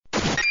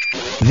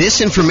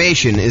This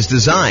information is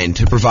designed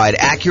to provide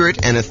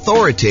accurate and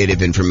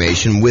authoritative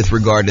information with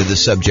regard to the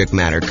subject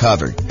matter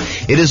covered.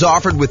 It is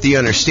offered with the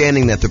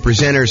understanding that the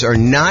presenters are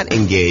not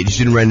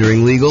engaged in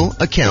rendering legal,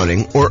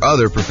 accounting, or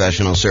other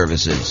professional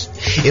services.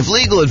 If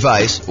legal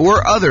advice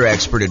or other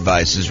expert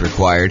advice is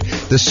required,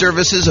 the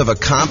services of a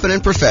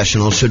competent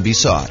professional should be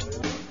sought.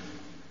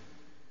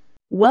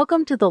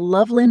 Welcome to the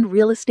Loveland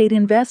Real Estate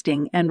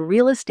Investing and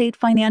Real Estate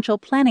Financial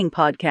Planning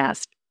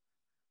Podcast.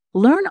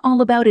 Learn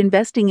all about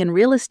investing in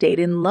real estate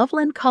in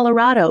Loveland,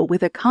 Colorado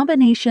with a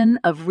combination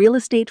of real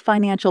estate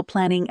financial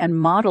planning and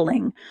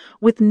modeling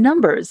with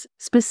numbers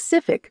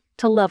specific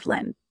to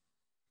Loveland.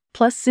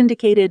 Plus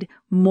syndicated,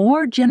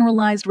 more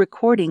generalized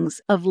recordings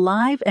of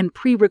live and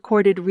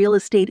pre-recorded real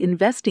estate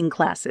investing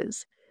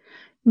classes.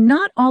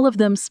 Not all of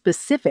them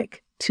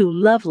specific to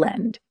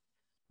Loveland.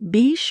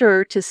 Be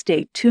sure to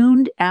stay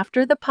tuned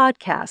after the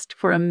podcast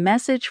for a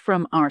message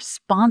from our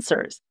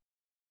sponsors.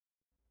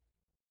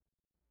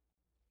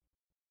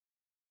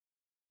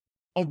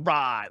 All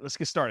right, let's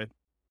get started.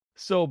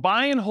 So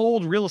buy and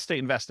hold real estate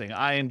investing.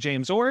 I am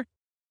James Orr.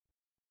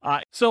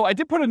 So I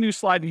did put a new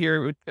slide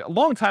here. A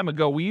long time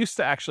ago, we used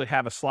to actually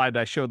have a slide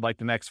that I showed like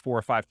the next 4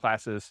 or 5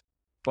 classes.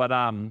 But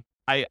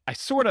I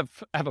sort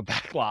of have a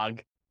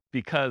backlog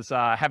because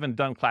I haven't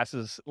done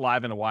classes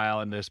live in a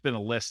while, and there's been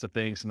a list of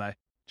things, and I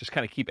just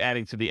kind of keep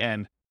adding to the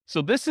end.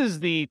 So this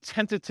is the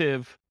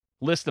tentative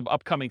list of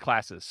upcoming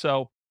classes.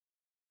 So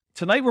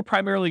tonight we're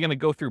primarily going to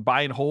go through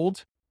buy and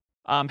hold.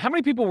 How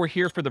many people were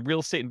here for the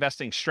real estate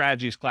investing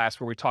strategies class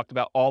where we talked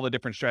about all the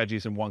different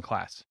strategies in one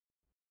class?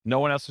 No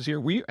one else was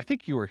here? I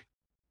think you were.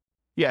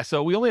 Yeah,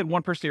 so we only had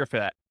one person here for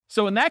that.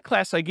 So in that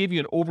class, I gave you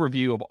an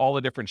overview of all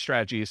the different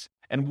strategies.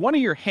 And one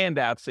of your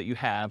handouts that you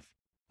have,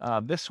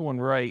 this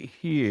one right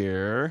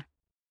here.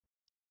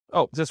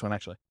 Oh, this one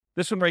actually.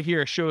 This one right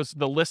here shows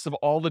the list of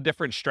all the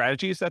different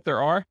strategies that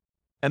there are.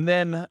 And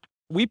then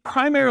we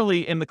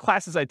primarily, in the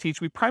classes I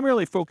teach, we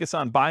primarily focus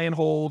on buy and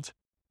hold,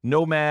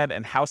 nomad,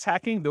 and house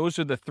hacking. Those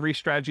are the 3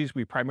 strategies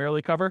we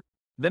primarily cover.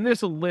 Then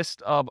there's a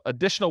list of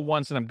additional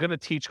ones that I'm going to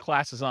teach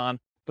classes on,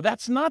 but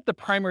that's not the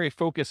primary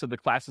focus of the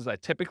classes I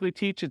typically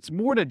teach. It's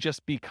more to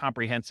just be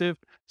comprehensive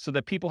so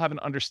that people have an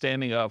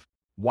understanding of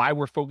why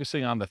we're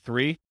focusing on the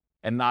 3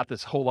 and not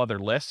this whole other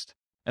list.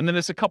 And then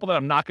there's a couple that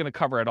I'm not going to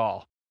cover at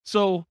all.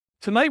 So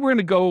tonight we're going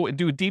to go and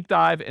do a deep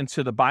dive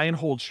into the buy and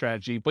hold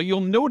strategy, but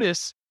you'll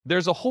notice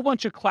there's a whole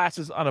bunch of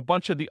classes on a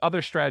bunch of the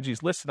other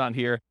strategies listed on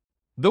here.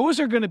 Those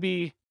are going to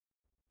be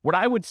what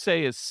I would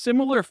say is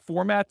similar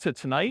format to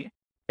tonight,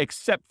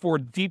 except for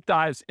deep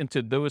dives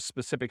into those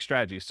specific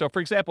strategies. So for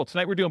example,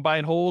 tonight we're doing buy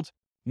and hold.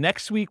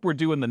 Next week, we're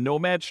doing the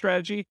nomad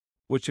strategy,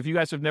 which if you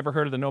guys have never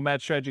heard of the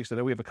nomad strategy, because I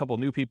know we have a couple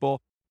of new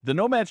people, the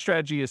nomad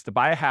strategy is to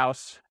buy a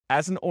house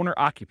as an owner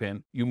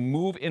occupant. You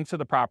move into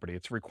the property.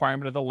 It's a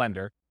requirement of the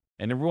lender.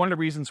 And one of the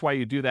reasons why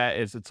you do that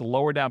is it's a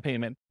lower down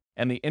payment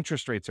and the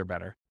interest rates are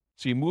better.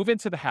 So you move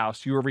into the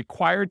house, you are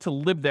required to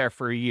live there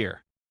for a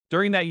year.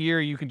 During that year,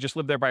 you can just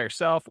live there by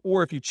yourself,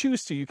 or if you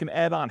choose to, you can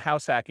add on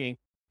house hacking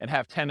and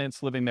have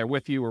tenants living there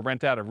with you or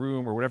rent out a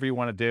room or whatever you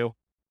want to do.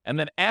 And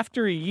then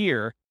after a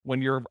year,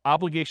 when your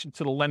obligation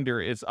to the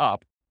lender is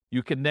up,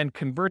 you can then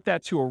convert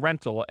that to a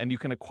rental and you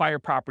can acquire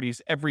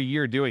properties every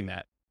year doing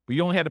that. But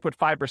you only had to put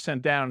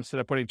 5% down instead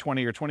of putting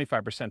 20 or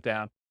 25%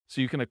 down. So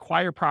you can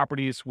acquire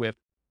properties with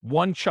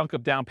one chunk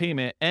of down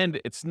payment,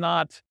 and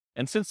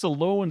since the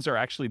loans are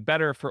actually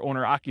better for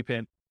owner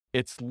occupant,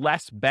 it's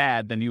less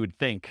bad than you would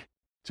think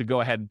to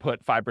go ahead and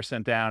put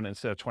 5% down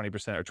instead of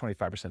 20% or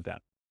 25% down.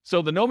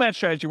 So the nomad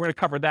strategy, we're going to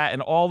cover that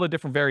and all the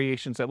different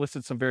variations. I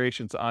listed some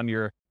variations on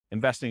your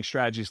investing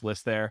strategies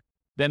list there.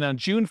 Then on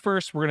June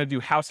 1st, we're going to do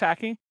house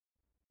hacking.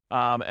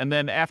 And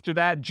then after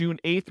that, June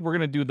 8th, we're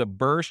going to do the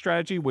BRRRR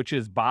strategy, which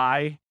is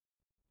buy,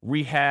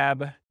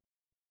 rehab,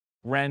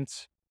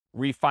 rent,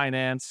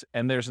 refinance.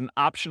 And there's an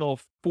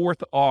optional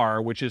 4th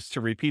R, which is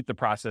to repeat the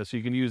process. So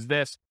you can use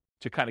this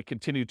to kind of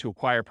continue to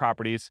acquire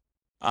properties.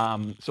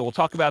 So we'll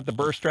talk about the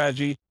BRRRR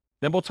strategy.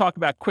 Then we'll talk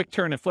about quick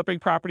turn and flipping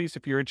properties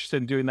if you're interested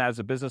in doing that as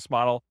a business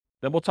model.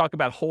 Then we'll talk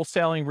about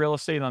wholesaling real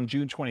estate on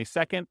June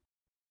 22nd.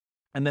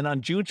 And then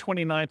on June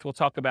 29th, we'll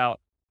talk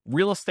about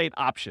real estate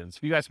options.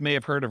 You guys may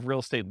have heard of real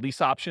estate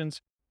lease options,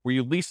 where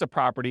you lease a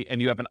property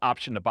and you have an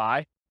option to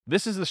buy.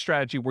 This is the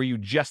strategy where you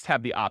just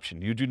have the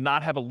option. You do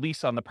not have a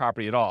lease on the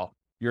property at all.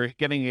 You're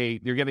getting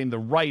the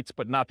rights,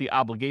 but not the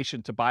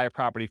obligation to buy a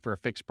property for a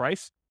fixed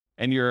price.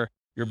 And you're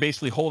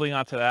basically holding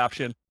on to that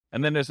option.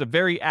 And then there's a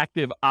very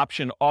active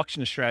option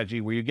auction strategy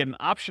where you get an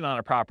option on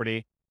a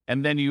property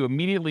and then you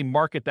immediately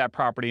market that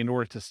property in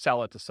order to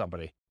sell it to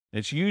somebody. And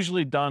it's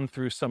usually done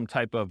through some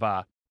type of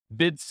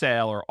bid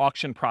sale or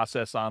auction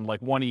process on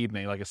like one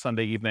evening, like a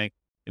Sunday evening,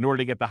 in order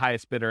to get the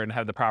highest bidder and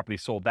have the property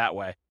sold that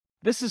way.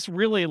 This is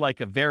really like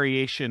a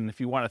variation,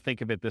 if you want to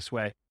think of it this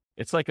way.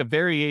 It's like a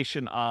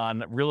variation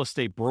on real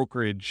estate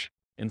brokerage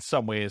in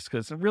some ways,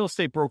 because in real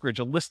estate brokerage,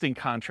 a listing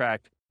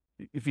contract,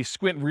 if you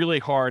squint really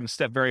hard and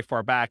step very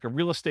far back, a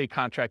real estate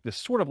contract is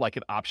sort of like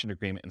an option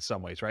agreement in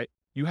some ways, right?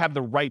 You have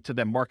the right to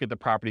then market the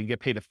property and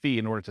get paid a fee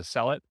in order to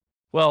sell it.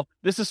 Well,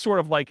 this is sort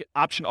of like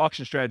option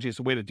auction strategy is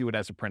a way to do it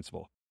as a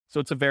principal. So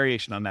it's a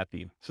variation on that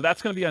theme. So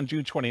that's going to be on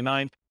June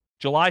 29th.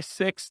 July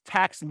 6th,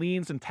 tax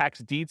liens and tax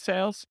deed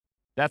sales.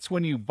 That's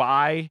when you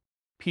buy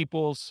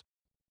people's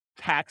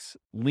tax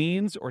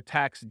liens or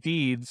tax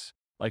deeds.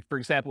 Like, for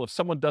example, if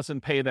someone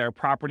doesn't pay their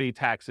property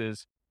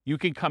taxes, you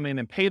can come in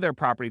and pay their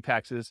property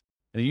taxes,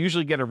 and you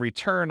usually get a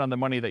return on the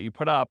money that you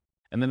put up.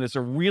 And then there's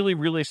a really,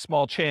 really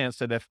small chance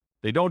that if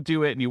they don't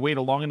do it and you wait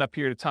a long enough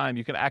period of time,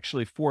 you can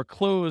actually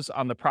foreclose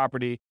on the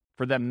property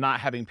for them not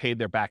having paid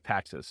their back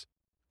taxes.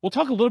 We'll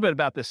talk a little bit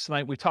about this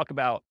tonight. We talk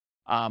about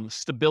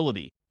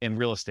stability in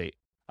real estate.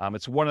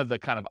 It's one of the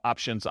kind of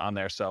options on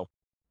there. So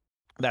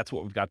that's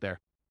what we've got there.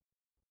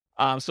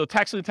 So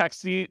tax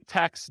lien,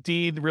 tax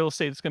deed, real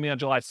estate is going to be on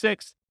July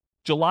 6th.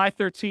 July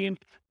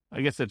 13th,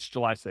 I guess it's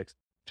July 6th.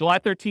 July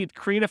 13th,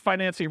 creative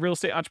financing, real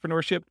estate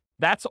entrepreneurship.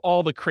 That's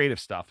all the creative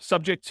stuff.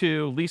 Subject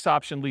to lease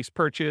option, lease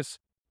purchase,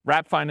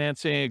 wrap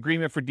financing,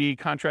 agreement for deed,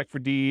 contract for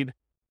deed.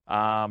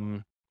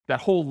 That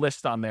whole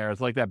list on there is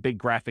like that big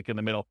graphic in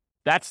the middle.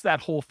 That's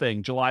that whole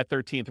thing. July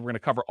 13th, we're going to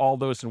cover all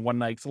those in one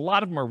night. 'Cause a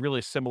lot of them are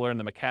really similar in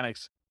the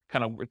mechanics.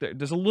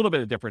 There's a little bit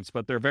of difference,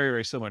 but they're very,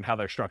 very similar in how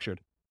they're structured.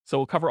 So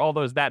we'll cover all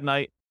those that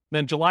night.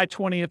 Then July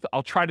 20th,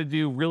 I'll try to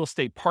do real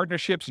estate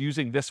partnerships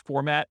using this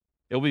format.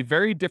 It'll be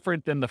very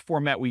different than the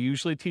format we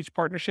usually teach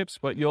partnerships,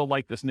 but you'll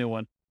like this new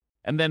one.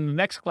 And then the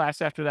next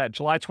class after that,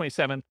 July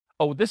 27th.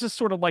 Oh, this is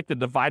sort of like the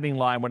dividing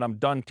line when I'm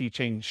done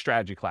teaching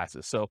strategy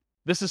classes. So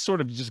this is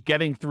sort of just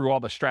getting through all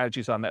the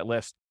strategies on that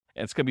list.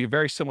 And it's going to be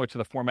very similar to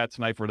the format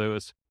tonight for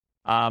those.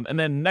 And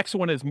then next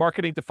one is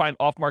marketing to find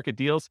off-market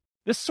deals.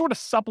 This sort of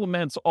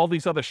supplements all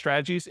these other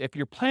strategies. If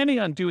you're planning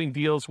on doing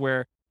deals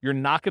where you're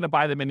not going to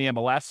buy them in the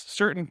MLS,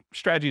 certain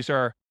strategies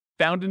are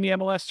found in the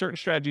MLS. Certain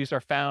strategies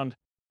are found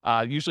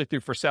usually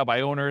through for sale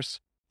by owners,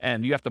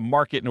 and you have to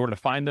market in order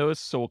to find those.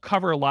 So we'll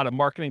cover a lot of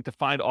marketing to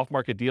find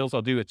off-market deals.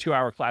 I'll do a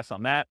 2-hour class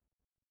on that.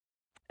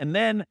 And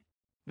then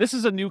this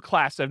is a new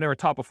class I've never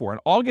taught before on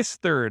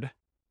August 3rd.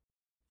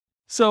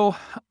 So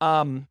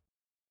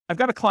I've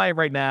got a client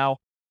right now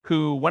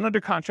who went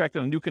under contract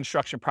on a new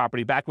construction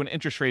property back when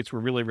interest rates were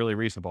really, really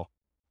reasonable.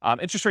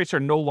 Interest rates are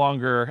no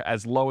longer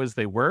as low as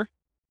they were.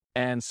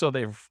 And so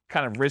they've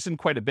kind of risen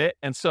quite a bit.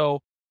 And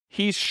so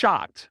he's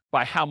shocked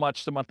by how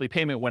much the monthly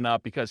payment went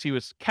up because he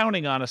was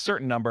counting on a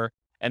certain number.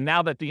 And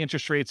now that the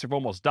interest rates have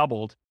almost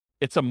doubled,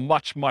 it's a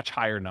much, much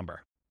higher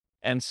number.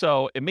 And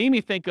so it made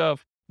me think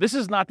of, this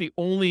is not the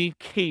only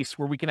case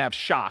where we can have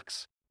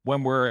shocks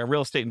when we're a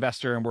real estate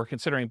investor and we're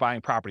considering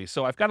buying properties.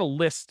 So I've got a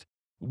list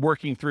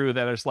working through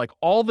that is like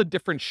all the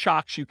different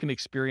shocks you can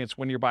experience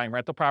when you're buying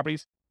rental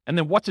properties and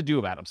then what to do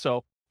about them.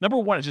 So number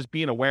one is just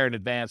being aware in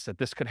advance that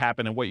this could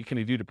happen and what you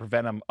can do to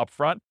prevent them up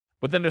front.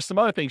 But then there's some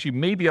other things you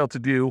may be able to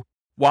do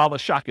while the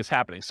shock is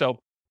happening. So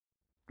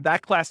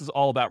that class is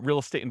all about real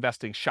estate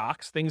investing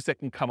shocks, things that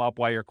can come up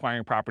while you're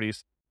acquiring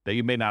properties that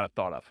you may not have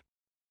thought of.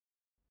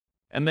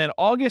 And then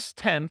August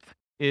 10th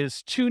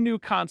is 2 new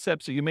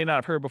concepts that you may not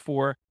have heard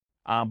before,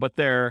 but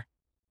there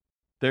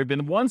have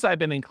been ones I've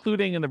been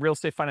including in the Real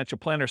Estate Financial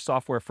Planner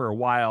software for a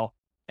while,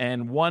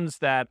 and ones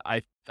that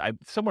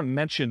someone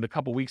mentioned a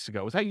couple weeks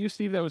ago. Was that you,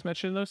 Steve, that was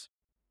mentioning those?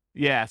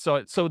 Yeah.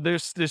 So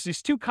there's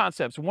these 2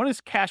 concepts. One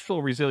is cash flow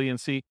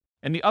resiliency,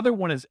 and the other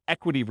one is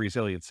equity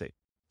resiliency.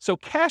 So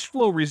cash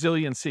flow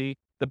resiliency,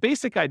 the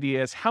basic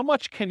idea is how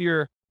much can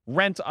your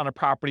rent on a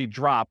property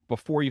drop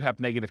before you have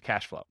negative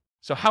cash flow?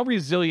 So how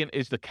resilient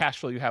is the cash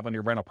flow you have on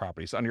your rental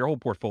properties, on your whole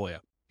portfolio?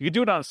 You can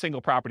do it on a single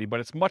property, but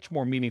it's much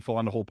more meaningful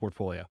on the whole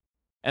portfolio.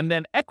 And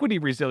then equity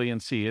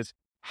resiliency is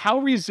how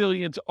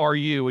resilient are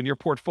you in your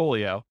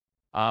portfolio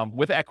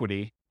with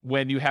equity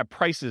when you have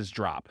prices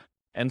drop?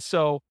 And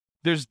so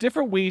there's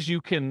different ways you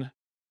can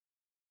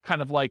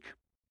kind of like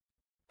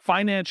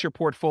finance your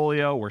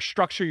portfolio or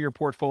structure your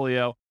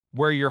portfolio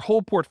where your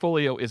whole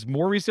portfolio is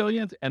more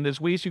resilient, and there's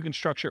ways you can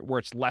structure it where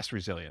it's less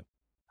resilient.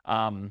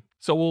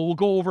 So we'll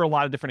go over a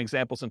lot of different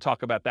examples and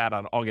talk about that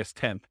on August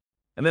 10th.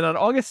 And then on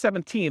August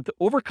 17th,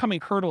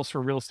 overcoming hurdles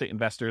for real estate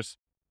investors.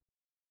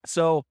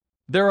 So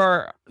there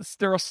are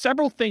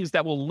several things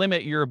that will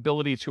limit your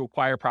ability to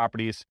acquire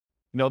properties.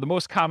 You know, the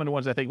most common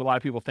ones I think a lot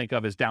of people think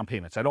of is down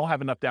payments. I don't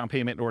have enough down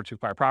payment in order to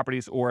acquire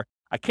properties, or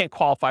I can't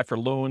qualify for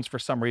loans for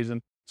some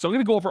reason. So I'm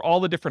going to go over all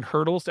the different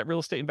hurdles that real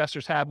estate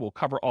investors have. We'll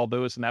cover all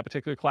those in that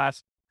particular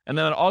class. And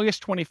then on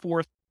August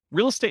 24th,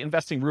 real estate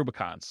investing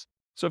Rubicons.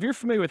 So if you're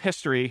familiar with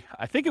history,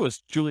 I think it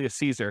was Julius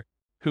Caesar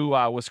who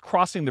was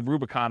crossing the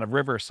Rubicon, a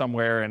river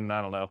somewhere in,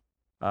 I don't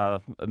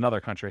know,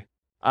 another country.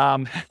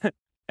 And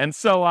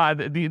so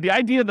the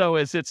idea, though,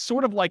 is it's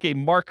sort of like a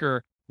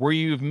marker where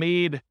you've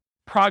made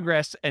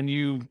progress and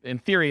you, in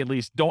theory at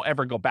least, don't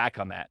ever go back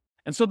on that.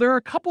 And so there are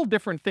a couple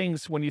different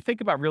things when you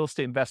think about real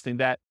estate investing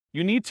that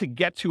you need to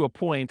get to a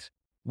point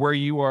where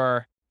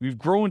you've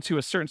grown to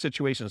a certain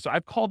situation. So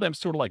I've called them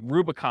sort of like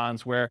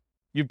Rubicons, where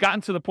you've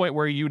gotten to the point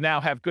where you now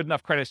have good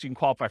enough credit so you can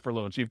qualify for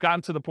loans. You've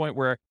gotten to the point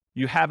where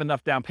you have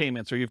enough down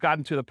payments, or you've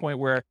gotten to the point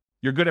where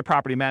you're good at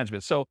property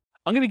management. So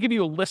I'm going to give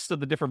you a list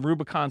of the different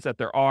Rubicons that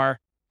there are.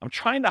 I'm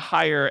trying to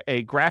hire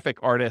a graphic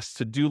artist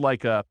to do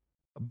like a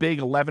big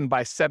 11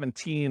 by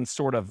 17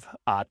 sort of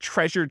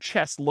treasure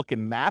chest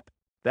looking map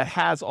that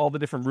has all the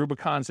different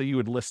Rubicons that you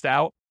would list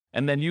out.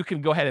 And then you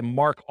can go ahead and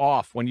mark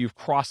off when you've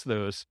crossed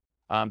those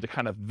to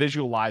kind of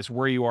visualize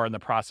where you are in the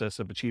process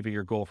of achieving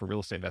your goal for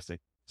real estate investing.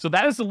 So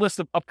that is the list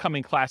of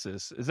upcoming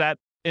classes. Is that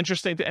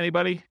interesting to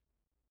anybody?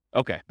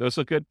 Okay, those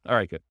look good. All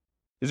right, good.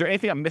 Is there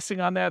anything I'm missing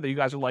on there that you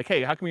guys are like,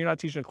 hey, how come you're not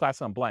teaching a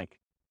class on blank?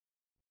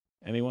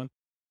 Anyone?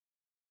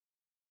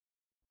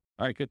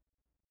 All right, good.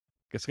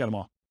 Guess I got them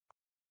all.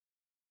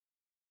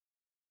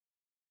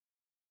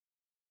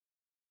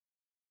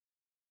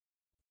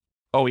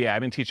 Oh yeah,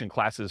 I've been teaching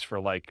classes for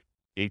like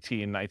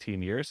 18,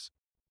 19 years.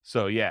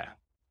 So yeah.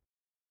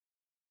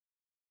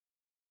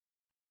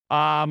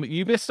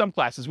 You missed some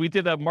classes. We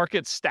did a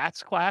market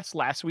stats class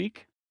last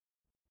week.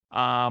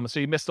 So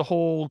you missed the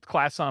whole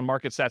class on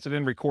market stats. I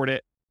didn't record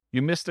it.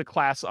 You missed a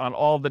class on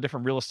all the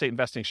different real estate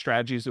investing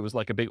strategies. It was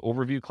like a big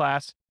overview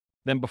class.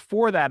 Then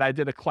before that, I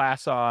did a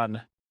class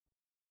on,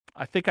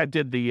 I think I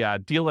did the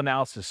deal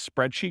analysis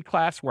spreadsheet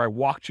class where I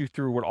walked you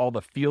through what all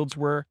the fields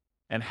were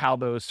and how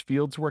those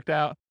fields worked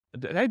out.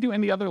 Did I do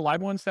any other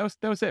live ones? That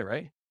was it,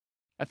 right?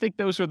 I think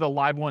those are the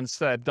live ones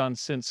that I've done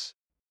since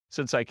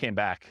I came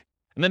back.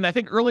 And then I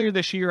think earlier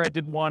this year, I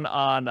did one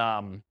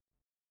on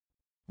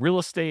real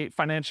estate,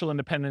 financial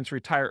independence,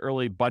 retire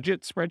early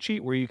budget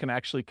spreadsheet, where you can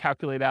actually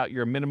calculate out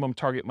your minimum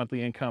target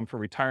monthly income for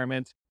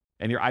retirement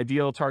and your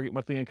ideal target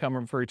monthly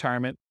income for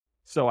retirement.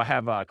 So I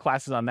have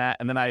classes on that.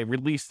 And then I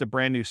released a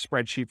brand new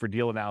spreadsheet for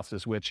deal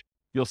analysis, which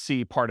you'll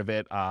see part of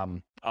it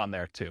on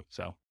there too.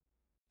 So,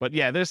 but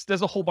yeah, there's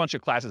a whole bunch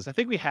of classes. I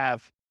think we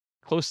have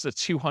close to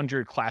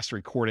 200 class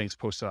recordings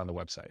posted on the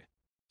website.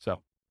 So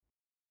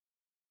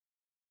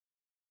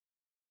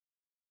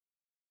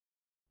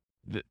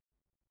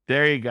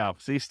there you go.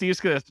 See,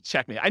 Steve's going to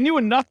check me. I knew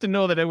enough to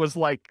know that it was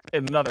like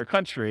in another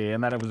country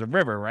and that it was a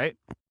river, right?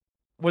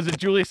 Was it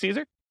Julius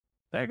Caesar?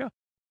 There you go.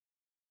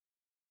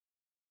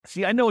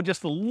 See, I know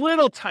just a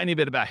little tiny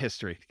bit about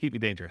history to keep me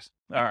dangerous.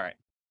 All right.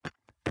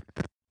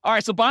 All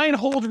right, so buy and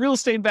hold real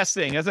estate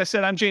investing. As I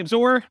said, I'm James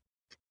Orr.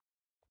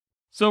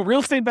 So real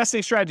estate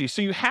investing strategies.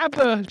 So you have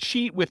the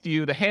sheet with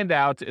you, the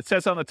handout. It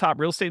says on the top,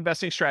 real estate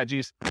investing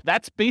strategies.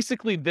 That's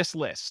basically this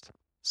list.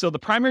 So the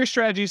primary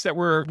strategies that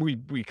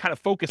we kind of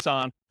focus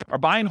on are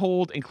buy and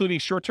hold, including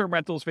short-term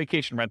rentals,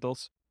 vacation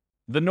rentals,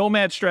 the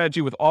nomad strategy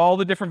with all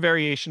the different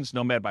variations,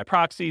 nomad by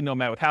proxy,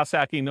 nomad with house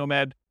hacking,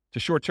 nomad to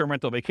short-term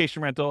rental,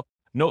 vacation rental,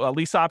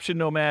 lease option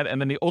nomad,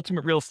 and then the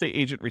ultimate real estate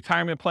agent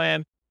retirement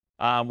plan,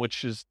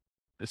 which is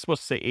it's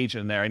supposed to say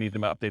agent in there. I need to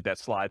update that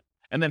slide.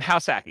 And then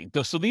house hacking.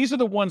 So these are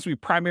the ones we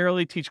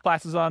primarily teach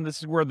classes on. This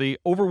is where the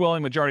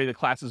overwhelming majority of the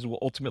classes will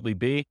ultimately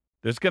be.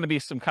 There's going to be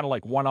some kind of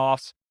like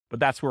one-offs, but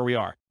that's where we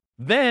are.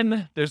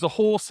 Then there's a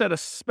whole set of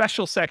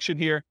special section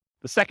here,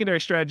 the secondary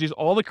strategies,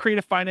 all the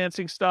creative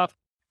financing stuff,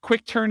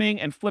 quick turning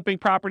and flipping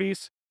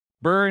properties,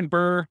 BRRRR and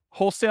BRRRR,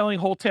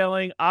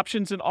 wholetailing,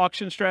 options and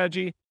auction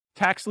strategy,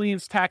 tax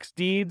liens, tax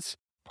deeds,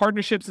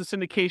 partnerships and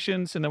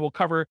syndications, and then we'll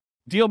cover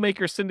deal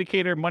maker,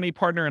 syndicator, money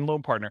partner, and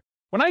loan partner.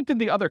 When I did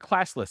the other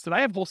class list, did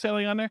I have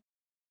wholesaling on there?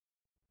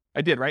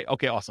 I did, right?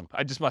 Okay, awesome.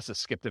 I just must have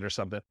skipped it or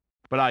something.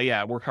 But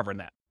yeah, we're covering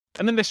that.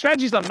 And then the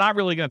strategies I'm not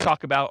really going to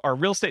talk about are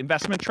real estate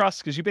investment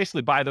trusts, because you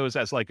basically buy those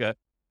as like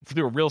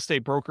through a real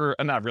estate broker,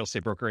 not a real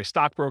estate broker, a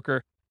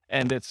stockbroker.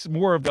 And it's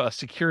more of a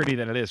security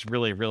than it is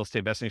really a real estate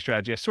investing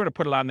strategy. I sort of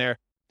put it on there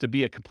to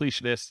be a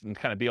completionist and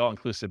kind of be all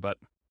inclusive, but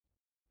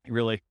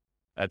really,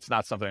 that's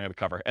not something I'm going to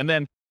cover. And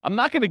then I'm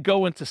not going to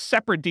go into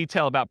separate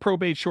detail about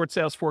probate, short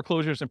sales,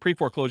 foreclosures, and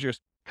pre-foreclosures,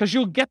 because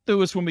you'll get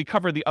those when we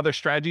cover the other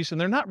strategies, and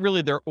they're not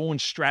really their own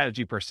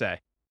strategy per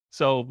se.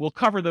 So we'll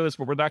cover those,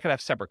 but we're not going to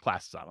have separate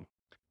classes on them.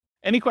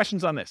 Any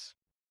questions on this?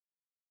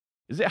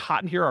 Is it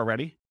hot in here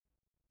already?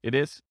 It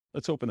is?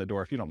 Let's open the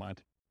door if you don't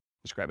mind.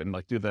 Just grab it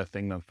and do the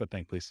thing, the foot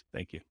thing, please.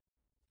 Thank you.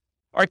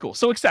 All right, cool.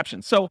 So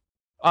exceptions. So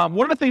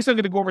one of the things I'm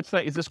going to go over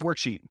tonight is this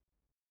worksheet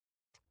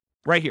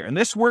right here. And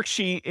this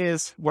worksheet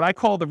is what I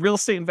call the real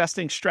estate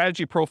investing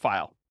strategy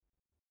profile.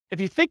 If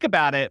you think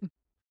about it,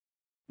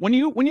 when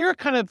you're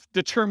kind of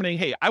determining,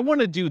 hey, I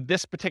want to do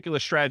this particular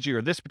strategy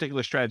or this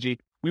particular strategy,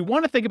 we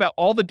want to think about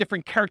all the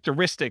different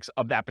characteristics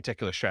of that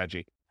particular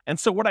strategy. And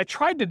so what I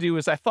tried to do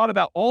is I thought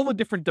about all the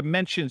different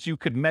dimensions you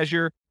could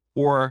measure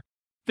or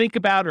think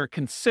about or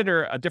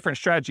consider a different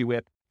strategy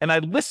with. And I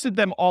listed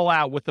them all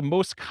out with the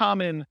most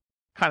common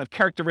kind of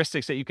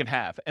characteristics that you can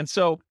have. And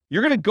so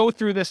you're going to go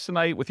through this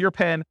tonight with your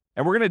pen,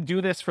 and we're going to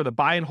do this for the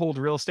buy and hold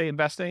real estate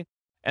investing.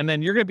 And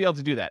then you're going to be able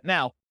to do that.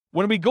 Now,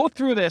 when we go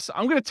through this,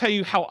 I'm going to tell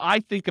you how I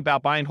think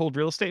about buy and hold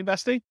real estate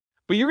investing,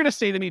 but you're going to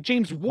say to me,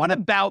 James, what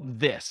about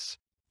this?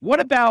 What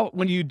about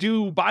when you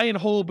do buy and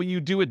hold, but you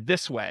do it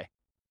this way?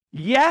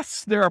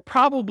 Yes, there are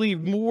probably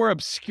more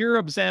obscure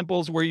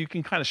examples where you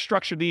can kind of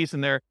structure these,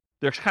 and there's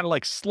kind of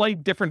like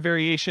slight different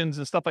variations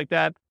and stuff like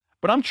that.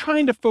 But I'm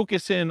trying to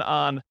focus in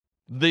on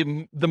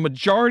the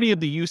majority of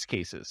the use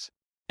cases.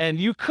 And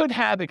you could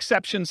have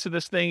exceptions to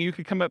this thing. You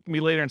could come up to me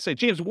later and say,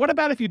 James, what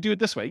about if you do it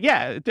this way?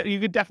 Yeah, you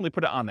could definitely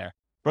put it on there.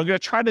 But I'm going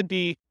to try to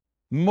be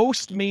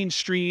most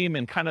mainstream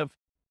and kind of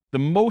the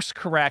most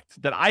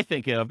correct that I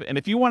think of. And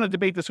if you want to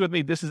debate this with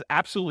me, this is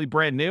absolutely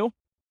brand new.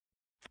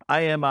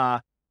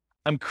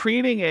 I'm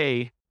creating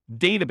a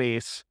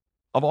database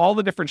of all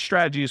the different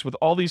strategies with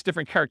all these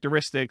different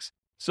characteristics,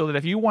 so that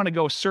if you want to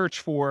go search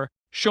for,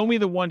 show me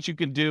the ones you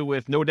can do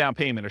with no down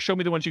payment, or show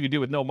me the ones you can do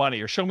with no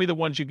money, or show me the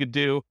ones you could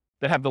do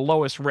that have the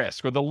lowest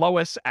risk or the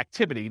lowest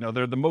activity,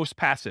 they're the most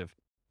passive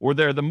or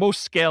they're the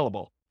most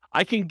scalable.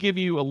 I can give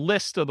you a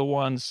list of the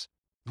ones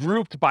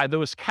grouped by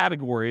those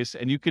categories,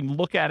 and you can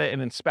look at it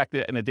and inspect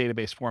it in a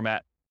database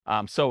format.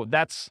 So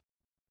that's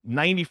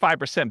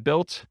 95%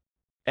 built,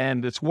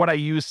 and it's what I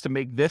use to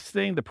make this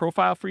thing, the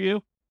profile for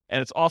you.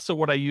 And it's also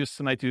what I use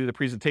tonight to do the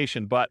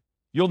presentation. But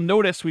you'll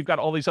notice we've got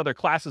all these other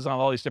classes on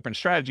all these different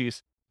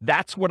strategies.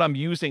 That's what I'm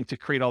using to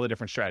create all the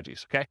different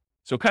strategies, okay?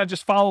 So kind of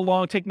just follow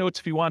along, take notes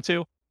if you want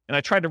to. And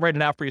I tried to write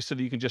it out for you so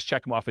that you can just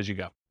check them off as you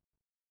go.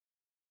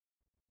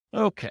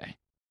 Okay.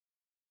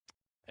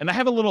 And I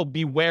have a little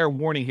beware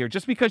warning here.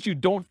 Just because you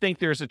don't think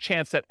there's a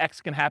chance that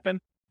X can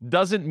happen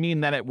doesn't mean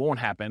that it won't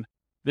happen.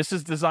 This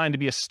is designed to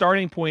be a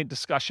starting point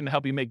discussion to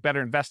help you make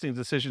better investing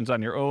decisions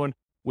on your own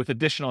with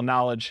additional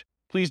knowledge.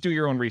 Please do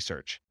your own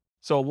research.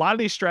 So a lot of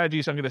these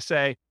strategies, I'm going to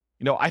say,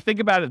 I think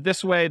about it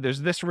this way,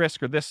 there's this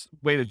risk or this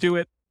way to do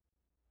it.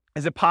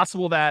 Is it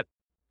possible that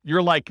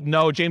you're like,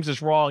 no, James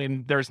is wrong,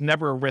 and there's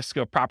never a risk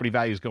of property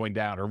values going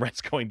down or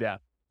rents going down,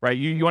 right?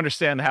 You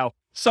understand how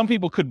some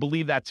people could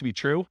believe that to be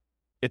true.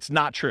 It's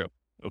not true,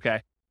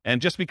 okay?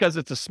 And just because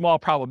it's a small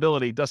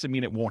probability doesn't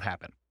mean it won't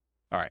happen.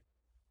 All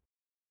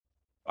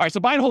right,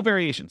 so buy and hold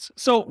variations.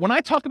 So when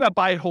I talk about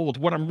buy and hold,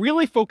 what I'm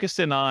really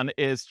focusing on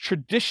is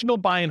traditional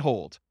buy and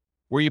hold,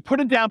 where you put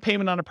a down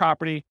payment on a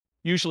property,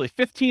 usually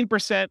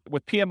 15%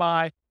 with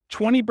PMI,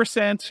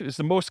 20% is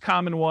the most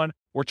common one,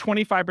 or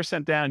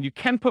 25% down. You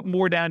can put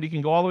more down. You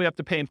can go all the way up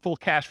to paying full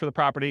cash for the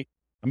property.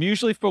 I'm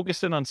usually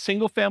focusing on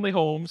single family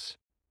homes,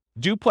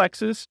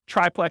 duplexes,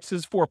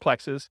 triplexes,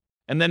 fourplexes,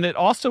 and then it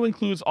also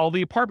includes all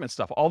the apartment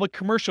stuff, all the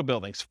commercial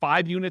buildings,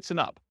 5 units and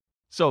up.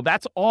 So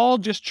that's all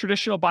just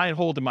traditional buy and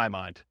hold in my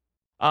mind.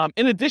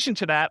 In addition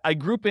to that, I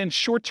group in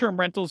short-term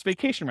rentals,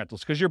 vacation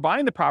rentals, because you're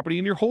buying the property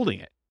and you're holding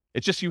it.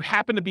 It's just you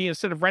happen to be,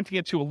 instead of renting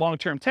it to a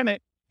long-term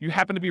tenant, you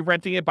happen to be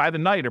renting it by the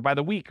night or by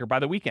the week or by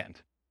the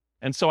weekend.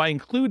 And so I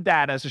include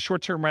that as a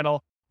short-term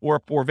rental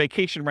or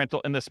vacation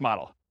rental in this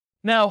model.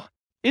 Now,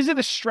 is it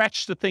a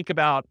stretch to think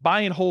about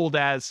buy and hold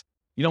as,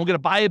 I'm going to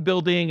buy a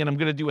building and I'm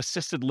going to do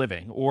assisted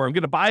living, or I'm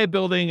going to buy a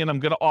building and I'm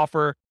going to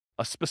offer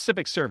a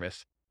specific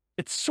service?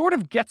 It sort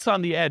of gets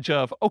on the edge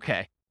of,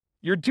 okay,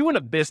 you're doing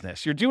a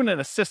business, you're doing an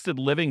assisted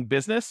living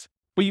business,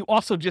 but you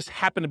also just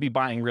happen to be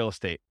buying real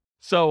estate.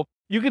 So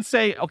you could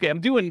say, okay,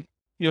 I'm doing,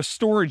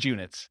 storage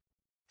units.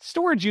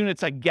 Storage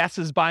units, I guess,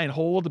 is buy and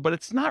hold, but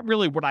it's not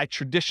really what I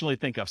traditionally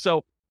think of.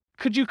 So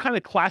could you kind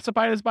of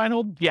classify it as buy and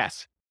hold?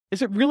 Yes.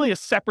 Is it really a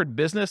separate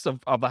business of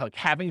like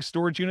having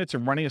storage units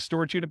and running a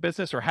storage unit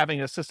business, or having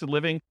assisted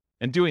living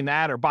and doing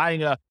that, or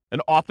buying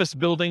an office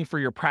building for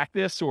your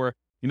practice, or,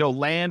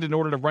 land in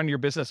order to run your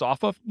business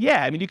off of?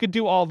 Yeah, you could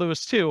do all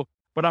those too,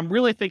 but I'm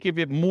really thinking of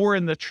it more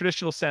in the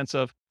traditional sense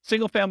of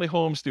single family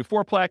homes through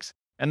fourplex,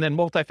 and then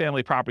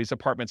multifamily properties,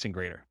 apartments, and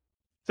greater.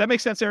 Does that make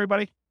sense to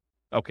everybody?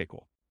 Okay,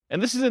 cool.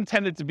 And this is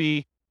intended to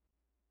be,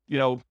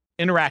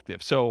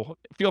 interactive. So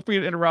feel free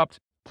to interrupt.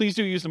 Please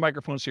do use the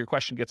microphone so your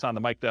question gets on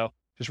the mic, though.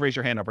 Just raise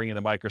your hand. I'll bring you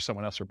the mic, or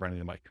someone else will bring you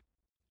the mic.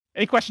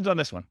 Any questions on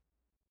this one?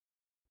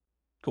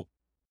 Cool.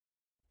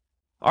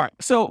 All right.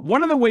 So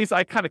one of the ways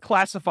I kind of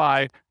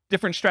classify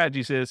different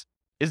strategies is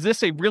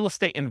this a real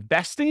estate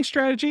investing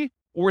strategy,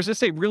 or is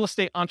this a real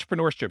estate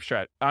entrepreneurship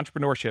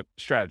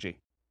strategy?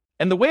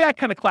 And the way I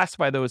kind of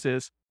classify those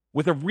is,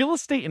 with a real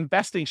estate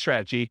investing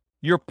strategy,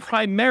 you're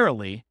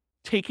primarily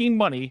taking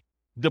money,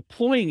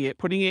 deploying it,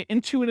 putting it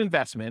into an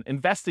investment,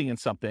 investing in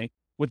something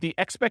with the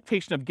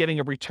expectation of getting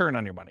a return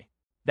on your money.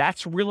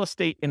 That's real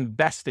estate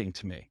investing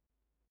to me.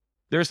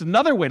 There's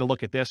another way to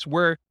look at this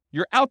where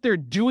you're out there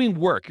doing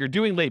work, you're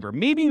doing labor.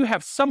 Maybe you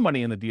have some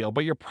money in the deal,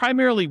 but you're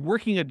primarily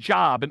working a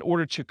job in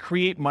order to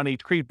create money,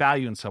 to create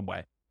value in some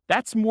way.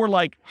 That's more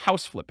like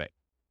house flipping,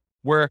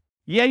 where,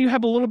 yeah, you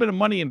have a little bit of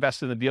money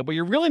invested in the deal, but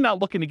you're really not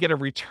looking to get a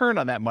return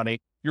on that money.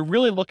 You're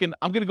really looking,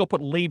 I'm going to go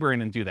put labor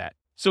in and do that.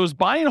 So is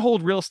buy and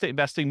hold real estate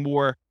investing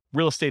more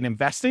real estate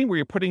investing, where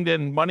you're putting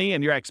in money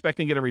and you're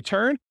expecting to get a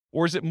return?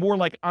 Or is it more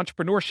like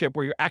entrepreneurship,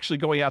 where you're actually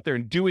going out there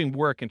and doing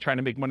work and trying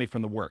to make money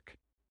from the work?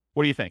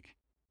 What do you think?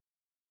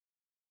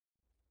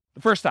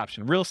 The first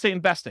option, real estate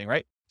investing,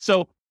 right?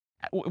 So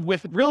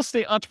with real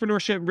estate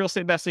entrepreneurship, real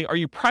estate investing, are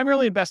you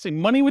primarily investing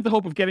money with the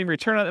hope of getting a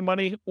return on that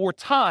money, or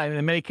time,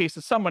 in many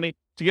cases some money,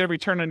 to get a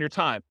return on your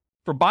time?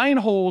 For buy and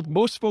hold,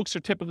 most folks are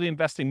typically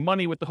investing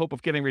money with the hope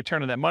of getting a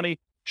return on that money.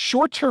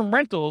 Short-term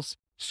rentals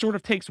sort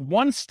of takes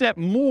one step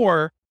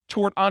more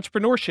toward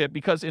entrepreneurship,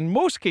 because in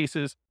most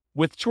cases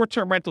with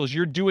short-term rentals,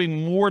 you're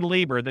doing more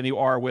labor than you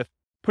are with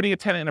putting a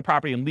tenant in a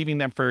property and leaving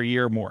them for a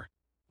year or more.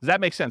 Does that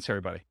make sense to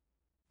everybody?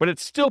 But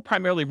it's still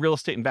primarily real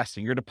estate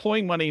investing. You're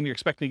deploying money and you're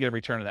expecting to get a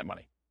return on that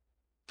money.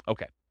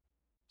 Okay.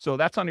 So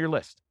that's on your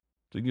list.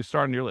 So you can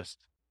start on your list.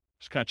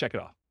 Just kind of check it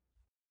off.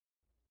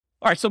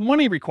 All right, so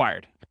money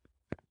required.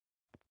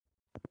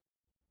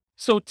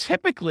 So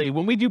typically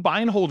when we do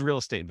buy and hold real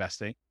estate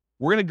investing,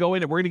 we're going to go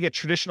in and we're going to get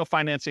traditional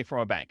financing from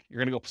a bank. You're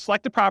going to go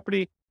select a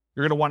property.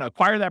 You're going to want to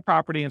acquire that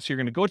property. And so you're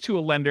going to go to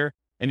a lender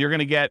and you're going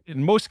to get,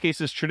 in most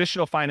cases,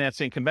 traditional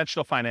financing,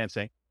 conventional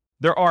financing.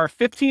 There are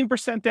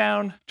 15%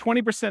 down,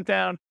 20%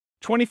 down,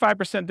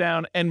 25%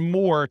 down, and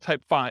more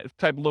type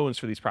loans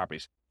for these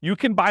properties. You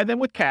can buy them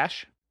with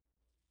cash,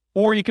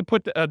 or you can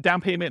put a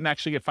down payment and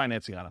actually get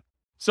financing on them.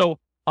 So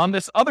on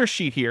this other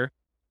sheet here,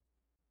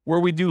 where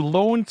we do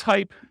loan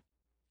type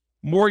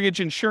mortgage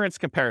insurance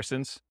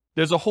comparisons,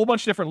 there's a whole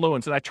bunch of different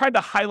loans. And I tried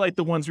to highlight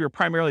the ones we were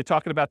primarily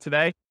talking about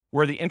today,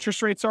 where the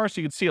interest rates are.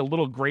 So you can see a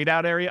little grayed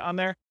out area on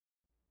there.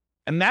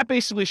 And that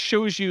basically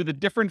shows you the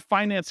different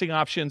financing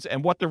options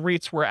and what the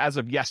rates were as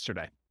of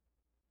yesterday.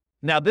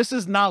 Now, this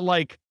is not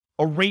like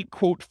a rate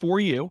quote for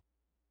you.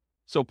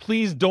 So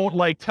please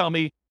don't tell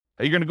me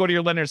you're going to go to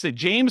your lender and say,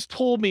 James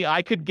told me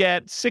I could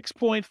get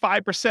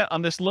 6.5%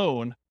 on this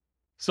loan,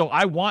 so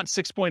I want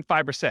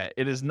 6.5%.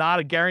 It is not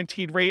a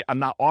guaranteed rate. I'm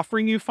not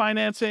offering you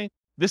financing.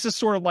 This is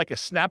sort of like a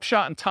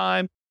snapshot in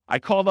time. I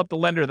called up the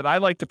lender that I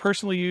like to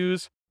personally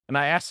use, and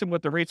I asked him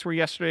what the rates were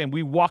yesterday, and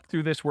we walked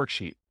through this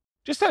worksheet.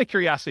 Just out of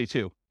curiosity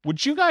too,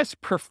 would you guys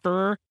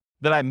prefer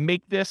that I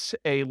make this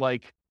a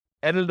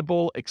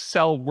editable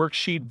Excel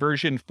worksheet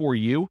version for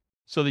you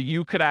so that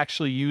you could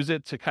actually use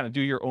it to kind of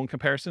do your own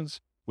comparisons?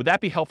 Would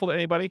that be helpful to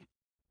anybody?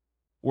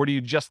 Or do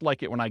you just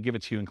like it when I give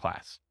it to you in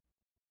class?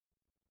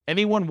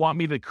 Anyone want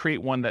me to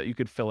create one that you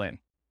could fill in?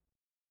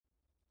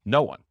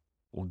 No one.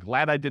 Well,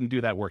 glad I didn't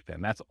do that work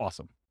then. That's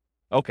awesome.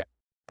 Okay.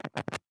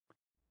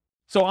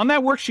 So on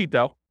that worksheet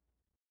though,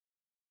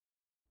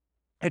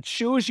 it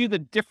shows you the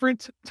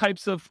different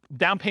types of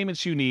down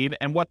payments you need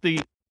and what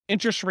the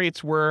interest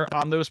rates were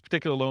on those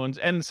particular loans,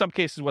 and in some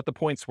cases what the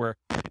points were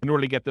in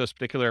order to get those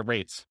particular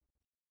rates.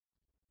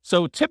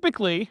 So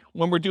typically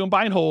when we're doing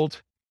buy and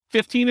hold,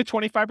 15 to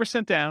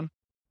 25% down,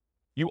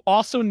 you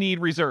also need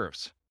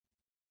reserves.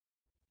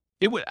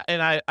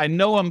 I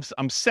know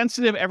I'm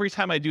sensitive every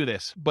time I do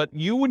this, but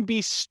you would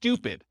be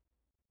stupid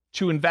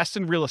to invest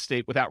in real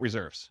estate without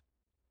reserves.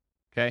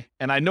 Okay.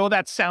 And I know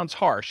that sounds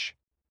harsh,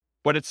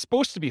 but it's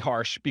supposed to be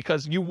harsh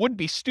because you would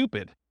be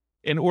stupid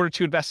in order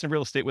to invest in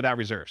real estate without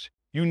reserves.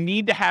 You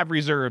need to have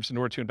reserves in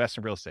order to invest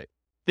in real estate.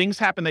 Things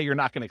happen that you're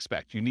not going to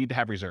expect. You need to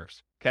have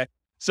reserves. Okay.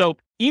 So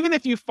even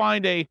if you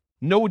find a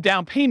no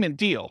down payment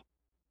deal,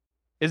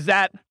 is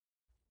that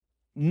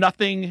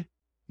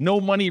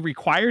no money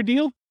required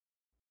deal?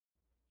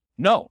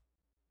 No.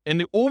 In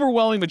the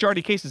overwhelming majority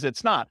of cases,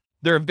 it's not.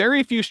 There are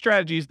very few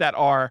strategies that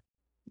are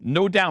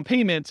no down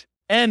payment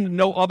and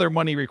no other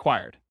money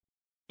required.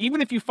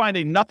 Even if you find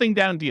a nothing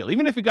down deal,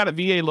 even if you got a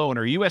VA loan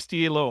or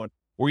USDA loan,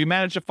 or you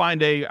manage to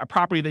find a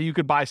property that you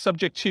could buy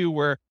subject to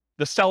where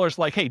the seller's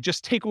like, hey,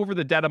 just take over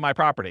the debt of my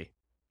property.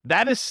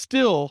 That is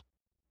still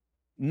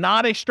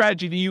not a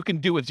strategy that you can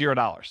do with $0.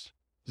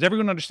 Does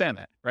everyone understand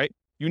that, right?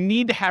 You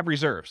need to have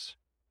reserves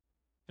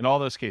in all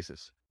those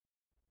cases.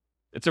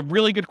 It's a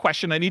really good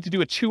question. I need to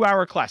do a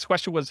 2-hour class.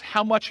 Question was,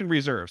 how much in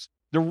reserves?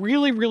 The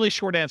really, really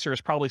short answer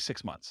is probably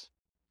 6 months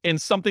in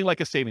something like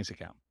a savings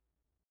account.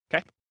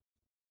 Okay.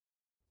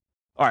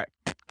 All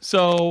right.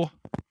 So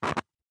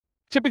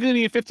typically you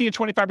need 15 to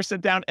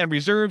 25% down and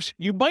reserves.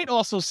 You might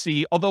also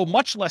see, although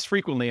much less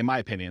frequently, in my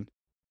opinion,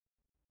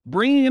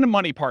 bringing in a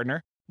money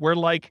partner where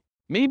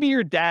maybe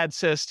your dad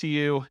says to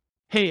you,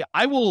 hey,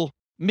 I will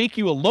make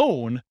you a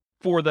loan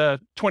for the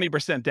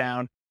 20%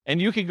 down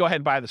and you can go ahead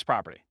and buy this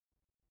property.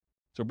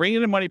 So bring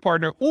in a money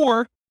partner,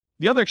 or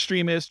the other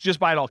extreme is just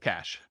buy it all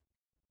cash.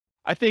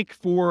 I think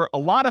for a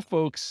lot of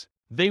folks,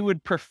 they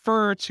would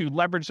prefer to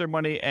leverage their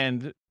money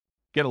and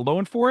get a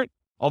loan for it.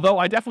 Although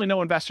I definitely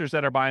know investors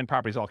that are buying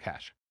properties all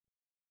cash.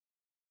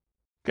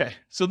 Okay,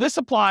 so this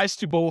applies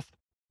to both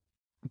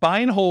buy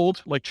and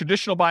hold, like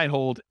traditional buy and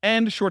hold,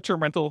 and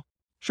short-term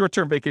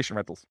vacation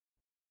rentals.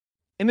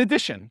 In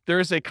addition, there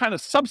is a kind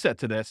of subset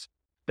to this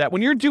that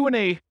when you're doing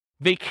a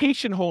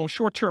vacation home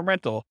short-term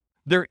rental,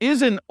 there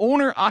is an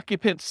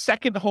owner-occupant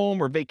second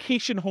home or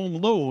vacation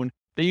home loan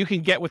that you can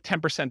get with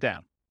 10%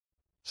 down.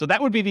 So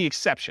that would be the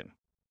exception.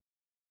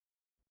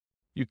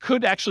 You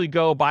could actually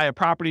go buy a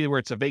property where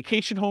it's a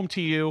vacation home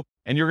to you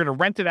and you're going to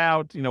rent it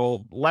out,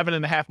 11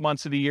 and a half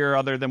months of the year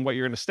other than what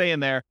you're going to stay in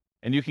there,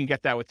 and you can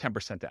get that with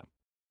 10% down.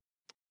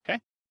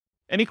 Okay?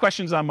 Any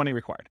questions on money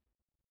required?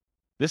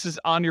 This is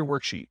on your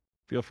worksheet.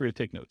 Feel free to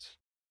take notes.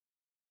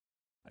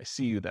 I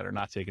see you that are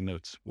not taking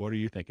notes. What are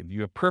you thinking? Do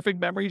you have perfect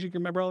memories? You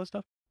can remember all this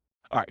stuff?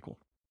 All right, cool.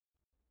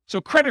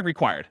 So credit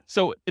required.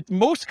 So it's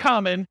most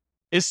common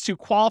is to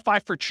qualify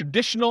for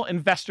traditional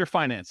investor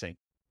financing,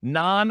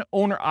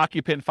 non-owner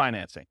occupant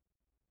financing.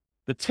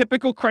 The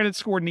typical credit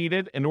score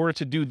needed in order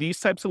to do these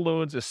types of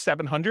loans is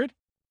 700.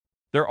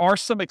 There are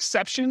some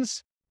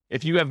exceptions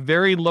if you have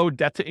very low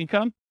debt to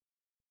income.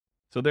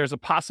 So there's a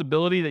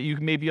possibility that you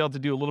may be able to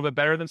do a little bit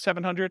better than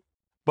 700,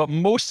 but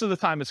most of the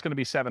time it's going to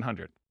be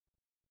 700.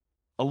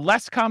 A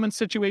less common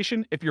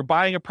situation, if you're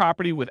buying a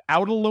property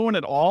without a loan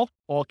at all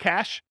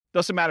cash,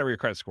 doesn't matter what your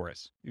credit score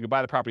is. You can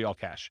buy the property all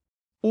cash.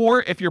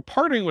 Or if you're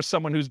partnering with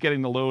someone who's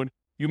getting the loan,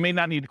 you may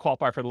not need to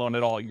qualify for the loan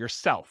at all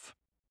yourself,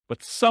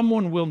 but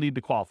someone will need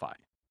to qualify.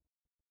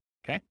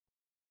 Okay.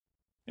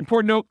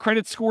 Important note,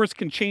 credit scores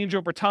can change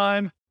over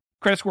time.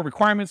 Credit score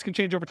requirements can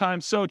change over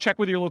time. So check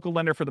with your local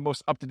lender for the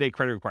most up-to-date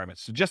credit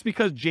requirements. So just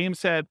because James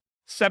said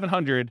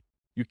 700,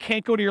 you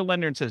can't go to your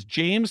lender and says,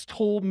 James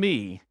told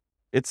me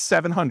it's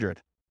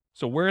 700.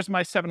 So where's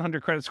my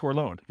 700 credit score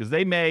loan? Because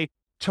they may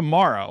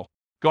tomorrow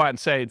go out and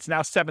say it's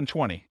now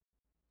 720.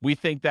 We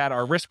think that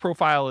our risk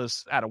profile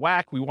is out of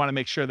whack. We want to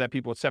make sure that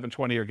people at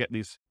 720 are getting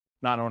these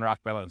non-owner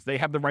occupied loans. They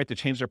have the right to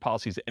change their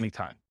policies at any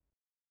time.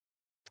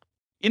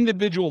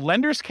 Individual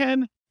lenders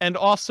can, and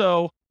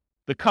also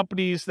the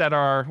companies that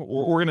are,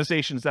 or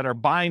organizations that are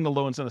buying the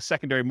loans in the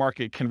secondary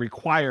market can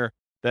require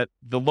that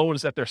the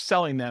loans that they're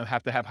selling them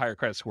have to have higher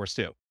credit scores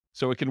too.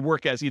 So it can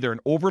work as either an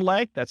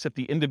overlay, that's if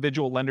the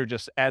individual lender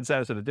just adds that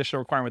as an additional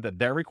requirement that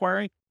they're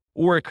requiring,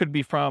 or it could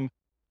be from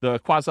the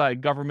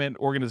quasi-government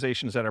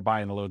organizations that are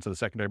buying the loans in the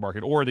secondary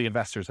market, or the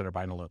investors that are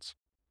buying the loans.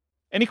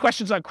 Any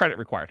questions on credit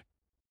required?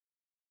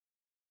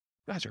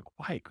 You guys are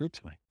a quiet group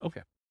tonight.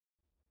 Okay.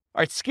 All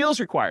right, skills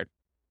required.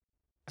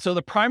 So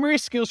the primary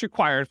skills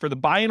required for the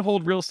buy and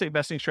hold real estate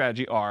investing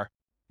strategy are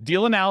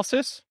deal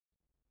analysis.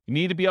 You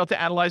need to be able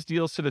to analyze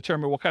deals to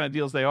determine what kind of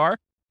deals they are,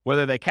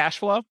 whether they cash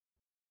flow,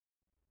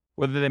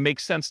 whether they make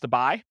sense to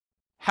buy,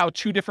 how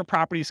 2 different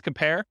properties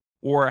compare,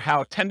 or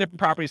how 10 different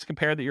properties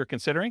compare that you're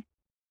considering.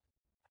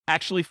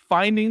 Actually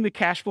finding the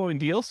cash flowing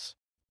deals,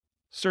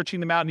 searching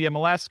them out in the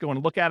MLS, going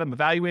to look at them,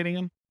 evaluating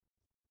them.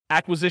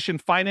 Acquisition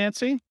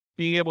financing,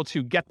 being able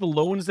to get the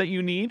loans that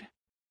you need,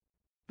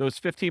 those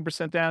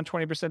 15% down,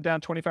 20% down,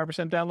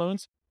 25% down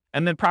loans,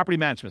 and then property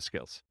management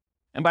skills.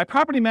 And by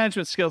property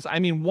management skills, I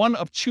mean one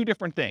of 2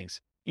 different things.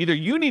 Either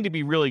you need to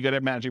be really good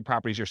at managing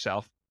properties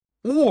yourself,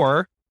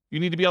 or you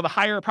need to be able to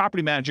hire a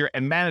property manager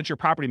and manage your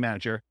property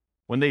manager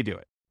when they do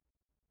it.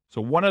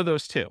 So one of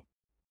those 2.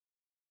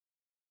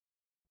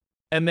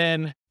 And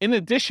then in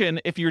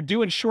addition, if you're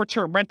doing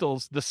short-term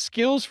rentals, the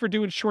skills for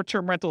doing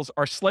short-term rentals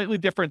are slightly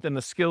different than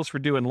the skills for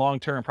doing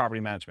long-term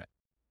property management.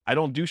 I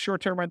don't do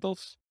short-term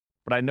rentals,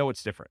 but I know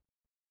it's different.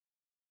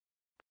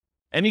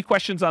 Any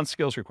questions on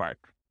skills required?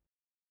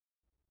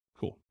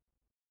 Cool.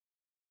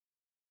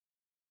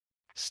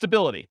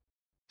 Stability.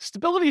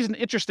 Stability is an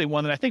interesting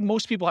one that I think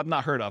most people have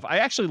not heard of. I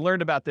actually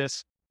learned about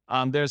this.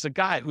 There's a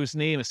guy whose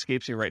name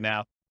escapes me right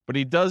now, but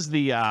he does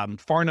the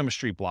Farnham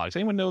Street blogs.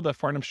 Anyone know the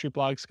Farnham Street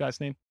blogs guy's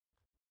name?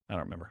 I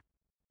don't remember.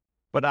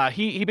 But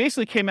he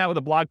basically came out with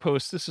a blog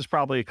post. This is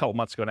probably a couple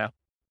months ago now.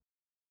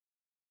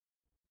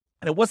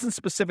 And it wasn't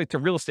specific to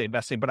real estate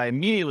investing, but I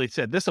immediately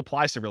said, this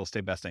applies to real estate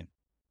investing.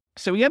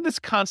 So we have this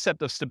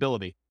concept of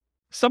stability.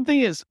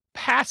 Something is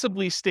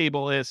passively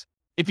stable is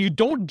if you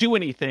don't do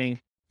anything,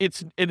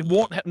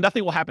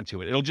 nothing will happen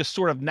to it. It'll just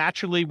sort of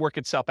naturally work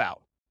itself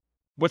out.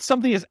 But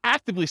something is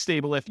actively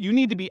stable if you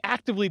need to be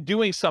actively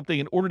doing something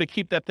in order to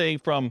keep that thing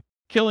from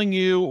killing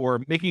you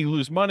or making you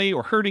lose money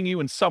or hurting you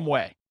in some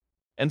way.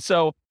 And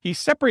so he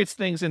separates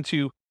things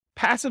into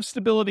passive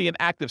stability and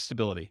active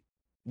stability.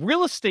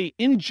 Real estate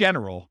in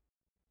general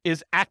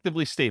is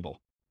actively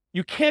stable.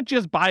 You can't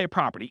just buy a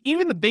property,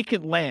 even the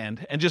vacant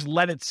land, and just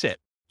let it sit.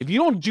 If you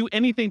don't do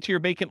anything to your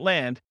vacant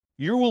land,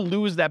 you will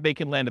lose that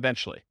vacant land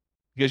eventually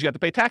because you have to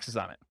pay taxes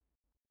on it.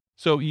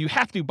 So you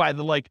have to, by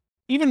the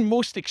even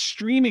most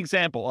extreme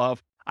example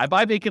of, I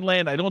buy vacant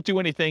land, I don't do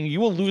anything, you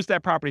will lose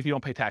that property if you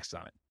don't pay taxes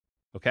on it.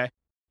 Okay.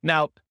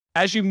 Now,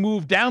 as you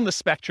move down the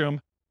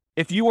spectrum,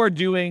 if you are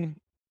doing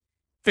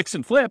fix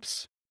and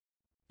flips,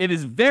 it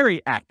is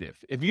very active.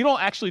 If you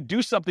don't actually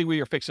do something with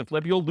your fix and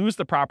flip, you'll lose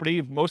the property.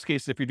 In most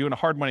cases, if you're doing a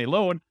hard money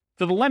loan,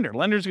 to the lender.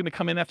 Lender's going to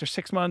come in after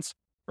 6 months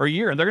or a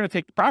year, and they're going to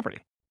take the property.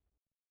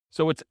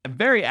 So it's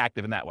very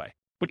active in that way.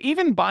 But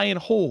even buy and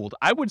hold,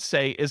 I would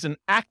say, is an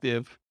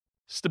active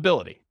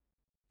stability.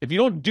 If you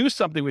don't do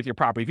something with your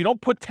property, if you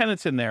don't put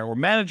tenants in there or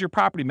manage your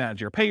property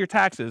manager, pay your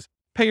taxes,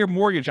 pay your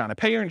mortgage on it,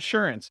 pay your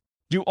insurance,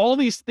 do all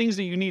these things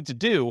that you need to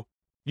do,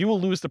 you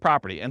will lose the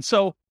property. And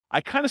so I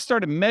kind of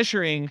started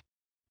measuring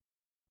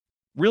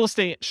real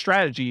estate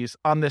strategies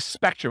on this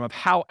spectrum of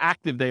how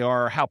active they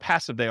are or how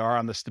passive they are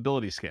on the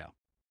stability scale.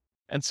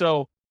 And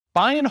so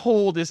buy and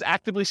hold is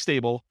actively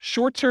stable.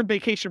 Short-term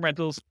vacation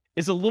rentals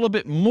is a little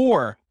bit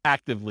more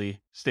actively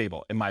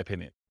stable, in my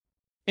opinion.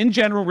 In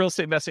general, real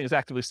estate investing is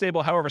actively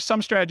stable. However,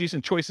 some strategies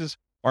and choices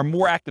are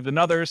more active than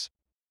others.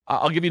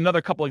 I'll give you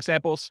another couple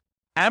examples.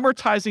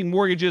 Amortizing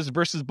mortgages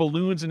versus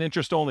balloons and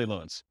interest-only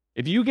loans.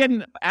 If you get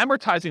an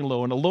amortizing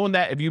loan, a loan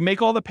that if you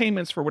make all the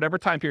payments for whatever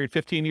time period,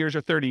 15 years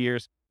or 30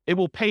 years, it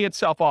will pay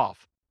itself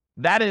off.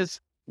 That is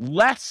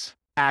less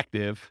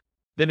active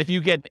than if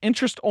you get an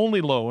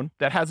interest-only loan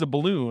that has a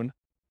balloon,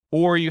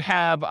 or you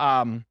have,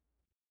 well,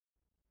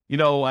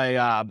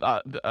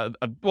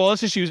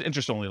 let's just use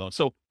interest-only loans.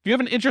 So if you have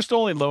an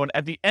interest-only loan,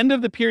 at the end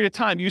of the period of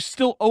time, you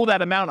still owe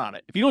that amount on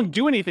it. If you don't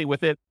do anything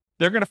with it,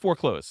 they're going to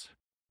foreclose.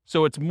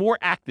 So it's more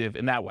active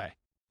in that way.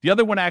 The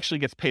other one actually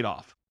gets paid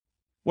off.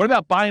 What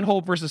about buy and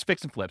hold versus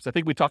fix and flips? I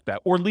think we talked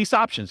about, or lease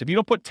options. If you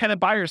don't put tenant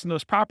buyers in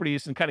those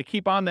properties and kind of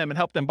keep on them and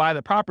help them buy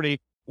the property,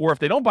 Or if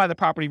they don't buy the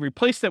property,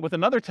 replace that with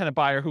another tenant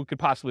buyer who could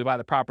possibly buy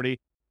the property.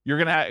 You're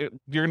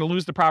gonna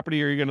lose the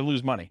property, or you're gonna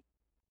lose money.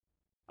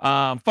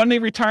 Funding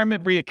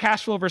retirement via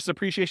cash flow versus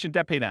appreciation,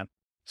 debt pay down.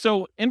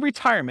 So in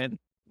retirement,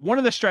 one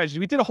of the strategies,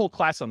 we did a whole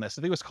class on this.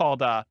 I think it was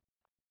called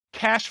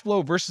cash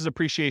flow versus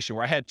appreciation,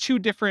 where I had two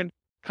different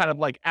kind of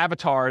like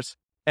avatars,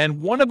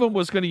 and one of them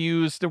was going to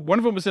use, one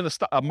of them was in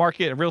a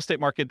market, a real estate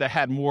market that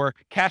had more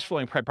cash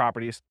flowing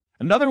properties.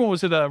 Another one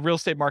was in a real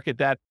estate market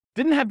that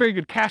didn't have very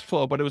good cash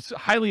flow, but it was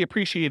highly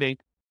appreciating.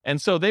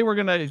 And so they were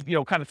going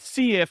to, kind of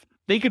see if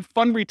they could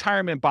fund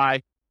retirement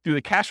by through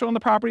the cash flow on the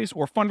properties,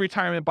 or fund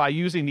retirement by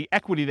using the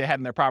equity they had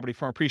in their property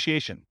from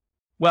appreciation.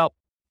 Well,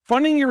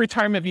 funding your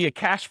retirement via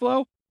cash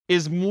flow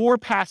is more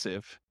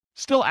passive,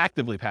 still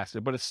actively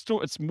passive, but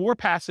it's more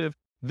passive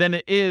than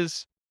it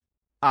is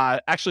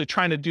actually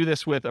trying to do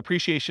this with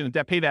appreciation and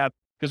debt pay down.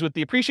 Because with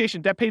the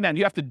appreciation debt pay down,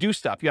 you have to do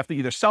stuff. You have to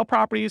either sell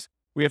properties,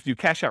 we have to do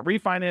cash out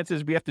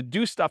refinances, we have to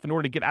do stuff in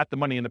order to get at the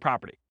money in the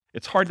property.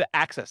 It's hard to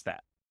access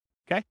that.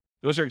 Okay,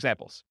 those are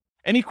examples.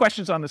 Any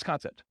questions on this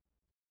concept?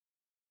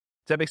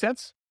 Does that make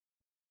sense?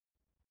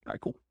 All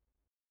right, cool.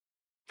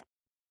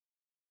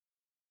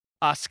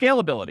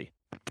 Scalability.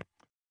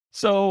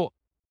 So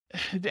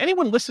did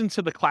anyone listen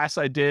to the class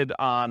I did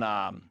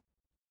on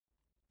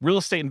Real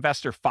Estate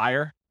Investor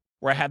Fire,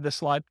 where I had this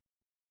slide?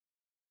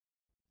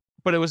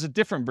 But it was a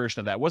different version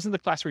of that. It wasn't the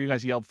class where you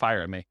guys yelled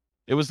fire at me.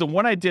 It was the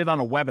one I did on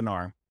a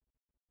webinar.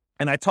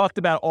 And I talked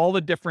about all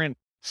the different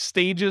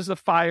stages of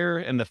fire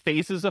and the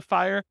phases of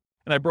fire.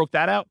 And I broke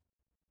that out.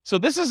 So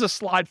this is a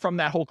slide from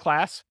that whole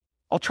class.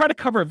 I'll try to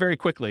cover it very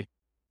quickly.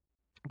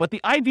 But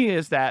the idea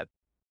is that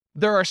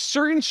there are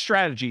certain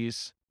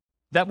strategies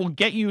that will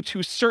get you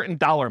to certain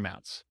dollar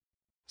amounts.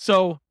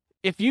 So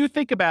if you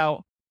think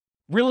about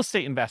real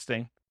estate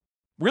investing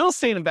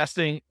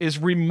is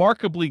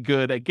remarkably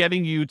good at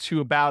getting you to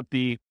about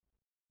this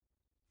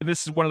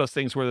is one of those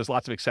things where there's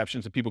lots of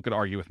exceptions and people could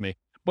argue with me,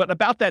 but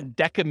about that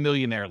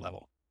decamillionaire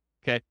level.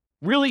 Okay.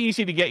 Really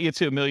easy to get you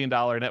to $1 million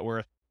net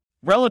worth,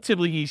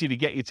 relatively easy to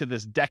get you to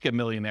this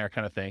decamillionaire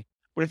kind of thing.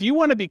 But if you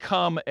want to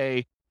become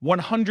a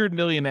 100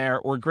 millionaire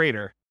or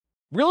greater,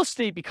 real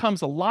estate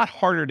becomes a lot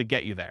harder to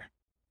get you there.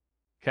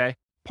 Okay.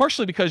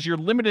 Partially because you're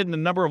limited in the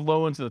number of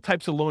loans and the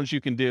types of loans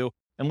you can do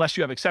unless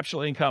you have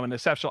exceptional income and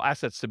exceptional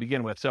assets to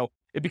begin with. So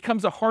it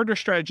becomes a harder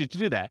strategy to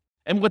do that.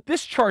 And what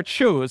this chart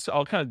shows,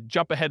 I'll kind of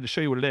jump ahead to show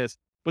you what it is,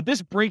 but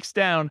this breaks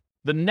down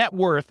the net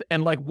worth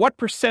and like what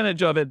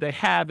percentage of it they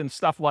have in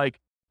stuff like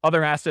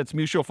other assets,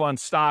 mutual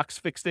funds, stocks,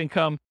 fixed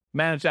income,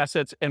 managed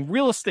assets, and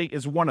real estate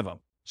is one of them.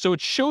 So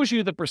it shows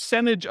you the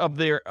percentage of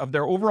their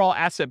overall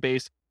asset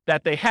base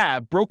that they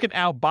have broken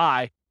out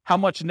by how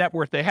much net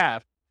worth they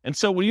have. And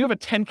so when you have a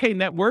 10K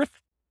net worth,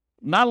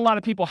 not a lot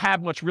of people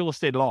have much real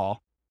estate at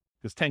all,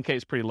 because 10K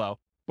is pretty low.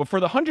 But for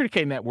the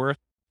 100K net worth,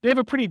 they have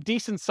a pretty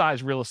decent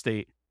sized real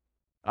estate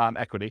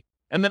equity.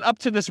 And then up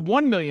to this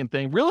 1 million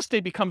thing, real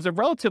estate becomes a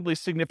relatively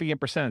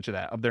significant percentage of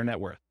that, of their net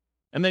worth.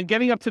 And then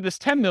getting up to this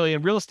 10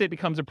 million, real estate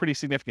becomes a pretty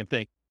significant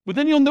thing. But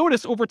then you'll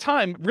notice over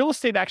time, real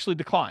estate actually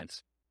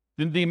declines.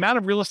 The amount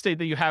of real estate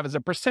that you have as a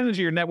percentage of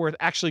your net worth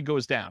actually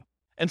goes down.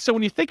 And so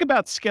when you think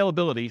about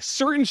scalability,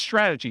 certain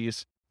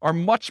strategies are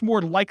much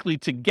more likely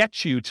to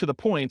get you to the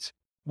point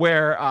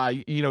where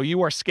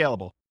you are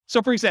scalable.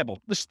 So for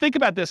example, let's think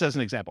about this as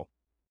an example.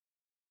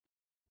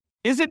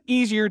 Is it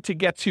easier to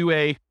get to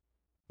a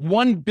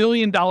 $1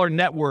 billion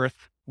net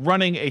worth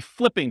running a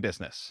flipping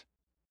business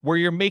where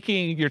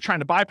you're trying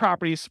to buy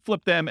properties,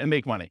 flip them, and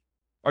make money?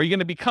 Are you going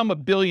to become a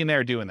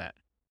billionaire doing that?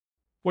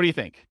 What do you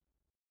think?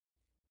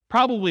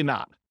 Probably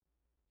not.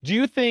 Do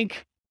you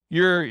think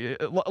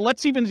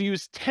let's even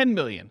use 10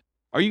 million.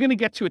 Are you going to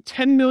get to a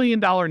 $10 million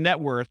net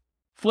worth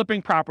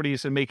flipping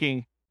properties and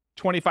making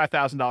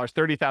 $25,000,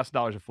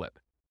 $30,000 a flip?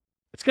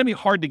 It's going to be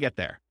hard to get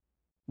there.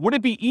 Would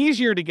it be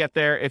easier to get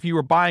there if you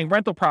were buying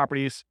rental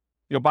properties,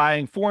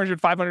 buying $400,000,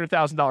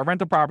 $500,000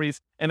 rental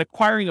properties and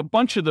acquiring a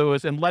bunch of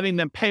those and letting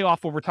them pay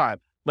off over time,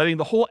 letting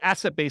the whole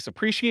asset base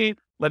appreciate,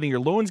 letting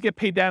your loans get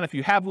paid down if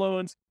you have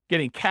loans,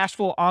 getting cash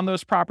flow on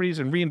those properties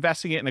and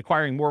reinvesting it and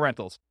acquiring more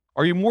rentals?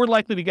 Are you more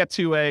likely to get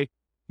to a $1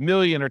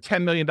 million or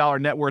 $10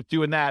 million net worth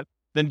doing that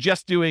than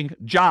just doing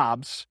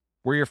jobs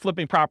where you're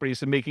flipping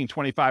properties and making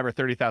 $25,000 or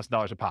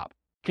 $30,000 a pop?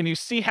 Can you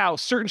see how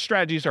certain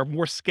strategies are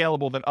more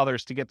scalable than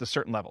others to get to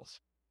certain levels?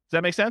 Does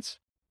that make sense?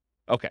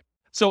 Okay.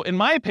 So in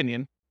my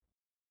opinion,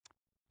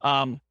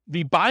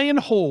 the buy and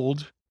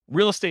hold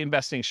real estate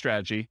investing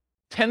strategy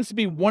tends to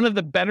be one of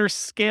the better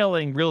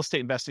scaling real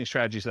estate investing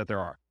strategies that there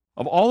are.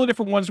 Of all the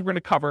different ones we're going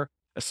to cover,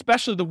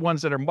 especially the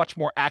ones that are much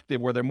more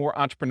active, where they're more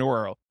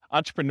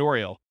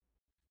entrepreneurial,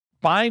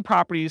 buying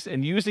properties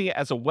and using it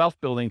as a wealth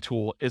building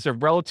tool is a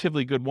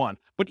relatively good one.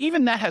 But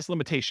even that has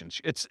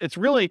limitations. It's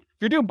really, if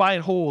you're doing buy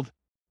and hold,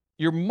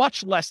 you're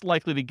much less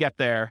likely to get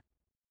there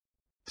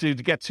to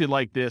get to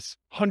like this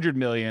 100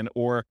 million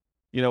or,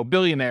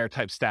 billionaire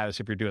type status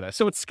if you're doing that.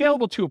 So it's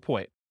scalable to a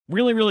point.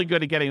 Really, really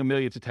good at getting 1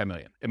 million to 10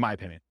 million, in my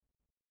opinion.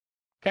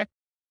 Okay.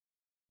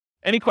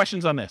 Any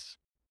questions on this?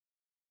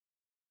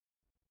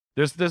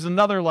 There's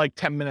another like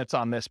 10 minutes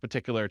on this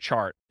particular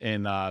chart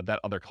in that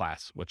other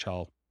class, which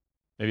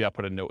maybe I'll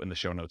put a note in the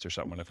show notes or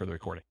something for the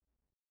recording.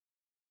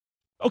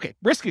 Okay,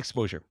 risk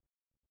exposure.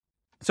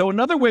 So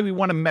another way we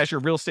want to measure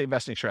real estate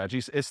investing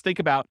strategies is think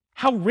about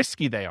how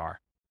risky they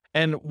are.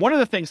 And one of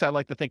the things I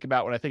like to think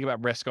about when I think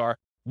about risk are,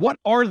 what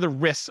are the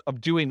risks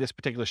of doing this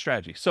particular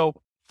strategy? So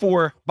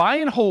for buy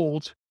and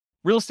hold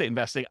real estate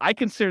investing, I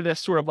consider this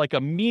sort of like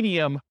a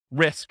medium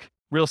risk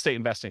real estate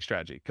investing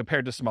strategy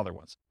compared to some other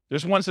ones.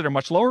 There's ones that are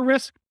much lower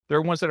risk. There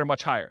are ones that are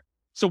much higher.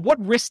 So what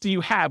risks do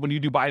you have when you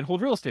do buy and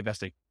hold real estate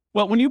investing?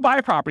 Well, when you buy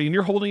a property and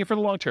you're holding it for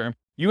the long term,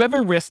 you have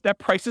a risk that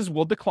prices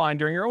will decline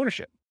during your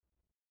ownership,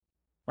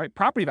 right?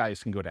 Property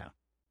values can go down.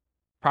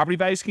 Property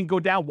values can go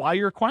down while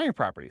you're acquiring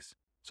properties.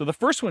 So the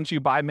first ones you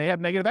buy may have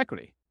negative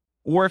equity,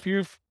 or if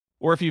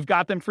you've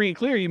got them free and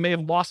clear, you may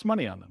have lost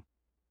money on them.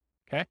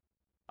 Okay.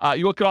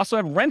 You could also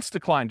have rents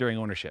decline during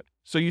ownership.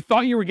 So you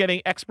thought you were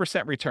getting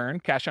X% return,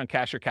 cash on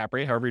cash or cap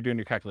rate, however you're doing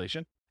your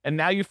calculation. And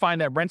now you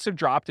find that rents have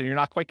dropped and you're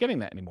not quite getting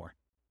that anymore.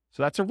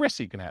 So that's a risk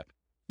you can have.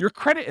 Your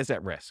credit is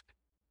at risk.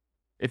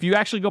 If you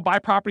actually go buy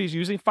properties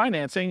using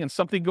financing and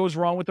something goes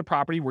wrong with the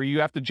property where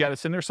you have to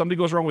jettison, or something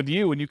goes wrong with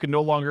you and you can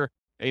no longer,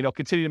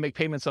 continue to make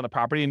payments on the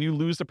property and you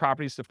lose the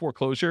properties to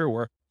foreclosure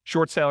or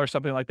short sale or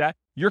something like that,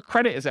 your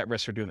credit is at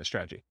risk for doing this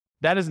strategy.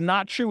 That is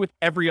not true with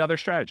every other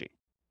strategy.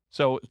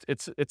 So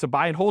it's a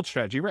buy and hold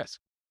strategy risk.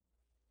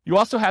 You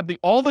also have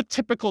all the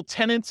typical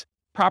tenant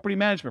property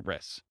management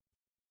risks.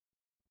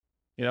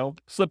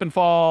 Slip and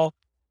fall,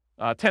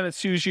 tenant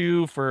sues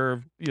you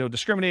for,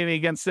 discriminating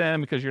against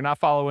them because you're not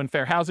following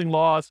fair housing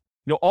laws.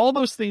 All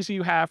those things that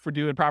you have for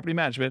doing property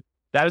management,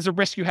 that is a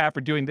risk you have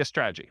for doing this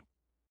strategy.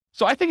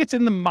 So I think it's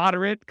in the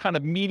moderate kind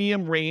of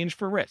medium range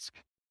for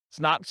risk. It's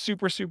not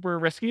super, super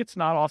risky. It's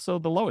not also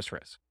the lowest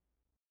risk.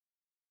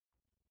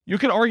 You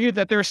can argue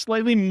that there's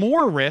slightly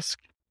more risk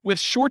with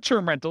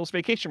short-term rentals,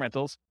 vacation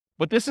rentals,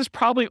 but this is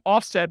probably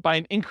offset by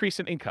an increase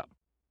in income.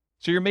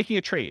 So you're making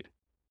a trade.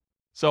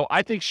 So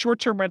I think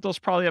short-term rentals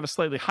probably have a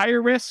slightly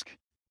higher risk.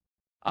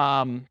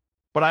 But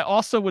I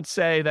also would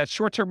say that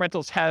short-term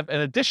rentals have an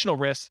additional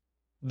risk,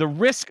 the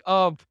risk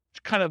of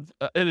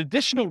an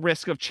additional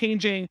risk of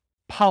changing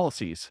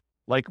policies.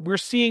 Like we're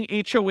seeing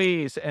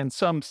HOAs and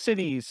some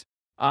cities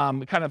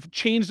kind of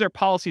change their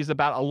policies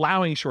about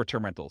allowing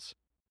short-term rentals.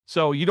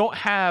 So you don't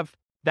have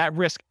that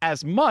risk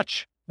as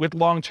much with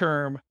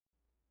long-term,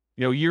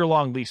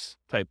 year-long lease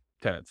type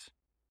tenants.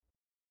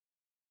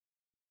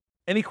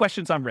 Any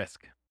questions on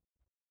risk?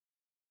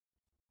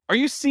 Are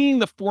you seeing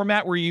the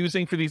format we're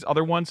using for these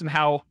other ones and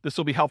how this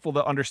will be helpful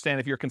to understand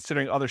if you're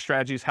considering other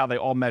strategies, how they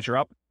all measure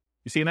up?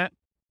 You seeing that?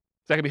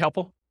 Is that gonna be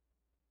helpful?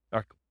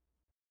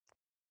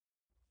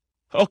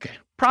 Okay,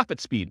 profit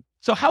speed.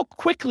 So how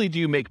quickly do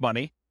you make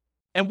money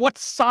and what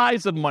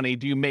size of money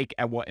do you make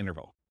at what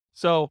interval?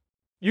 So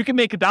you can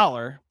make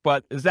 $1,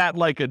 but is that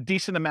like a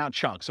decent amount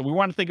chunk? So we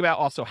want to think about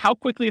also how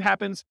quickly it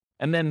happens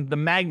and then the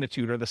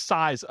magnitude or the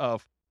size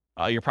of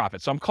your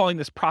profit. So I'm calling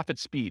this profit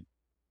speed.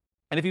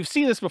 And if you've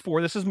seen this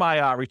before, this is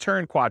my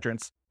return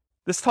quadrants.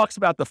 This talks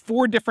about the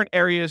 4 different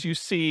areas you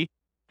see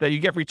that you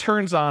get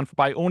returns on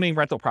by owning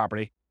rental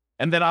property.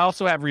 And then I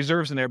also have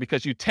reserves in there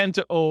because you tend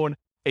to own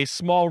a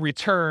small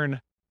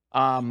return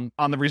on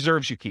the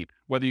reserves you keep.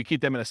 Whether you keep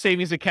them in a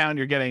savings account,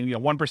 you're getting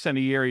 1% a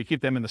year. You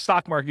keep them in the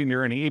stock market, and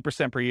you're earning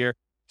 8% per year.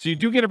 So you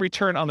do get a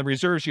return on the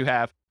reserves you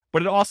have,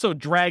 but it also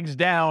drags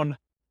down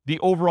the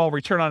overall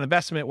return on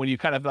investment when you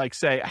kind of like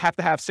say, I have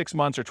to have 6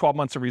 months or 12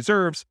 months of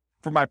reserves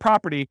for my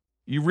property.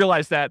 You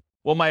realize that,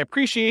 well, my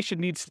appreciation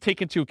needs to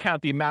take into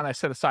account the amount I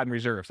set aside in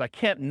reserves. I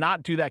can't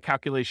not do that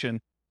calculation,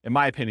 in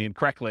my opinion,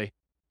 correctly,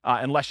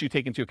 unless you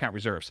take into account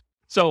reserves.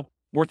 So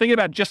we're thinking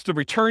about just the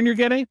return you're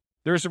getting.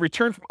 There's a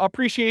return from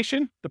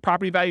appreciation, the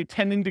property value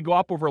tending to go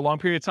up over a long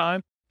period of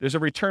time. There's a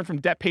return from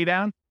debt pay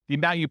down, the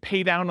amount you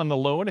pay down on the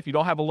loan. If you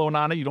don't have a loan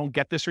on it, you don't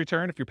get this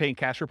return. If you're paying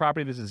cash for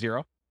property, this is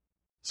 0.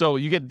 So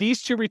you get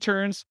these 2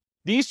 returns.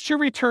 These 2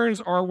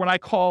 returns are what I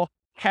call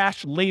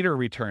cash later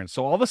returns.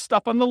 So all the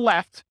stuff on the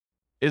left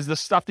is the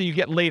stuff that you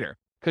get later,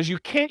 because you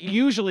can't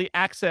usually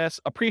access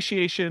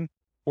appreciation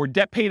or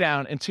debt pay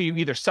down until you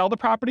either sell the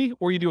property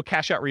or you do a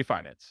cash out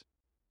refinance.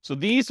 So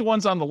these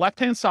ones on the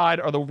left-hand side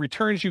are the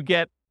returns you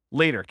get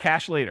later,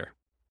 cash later.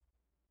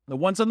 The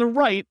ones on the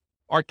right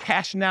are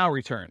cash now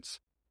returns.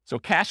 So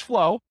cash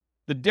flow,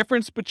 the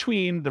difference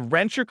between the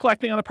rent you're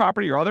collecting on the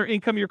property or other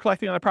income you're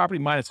collecting on the property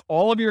minus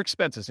all of your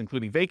expenses,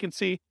 including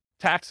vacancy,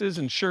 taxes,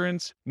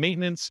 insurance,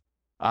 maintenance,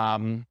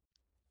 your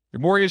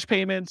mortgage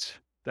payments.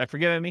 Did I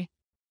forget any?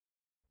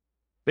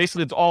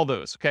 Basically, it's all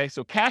those, okay?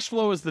 So cash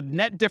flow is the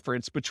net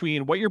difference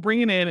between what you're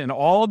bringing in and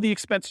all of the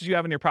expenses you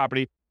have in your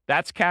property.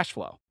 That's cash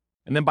flow.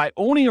 And then by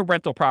owning a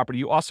rental property,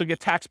 you also get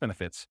tax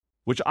benefits,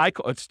 which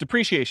it's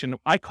depreciation.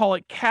 I call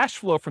it cash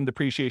flow from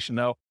depreciation,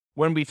 though,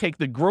 when we take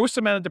the gross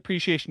amount of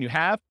depreciation you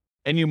have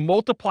and you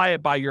multiply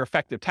it by your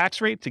effective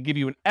tax rate to give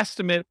you an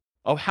estimate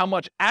of how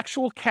much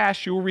actual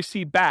cash you will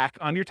receive back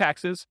on your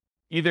taxes,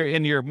 either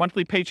in your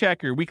monthly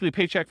paycheck or your weekly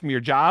paycheck from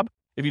your job,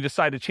 if you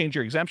decide to change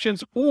your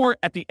exemptions, or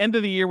at the end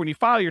of the year when you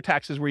file your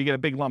taxes where you get a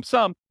big lump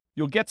sum,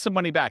 you'll get some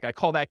money back. I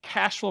call that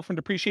cash flow from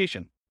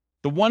depreciation.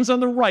 The ones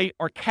on the right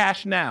are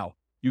cash now.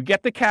 You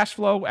get the cash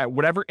flow at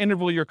whatever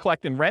interval you're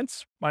collecting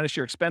rents minus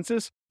your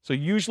expenses. So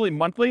usually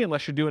monthly,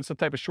 unless you're doing some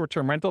type of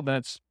short-term rental, then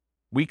it's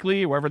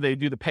weekly, wherever they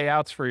do the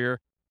payouts for your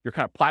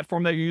kind of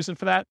platform that you're using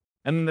for that.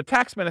 And then the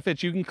tax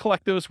benefits, you can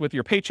collect those with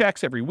your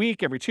paychecks every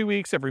week, every 2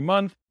 weeks, every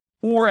month,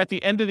 or at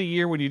the end of the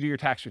year when you do your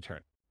tax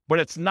return. But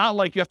it's not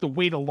like you have to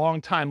wait a long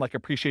time like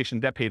appreciation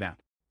debt pay down.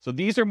 So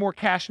these are more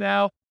cash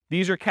now.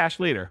 These are cash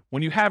later.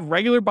 When you have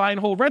regular buy and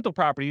hold rental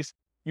properties,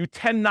 you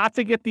tend not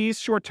to get these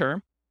short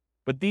term,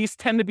 but these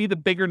tend to be the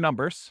bigger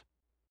numbers.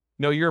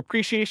 You know, your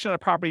appreciation on a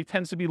property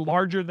tends to be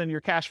larger than your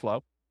cash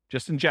flow,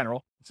 just in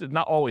general. It's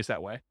not always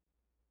that way.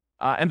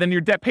 And then your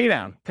debt pay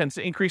down tends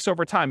to increase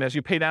over time. As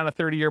you pay down a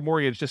 30-year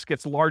mortgage, just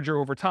gets larger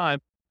over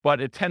time,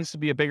 but it tends to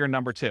be a bigger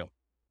number too.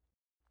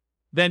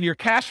 Then your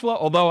cash flow,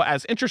 although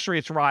as interest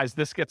rates rise,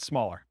 this gets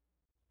smaller.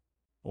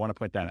 I want to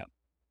point that out.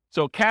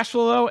 So cash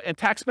flow and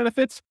tax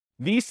benefits,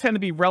 these tend to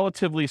be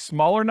relatively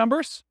smaller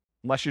numbers,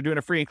 unless you're doing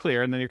a free and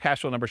clear, and then your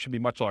cash flow number should be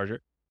much larger.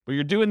 But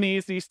you're doing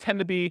these tend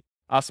to be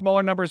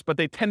smaller numbers, but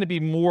they tend to be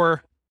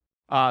more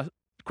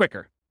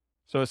quicker.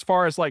 So as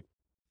far as like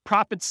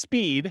profit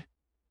speed,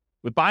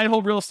 with buy and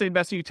hold real estate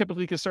investing, you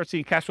typically can start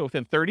seeing cash flow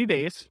within 30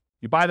 days.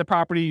 You buy the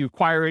property, you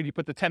acquire it, you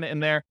put the tenant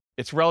in there.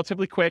 It's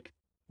relatively quick.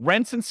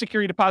 Rents and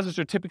security deposits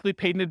are typically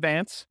paid in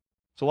advance.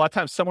 So a lot of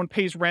times someone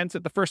pays rents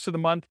at the first of the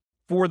month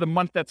for the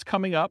month that's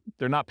coming up.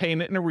 They're not paying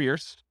it in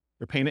arrears.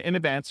 They're paying it in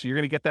advance. So you're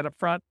going to get that up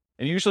front.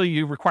 And usually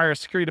you require a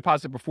security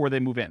deposit before they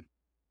move in.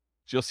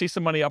 So you'll see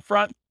some money up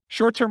front.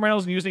 Short-term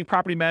rentals using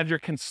property manager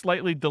can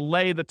slightly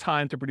delay the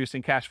time to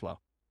producing cash flow.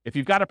 If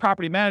you've got a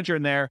property manager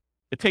in there,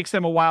 it takes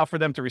them a while for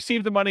them to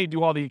receive the money,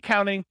 do all the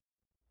accounting,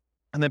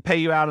 and then pay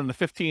you out on the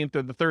 15th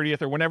or the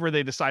 30th or whenever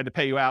they decide to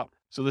pay you out.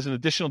 So there's an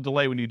additional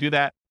delay when you do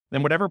that.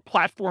 Then whatever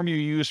platform you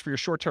use for your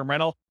short-term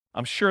rental,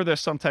 I'm sure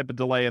there's some type of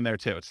delay in there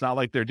too. It's not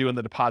like they're doing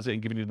the deposit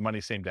and giving you the money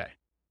same day.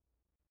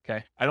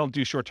 Okay. I don't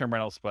do short-term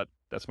rentals, but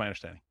that's my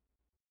understanding.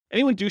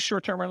 Anyone do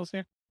short-term rentals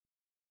here?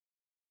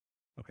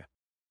 Okay.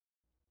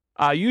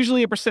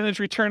 Usually a percentage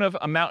return of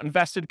amount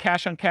invested,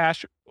 cash on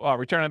cash,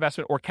 return on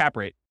investment, or cap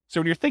rate. So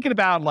when you're thinking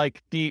about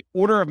like the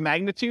order of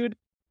magnitude,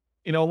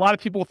 you know, a lot of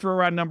people throw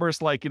around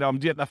numbers like, you know, I'm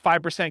getting a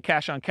 5%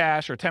 cash on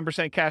cash or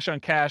 10% cash on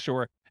cash,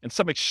 or in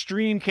some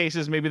extreme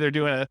cases, maybe they're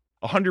doing a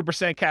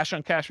 100% cash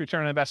on cash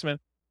return on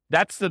investment.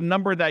 That's the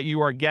number that you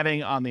are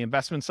getting on the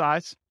investment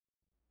size,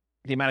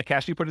 the amount of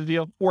cash you put in the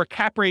deal. Or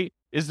cap rate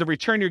is the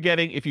return you're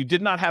getting if you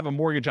did not have a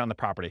mortgage on the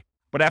property,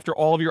 but after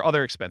all of your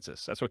other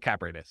expenses. That's what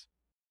cap rate is.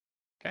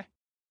 Okay.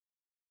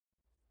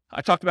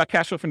 I talked about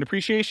cash flow from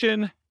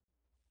depreciation.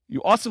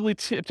 You also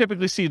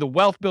typically see the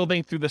wealth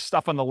building through the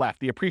stuff on the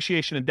left. The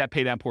appreciation and debt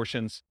pay down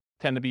portions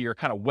tend to be your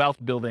kind of wealth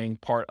building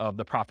part of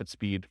the profit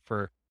speed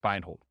for buy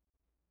and hold.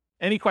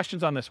 Any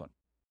questions on this one?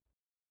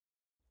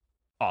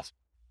 Awesome.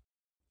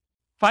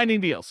 Finding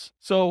deals.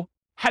 So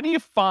how do you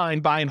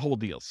find buy and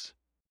hold deals?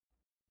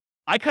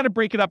 I kind of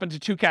break it up into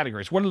two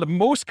categories. One of the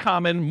most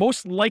common,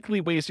 most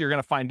likely ways you're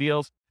going to find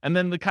deals, and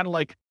then the kind of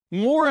like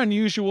more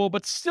unusual,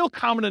 but still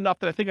common enough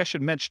that I think I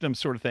should mention them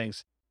sort of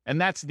things. And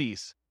that's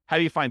these. How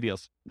do you find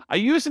deals? I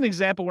used an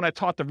example when I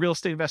taught the real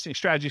estate investing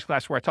strategies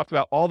class where I talked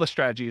about all the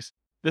strategies,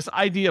 this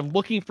idea of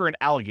looking for an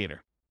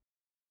alligator.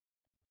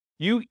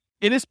 It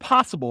is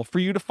possible for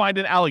you to find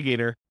an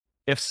alligator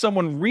if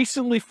someone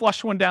recently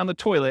flushed one down the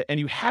toilet and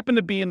you happen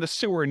to be in the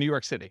sewer in New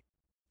York City.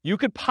 You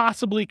could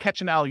possibly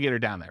catch an alligator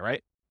down there,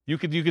 right? You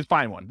could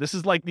find one. This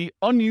is like the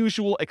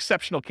unusual,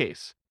 exceptional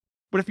case.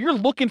 But if you're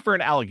looking for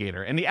an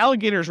alligator, and the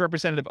alligator is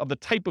representative of the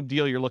type of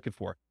deal you're looking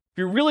for, if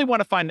you really want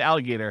to find an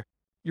alligator,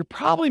 you're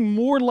probably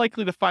more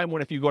likely to find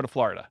one if you go to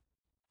Florida.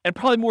 And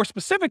probably more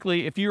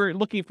specifically, if you're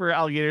looking for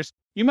alligators,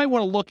 you might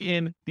want to look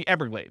in the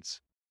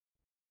Everglades.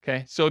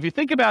 Okay, so if you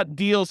think about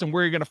deals and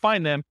where you're going to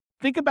find them,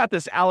 think about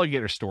this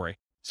alligator story.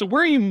 So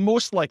where are you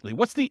most likely?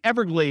 What's the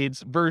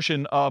Everglades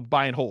version of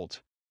buy and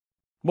hold?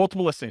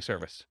 Multiple listing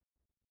service.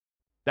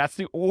 That's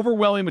the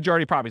overwhelming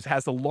majority of properties. It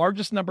has the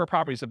largest number of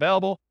properties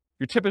available.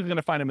 You're typically going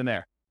to find them in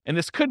there. And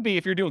this could be,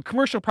 if you're doing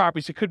commercial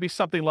properties, it could be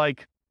something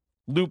like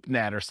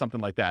LoopNet or something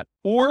like that.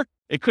 Or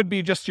it could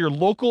be just your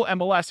local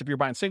MLS if you're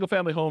buying single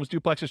family homes,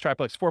 duplexes,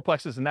 triplexes,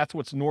 fourplexes, and that's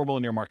what's normal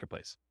in your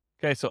marketplace.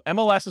 Okay, so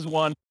MLS is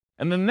one.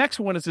 And the next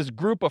one is this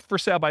group of for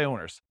sale by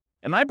owners.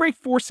 And I break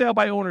for sale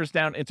by owners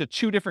down into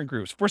two different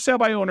groups. For sale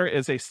by owner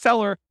is a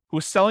seller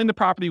who's selling the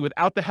property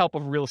without the help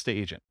of a real estate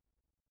agent.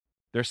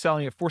 They're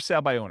selling it for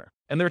sale by owner.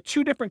 And there are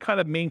two different kind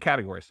of main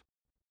categories.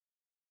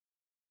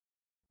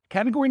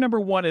 Category number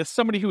one is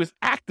somebody who is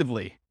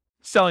actively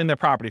selling their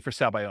property for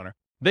sale by owner.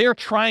 They are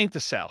trying to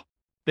sell.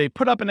 They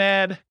put up an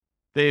ad.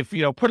 They've,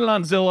 put it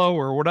on Zillow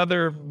or what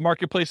other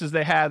marketplaces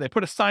they have. They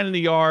put a sign in the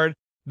yard.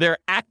 They're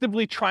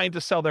actively trying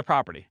to sell their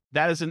property.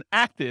 That is an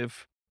actively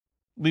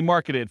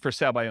marketed for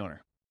sale by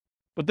owner.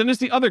 But then there's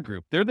the other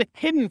group. They're the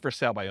hidden for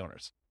sale by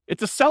owners.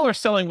 It's a seller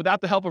selling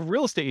without the help of a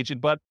real estate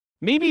agent, but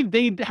maybe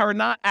they are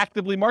not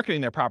actively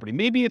marketing their property.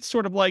 Maybe it's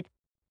sort of like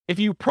if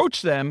you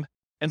approach them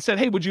and said,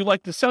 hey, would you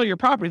like to sell your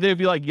property? They'd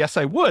be like, yes,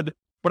 I would.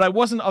 but I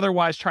wasn't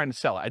otherwise trying to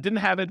sell it. I didn't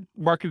have it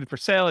marketed for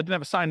sale. I didn't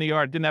have a sign in the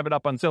yard. Didn't have it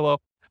up on Zillow.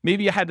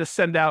 Maybe you had to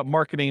send out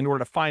marketing in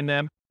order to find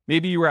them.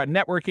 Maybe you were at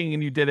networking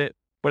and you did it,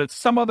 but it's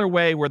some other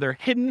way where they're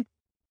hidden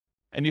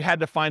and you had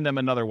to find them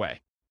another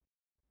way.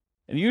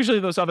 And usually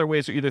those other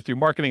ways are either through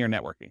marketing or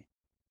networking.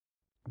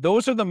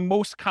 Those are the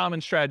most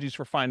common strategies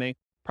for finding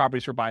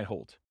properties for buy and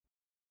hold.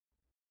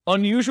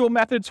 Unusual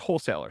methods,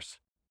 wholesalers.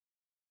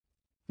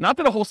 Not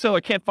that a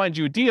wholesaler can't find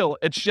you a deal.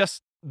 It's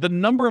just the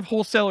number of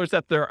wholesalers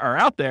that there are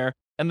out there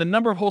and the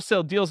number of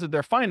wholesale deals that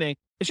they're finding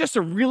is just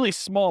a really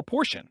small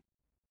portion,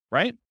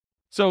 right?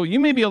 So you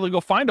may be able to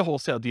go find a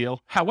wholesale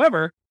deal.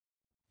 However,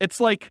 it's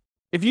like,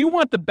 if you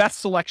want the best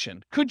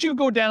selection, could you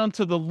go down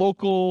to the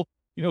local,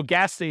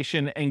 gas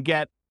station and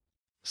get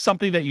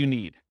something that you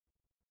need?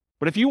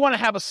 But if you want to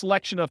have a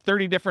selection of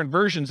 30 different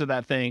versions of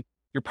that thing,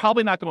 you're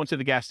probably not going to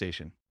the gas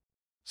station.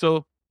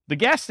 So the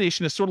gas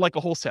station is sort of like a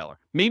wholesaler.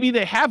 Maybe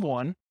they have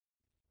one,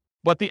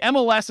 but the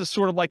MLS is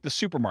sort of like the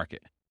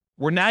supermarket,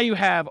 where now you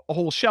have a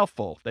whole shelf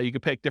full that you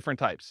can pick different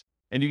types,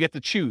 and you get to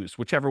choose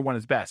whichever one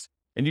is best,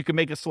 and you can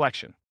make a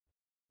selection.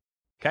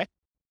 Okay?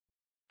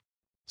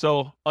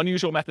 So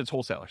unusual methods,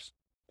 wholesalers.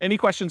 Any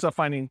questions on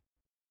finding?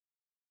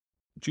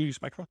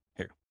 Judy's microphone?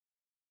 Here.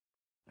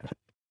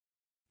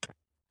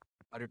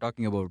 Are you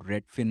talking about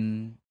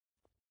Redfin,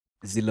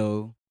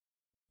 Zillow?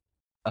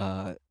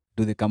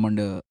 Do they come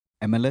under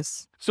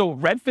MLS? So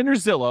Redfin or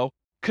Zillow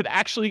could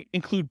actually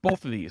include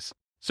both of these.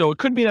 So it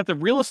could be that the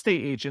real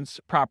estate agents'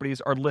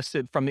 properties are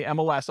listed from the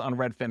MLS on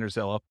Redfin or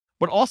Zillow,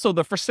 but also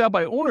the for sale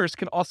by owners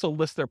can also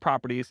list their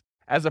properties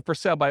as a for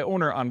sale by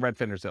owner on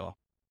Redfin or Zillow.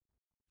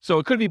 So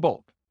it could be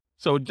both.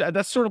 So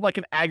that's sort of like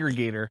an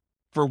aggregator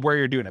for where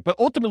you're doing it. But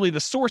ultimately,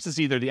 the source is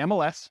either the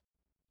MLS,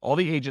 all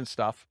the agent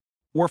stuff,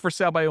 or for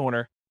sale by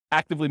owner,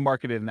 actively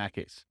marketed in that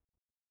case.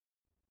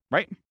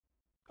 Right?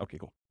 Okay,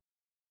 cool.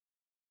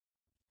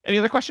 Any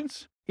other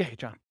questions? Yeah, hey,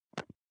 John.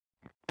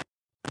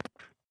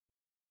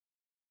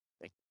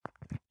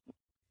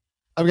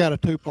 I've got a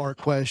two-part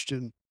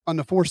question. On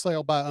the for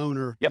sale by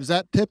owner, Yep. Is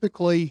that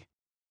typically,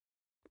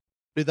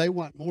 do they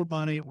want more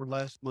money or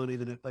less money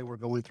than if they were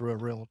going through a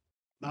realtor?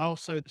 And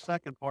also, the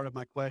second part of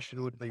my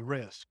question would be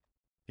risk.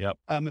 Yep.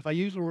 If I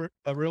use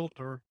a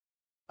realtor,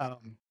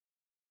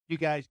 you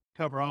guys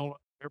cover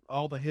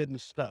all the hidden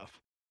stuff.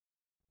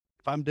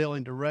 If I'm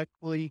dealing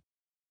directly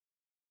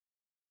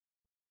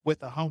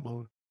with a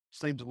homeowner,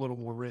 seems a little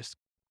more risky.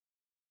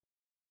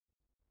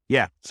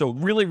 Yeah. So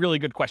really, really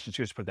good questions.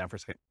 Just put it down for a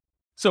second.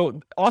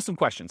 So awesome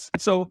questions.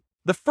 So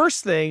the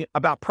first thing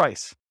about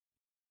price,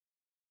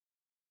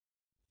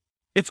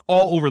 it's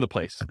all over the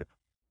place.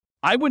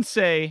 I would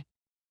say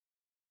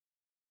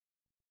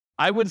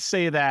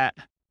that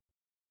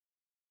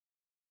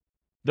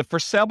the for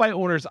sale by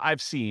owners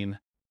I've seen,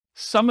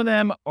 some of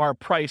them are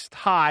priced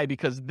high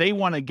because they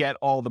want to get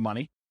all the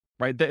money,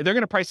 right? They're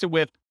going to price it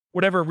with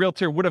whatever a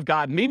realtor would have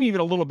gotten, maybe even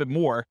a little bit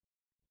more,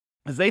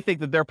 because they think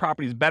that their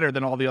property is better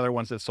than all the other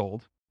ones that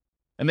sold.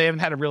 And they haven't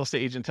had a real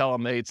estate agent tell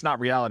them it's not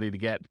reality to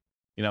get,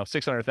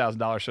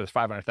 $600,000 for this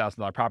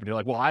 $500,000 property. They're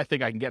like, well, I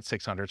think I can get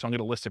 600, so I'm going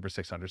to list it for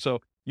 600. So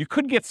you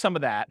could get some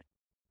of that.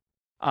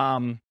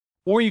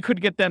 Or you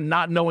could get them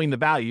not knowing the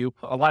value.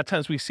 A lot of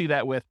times we see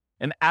that with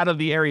an out of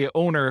the area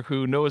owner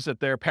who knows that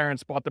their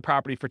parents bought the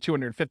property for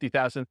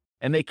 $250,000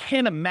 and they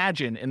can't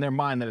imagine in their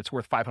mind that it's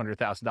worth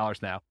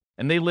 $500,000 now.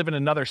 And they live in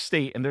another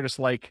state and they're just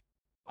like,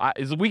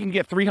 if we can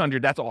get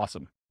 300, that's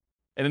awesome.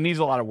 And it needs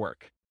a lot of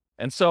work.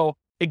 And so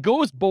it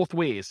goes both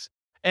ways.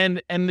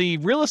 And the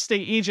real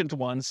estate agent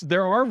ones,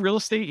 there are real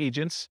estate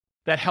agents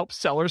that help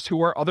sellers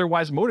who are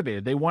otherwise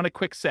motivated. They want a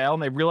quick sale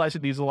and they realize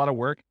it needs a lot of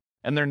work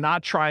and they're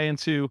not trying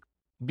to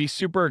be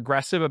super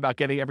aggressive about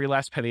getting every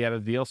last penny out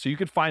of the deal. So you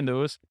could find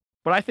those.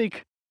 But I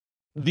think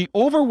the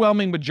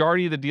overwhelming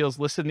majority of the deals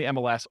listed in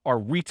the MLS are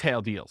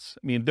retail deals.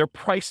 I mean, they're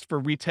priced for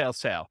retail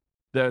sale.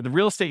 The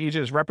real estate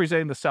agent is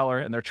representing the seller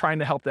and they're trying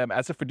to help them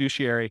as a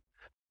fiduciary,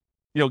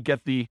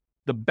 get the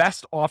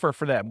best offer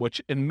for them, which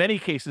in many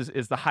cases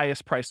is the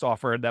highest priced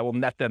offer that will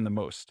net them the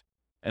most.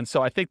 And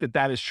so I think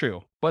that is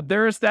true. But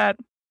there's that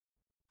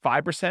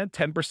 5%,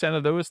 10%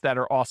 of those that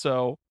are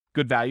also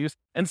good values.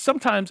 And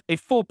sometimes a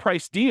full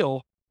price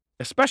deal,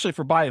 especially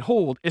for buy and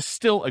hold, is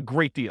still a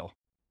great deal.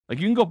 Like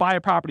you can go buy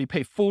a property,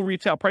 pay full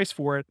retail price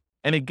for it,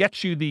 and it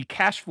gets you the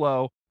cash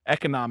flow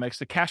economics,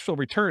 the cash flow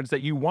returns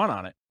that you want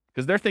on it,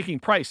 because they're thinking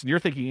price and you're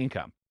thinking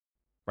income,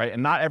 right?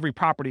 And not every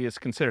property is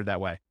considered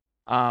that way.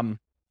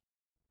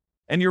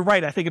 And you're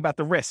right, I think about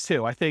the risk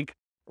too. I think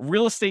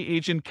real estate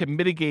agent can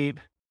mitigate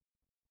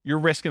your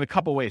risk in a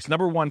couple ways.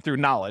 Number one, through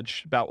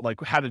knowledge about like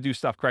how to do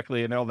stuff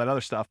correctly and all that other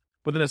stuff.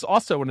 But then there's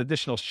also an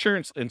additional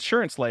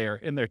insurance layer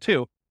in there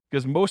too,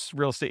 because most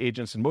real estate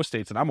agents in most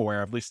states, and I'm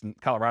aware of, at least in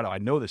Colorado, I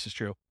know this is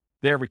true,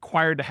 they're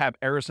required to have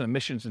errors and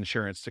omissions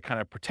insurance to kind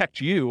of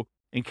protect you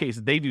in case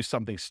they do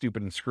something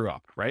stupid and screw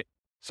up, right?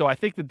 So I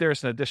think that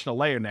there's an additional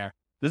layer in there.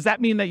 Does that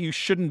mean that you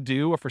shouldn't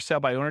do a for sale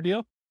by owner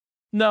deal?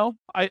 No,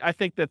 I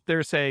think that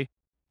there's a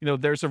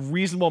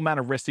reasonable amount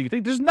of risk that you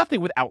think. There's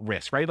nothing without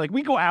risk, right? Like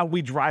we go out,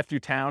 we drive through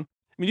town.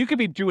 I mean, you could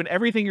be doing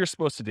everything you're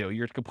supposed to do.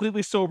 You're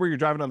completely sober. You're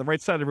driving on the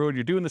right side of the road.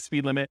 You're doing the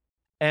speed limit,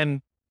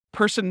 and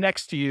person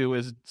next to you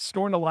is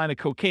snorting a line of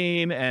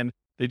cocaine, and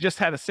they just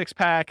had a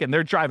 6-pack, and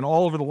they're driving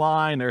all over the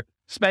line. They're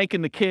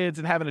spanking the kids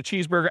and having a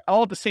cheeseburger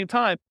all at the same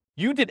time.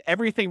 You did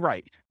everything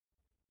right,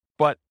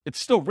 but it's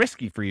still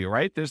risky for you,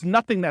 right? There's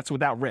nothing that's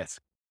without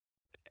risk.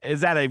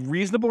 Is that a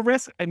reasonable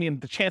risk? I mean,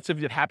 the chance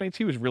of it happening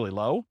to you is really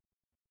low,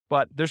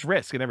 but there's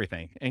risk in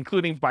everything,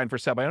 including buying for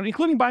sale by owner,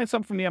 including buying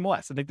some from the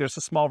MLS. I think there's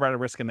a small amount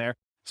of risk in there,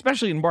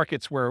 especially in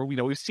markets where,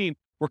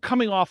 we're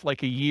coming off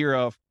like a year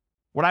of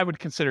what I would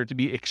consider to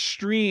be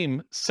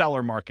extreme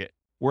seller market,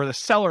 where the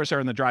sellers are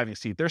in the driving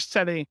seat. They're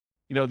setting,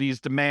 these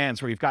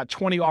demands where you've got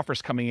 20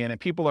 offers coming in and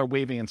people are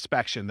waiving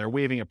inspection, they're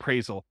waiving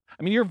appraisal.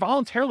 I mean, you're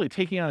voluntarily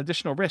taking on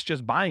additional risk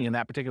just buying in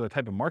that particular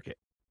type of market.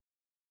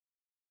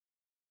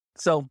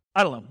 So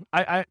I don't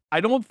know.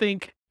 I don't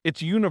think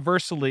it's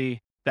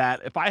universally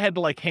that if I had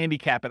to like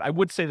handicap it, I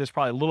would say there's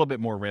probably a little bit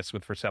more risk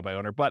with for sale by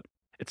owner, but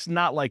it's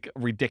not like a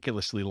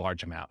ridiculously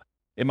large amount,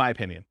 in my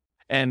opinion.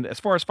 And as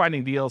far as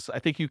finding deals, I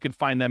think you can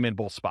find them in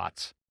both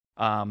spots.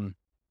 And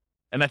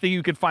I think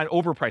you can find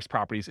overpriced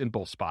properties in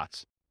both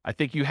spots. I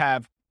think you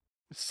have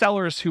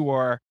sellers who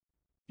are,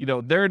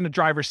 they're in the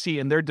driver's seat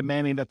and they're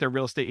demanding that their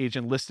real estate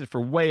agent listed for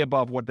way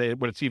above what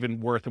it's even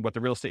worth and what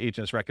the real estate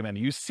agent is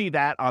recommending. You see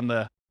that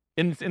on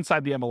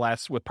inside the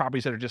MLS with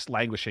properties that are just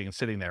languishing and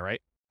sitting there,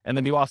 right? And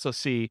then you also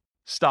see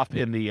stuff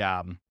in the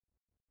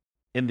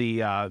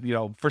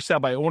for sale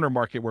by owner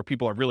market where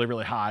people are really,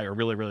 really high or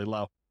really, really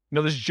low.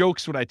 There's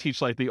jokes when I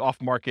teach like the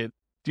off-market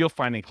deal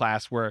finding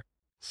class where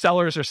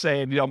sellers are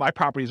saying, my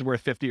property is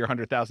worth $50,000 or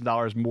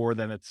 $100,000 more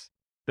than it's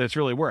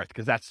really worth,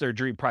 because that's their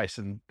dream price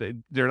and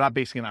they're not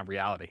basing it on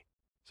reality.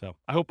 So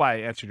I hope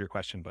I answered your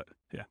question, but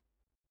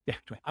yeah.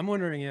 I'm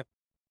wondering if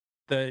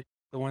the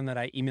one that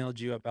I emailed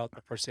you about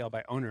the for sale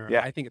by owner,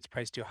 Yeah. I think it's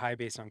priced too high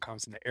based on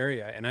comps in the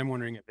area. And I'm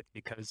wondering if it's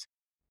because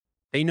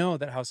they know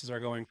that houses are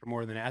going for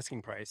more than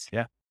asking price.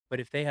 Yeah. But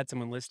if they had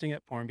someone listing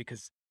it for them,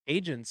 because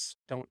agents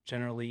don't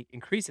generally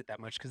increase it that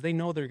much because they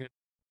know they're going to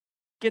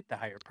get the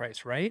higher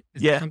price, right?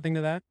 Is there something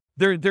to that?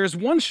 There's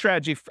one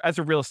strategy as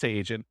a real estate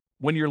agent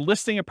when you're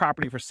listing a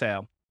property for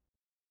sale.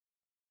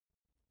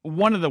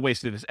 One of the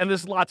ways to do this, and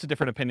there's lots of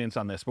different opinions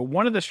on this, but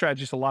one of the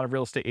strategies a lot of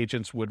real estate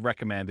agents would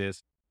recommend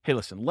is, hey,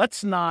 listen,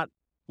 let's not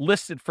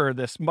list it for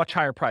this much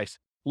higher price.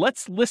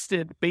 Let's list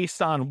it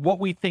based on what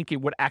we think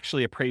it would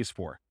actually appraise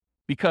for.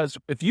 Because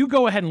if you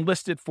go ahead and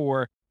list it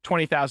for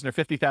 $20,000 or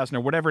 $50,000 or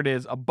whatever it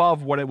is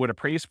above what it would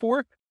appraise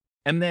for,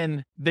 and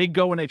then they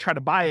go and they try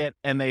to buy it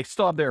and they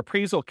still have their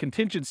appraisal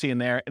contingency in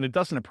there and it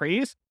doesn't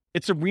appraise,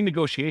 it's a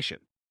renegotiation.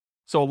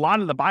 So a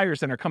lot of the buyers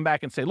then are come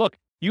back and say, look,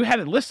 you had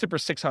it listed for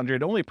 $600,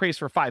 it only appraised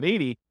for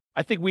 $580.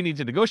 I think we need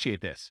to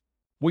negotiate this.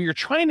 What you're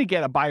trying to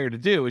get a buyer to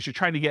do is you're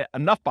trying to get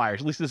enough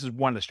buyers, at least this is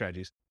one of the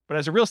strategies, but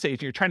as a real estate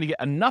agent, you're trying to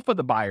get enough of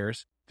the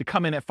buyers to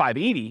come in at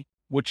 $580,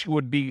 which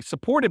would be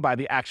supported by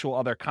the actual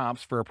other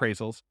comps for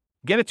appraisals,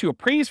 get it to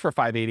appraise for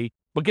 $580,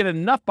 but get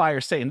enough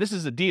buyers saying this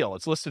is a deal.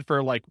 It's listed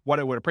for like what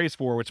it would appraise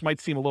for, which might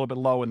seem a little bit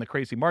low in the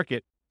crazy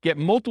market. Get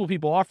multiple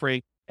people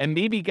offering and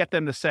maybe get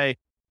them to say,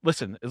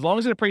 listen, as long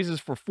as it appraises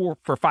for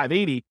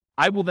 $580,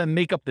 I will then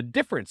make up the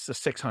difference to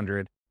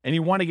 $600. And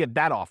you want to get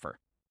that offer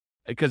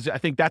because I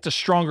think that's a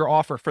stronger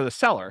offer for the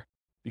seller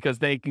because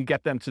they can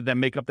get them to then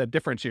make up that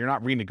difference. So you're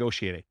not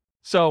renegotiating.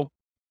 So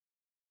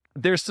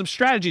there's some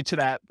strategy to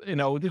that.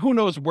 Who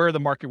knows where the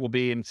market will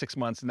be in 6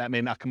 months, and that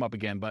may not come up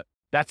again, but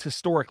that's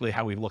historically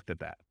how we've looked at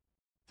that.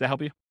 Does that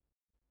help you?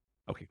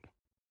 Okay.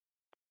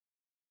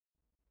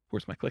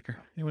 Where's my clicker?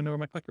 Anyone know where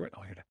my clicker went?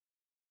 Oh, here it is.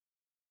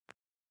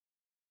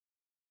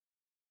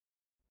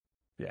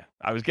 Yeah,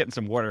 I was getting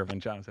some water when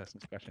John was asking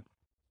this question.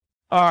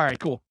 All right,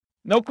 cool.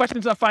 No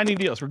questions on finding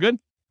deals. We're good?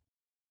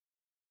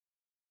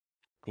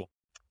 Cool.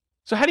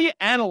 So how do you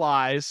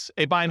analyze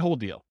a buy and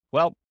hold deal?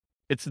 Well,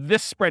 it's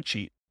this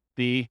spreadsheet,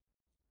 the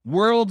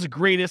world's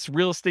greatest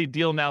real estate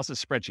deal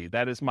analysis spreadsheet.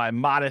 That is my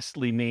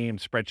modestly named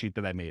spreadsheet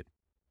that I made.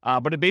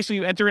 But basically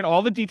you enter in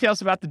all the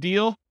details about the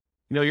deal,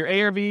 your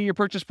ARV, your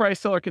purchase price,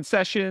 seller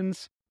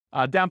concessions,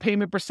 down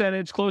payment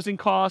percentage, closing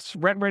costs,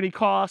 rent ready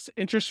costs,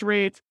 interest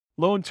rate,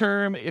 loan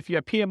term, if you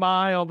have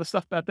PMI, all the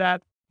stuff about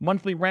that,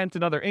 monthly rent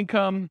and other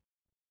income,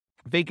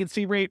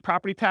 vacancy rate,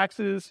 property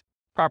taxes,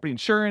 property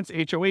insurance,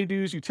 HOA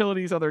dues,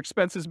 utilities, other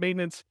expenses,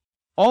 maintenance,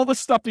 all the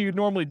stuff that you'd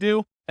normally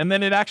do. And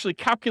then it actually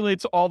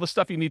calculates all the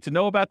stuff you need to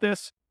know about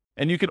this.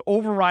 And you can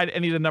override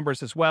any of the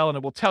numbers as well. And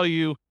it will tell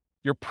you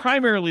you're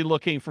primarily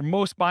looking for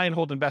most buy and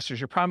hold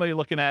investors. You're primarily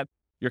looking at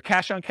your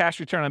cash on cash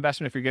return on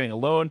investment if you're getting a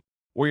loan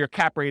or your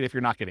cap rate if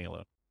you're not getting a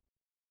loan.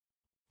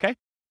 Okay.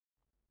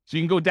 So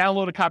you can go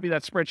download a copy of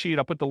that spreadsheet.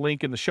 I'll put the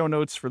link in the show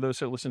notes for those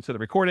who listen to the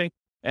recording,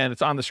 and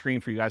it's on the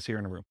screen for you guys here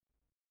in the room.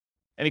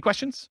 Any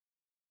questions?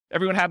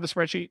 Everyone have the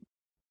spreadsheet?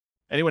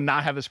 Anyone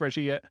not have the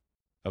spreadsheet yet?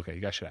 Okay,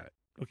 you guys should have it.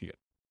 Okay, good.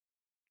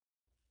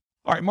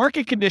 All right,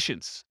 market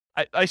conditions.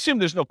 I assume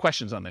there's no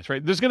questions on this,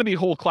 right? There's going to be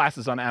whole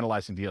classes on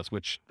analyzing deals,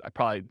 which I've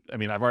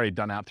already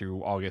done out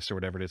through August or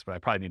whatever it is, but I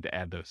probably need to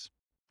add those.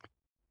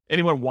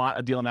 Anyone want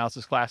a deal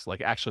analysis class,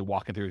 like actually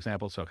walking through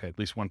examples? Okay, at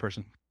least one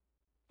person.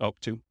 Oh,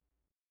 two.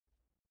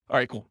 All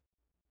right, cool.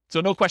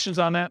 So no questions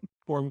on that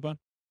before we move on?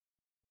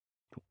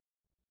 Cool.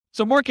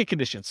 So market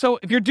conditions. So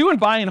if you're doing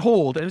buy and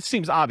hold, and it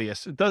seems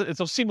obvious,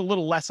 it'll seem a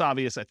little less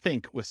obvious, I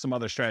think, with some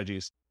other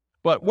strategies.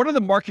 But what are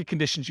the market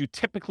conditions you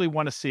typically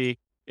want to see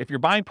if you're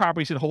buying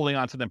properties and holding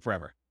on to them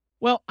forever?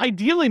 Well,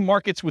 ideally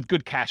markets with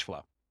good cash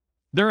flow.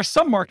 There are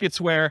some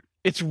markets where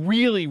it's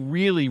really,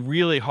 really,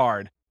 really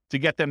hard to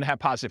get them to have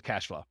positive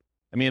cash flow.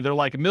 I mean, they're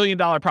like $1 million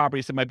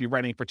properties that might be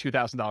renting for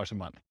 $2,000 a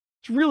month.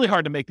 It's really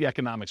hard to make the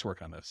economics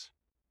work on this.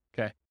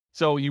 Okay.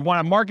 So you want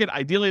a market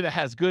ideally that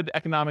has good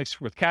economics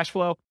with cash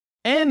flow,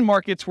 and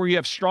markets where you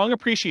have strong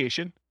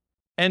appreciation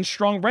and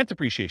strong rent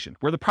appreciation,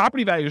 where the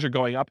property values are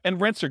going up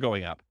and rents are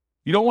going up.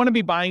 You don't want to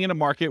be buying in a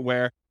market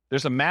where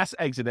there's a mass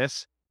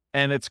exodus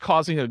and it's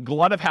causing a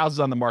glut of houses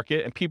on the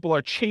market and people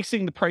are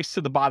chasing the price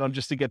to the bottom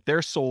just to get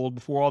theirs sold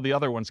before all the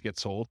other ones get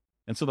sold.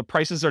 And so the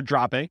prices are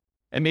dropping.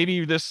 And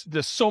maybe there's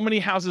so many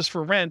houses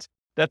for rent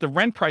that the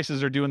rent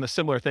prices are doing the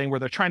similar thing where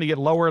they're trying to get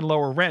lower and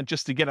lower rent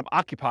just to get them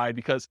occupied,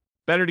 because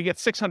better to get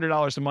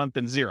 $600 a month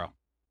than zero.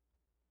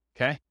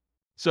 Okay.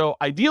 So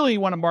ideally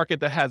you want a market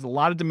that has a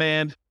lot of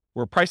demand,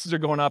 where prices are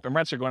going up and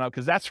rents are going up,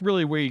 because that's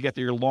really where you get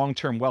your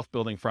long-term wealth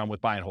building from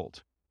with buy and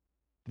hold.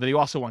 Then you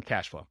also want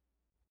cash flow.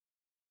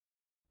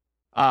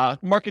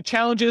 Market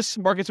challenges,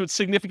 markets with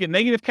significant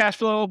negative cash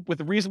flow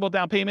with reasonable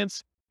down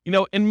payments. You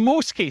know, in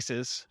most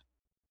cases,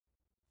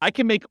 I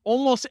can make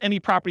almost any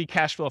property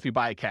cash flow if you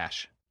buy it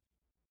cash,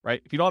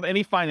 right? If you don't have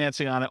any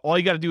financing on it, all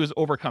you got to do is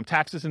overcome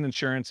taxes and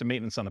insurance and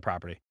maintenance on the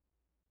property.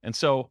 And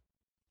so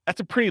that's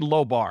a pretty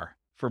low bar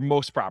for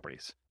most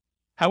properties.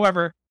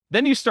 However,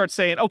 then you start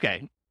saying,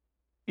 okay,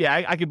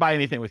 yeah, I could buy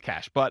anything with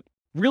cash, but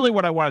really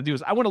what I want to do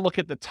is I want to look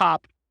at the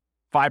top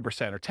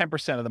 5% or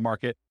 10% of the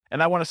market,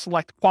 and I want to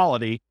select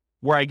quality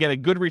where I get a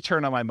good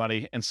return on my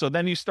money. And so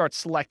then you start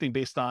selecting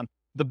based on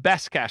the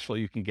best cash flow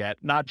you can get,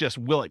 not just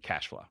will it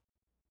cash flow.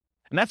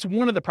 And that's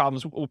one of the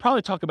problems. We'll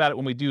probably talk about it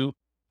when we do,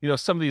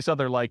 some of these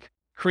other like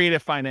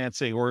creative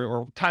financing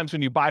or times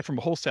when you buy from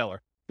a wholesaler.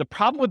 The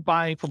problem with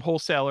buying from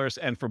wholesalers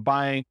and for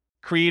buying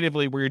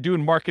creatively where you're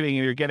doing marketing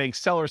and you're getting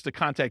sellers to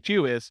contact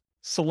you is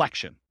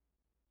selection.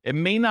 It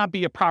may not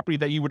be a property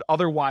that you would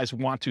otherwise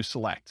want to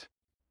select.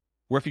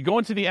 Where if you go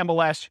into the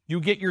MLS,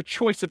 you get your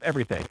choice of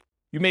everything.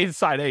 You may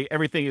decide, hey,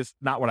 everything is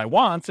not what I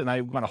want, and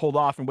I want to hold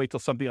off and wait till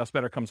something else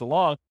better comes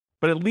along.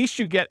 But at least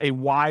you get a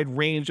wide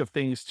range of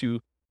things to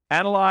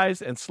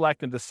analyze and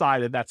select and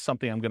decide if that's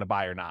something I'm going to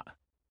buy or not.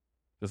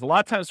 There's a lot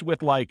of times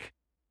with like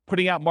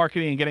putting out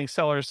marketing and getting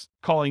sellers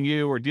calling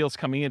you or deals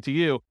coming into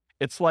you,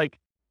 it's like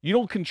you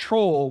don't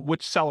control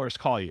which sellers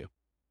call you.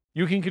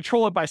 You can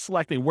control it by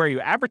selecting where you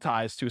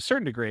advertise to a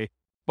certain degree,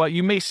 but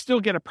you may still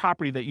get a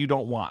property that you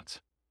don't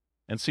want.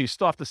 And so you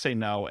still have to say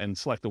no and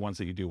select the ones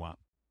that you do want.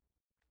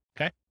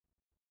 Okay.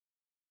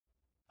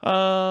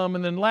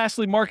 And then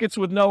lastly, markets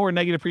with no or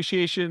negative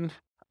appreciation.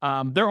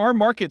 There are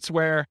markets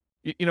where,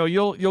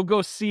 you'll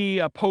go see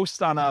a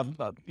post on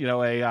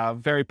a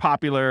very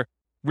popular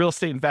real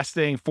estate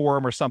investing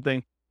forum or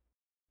something.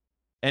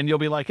 And you'll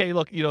be like, hey,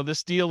 look,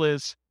 this deal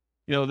is,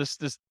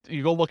 this,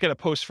 you go look at a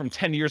post from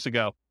 10 years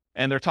ago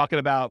and they're talking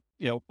about,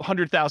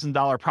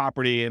 $100,000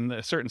 property in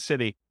a certain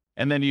city.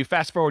 And then you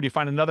fast forward, you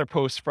find another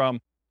post from,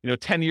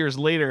 10 years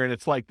later, and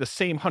it's like the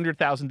same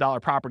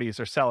 $100,000 properties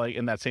are selling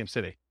in that same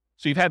city.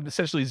 So you've had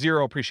essentially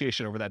zero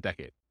appreciation over that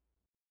decade.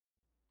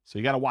 So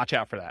you got to watch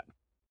out for that.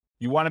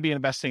 You want to be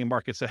investing in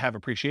markets that have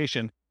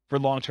appreciation for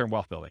long-term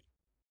wealth building.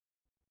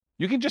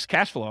 You can just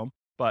cash flow them,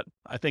 but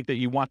I think that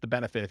you want the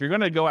benefit. If you're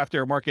going to go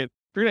after a market,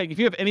 if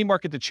you have any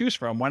market to choose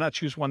from, why not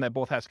choose one that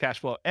both has cash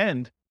flow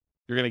and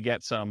you're going to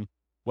get some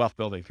wealth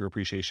building through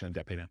appreciation and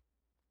debt paydown,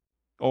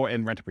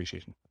 and rent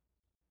appreciation.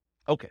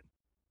 Okay.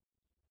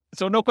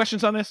 So no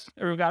questions on this?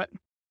 Everyone got it?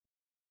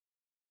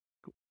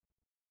 Cool.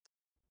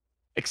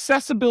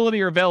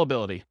 Accessibility or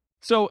availability.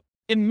 So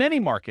in many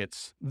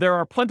markets, there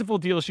are plentiful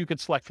deals you could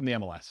select from the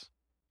MLS.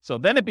 So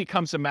then it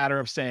becomes a matter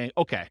of saying,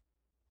 okay,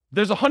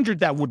 there's 100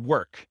 that would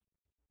work.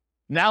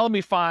 Now let me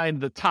find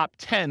the top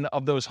 10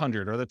 of those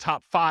 100 or the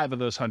top 5 of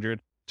those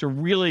 100 to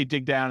really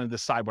dig down and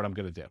decide what I'm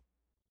going to do.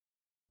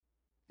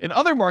 In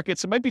other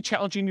markets, it might be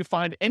challenging to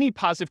find any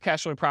positive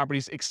cash flowing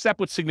properties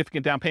except with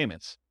significant down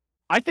payments.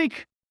 I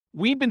think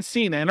we've been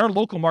seeing, in our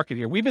local market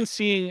here, we've been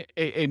seeing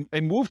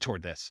a move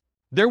toward this.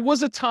 There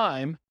was a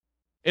time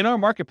in our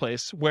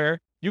marketplace where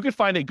you could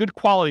find a good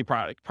quality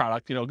product,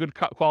 good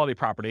quality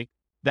property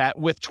that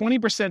with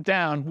 20%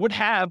 down would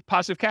have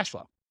positive cash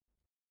flow.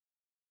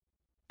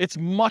 It's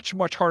much,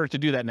 much harder to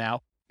do that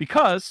now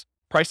because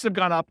prices have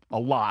gone up a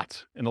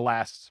lot in the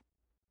last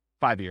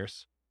 5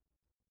 years.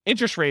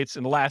 Interest rates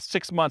in the last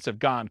 6 months have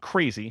gone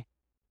crazy,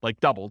 like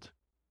doubled,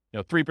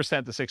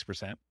 3% to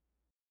 6%.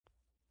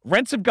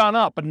 Rents have gone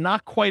up, but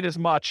not quite as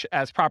much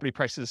as property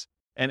prices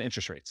and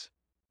interest rates.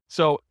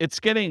 So it's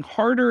getting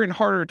harder and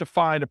harder to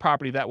find a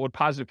property that would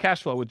positive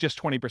cash flow with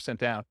just 20%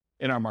 down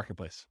in our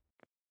marketplace.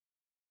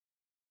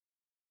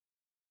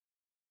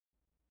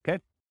 Okay.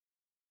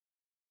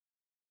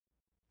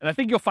 And I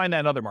think you'll find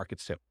that in other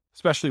markets too,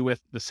 especially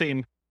with the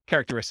same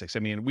characteristics. I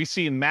mean, we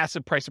see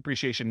massive price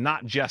appreciation,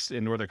 not just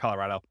in Northern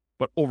Colorado,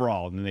 but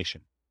overall in the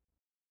nation.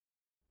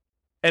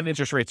 And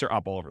interest rates are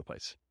up all over the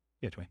place.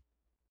 Yeah, Dwayne.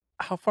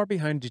 How far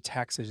behind do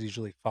taxes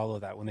usually follow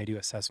that when they do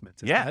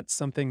assessments? Is that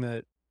something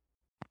that...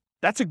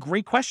 That's a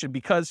great question,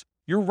 because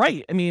you're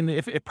right. I mean,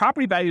 if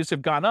property values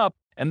have gone up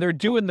and they're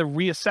doing the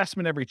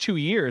reassessment every 2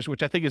 years,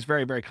 which I think is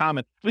very, very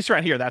common, at least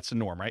around here, that's the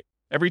norm, right?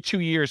 Every 2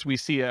 years, we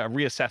see a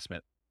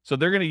reassessment. So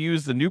they're going to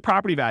use the new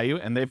property value,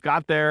 and they've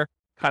got their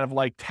kind of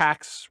like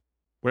tax,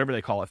 whatever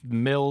they call it,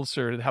 mills,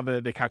 or how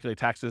they calculate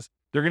taxes.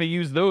 They're going to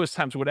use those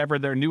times whatever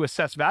their new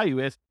assessed value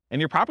is,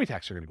 and your property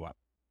taxes are going to go up.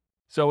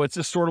 So it's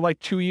just sort of like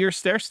 2-year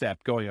stair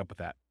step going up with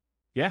that.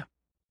 Yeah.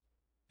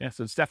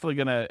 So it's definitely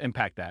going to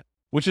impact that,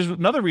 which is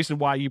another reason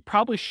why you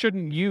probably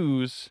shouldn't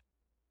use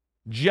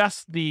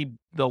just the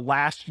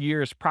last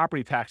year's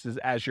property taxes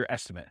as your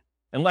estimate,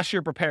 unless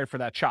you're prepared for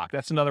that shock.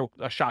 That's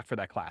a shock for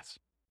that class,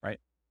 right?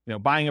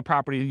 Buying a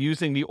property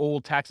using the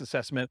old tax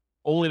assessment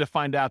only to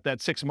find out that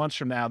 6 months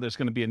from now, there's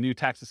going to be a new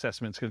tax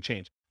assessment. It's going to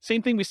change.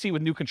 Same thing we see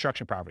with new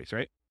construction properties,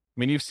 right? I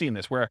mean, you've seen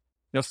this where,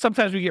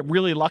 sometimes we get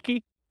really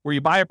lucky where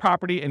you buy a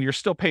property and you're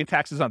still paying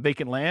taxes on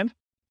vacant land.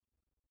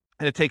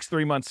 And it takes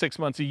 3 months, 6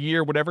 months, a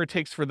year, whatever it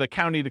takes for the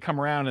county to come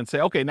around and say,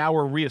 okay, now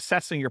we're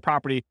reassessing your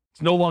property.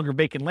 It's no longer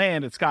vacant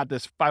land. It's got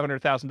this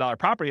 $500,000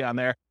 property on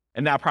there.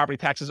 And now property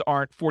taxes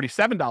aren't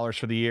 $47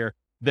 for the year.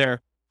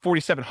 They're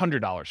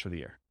 $4,700 for the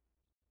year.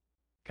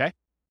 Okay.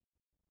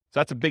 So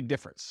that's a big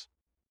difference.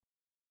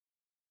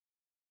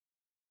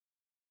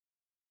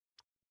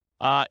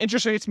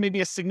 Interest rates may be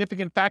a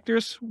significant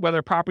factors,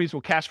 whether properties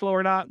will cash flow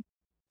or not.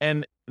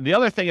 And the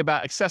other thing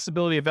about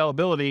accessibility,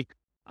 availability,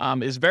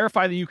 is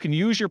verify that you can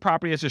use your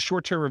property as a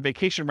short-term or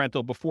vacation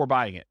rental before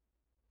buying it.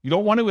 You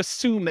don't want to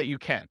assume that you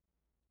can.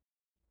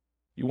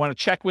 You want to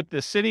check with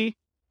the city.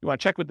 You want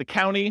to check with the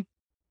county.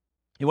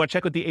 You want to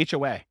check with the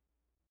HOA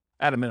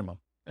at a minimum.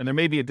 And there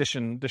may be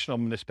additional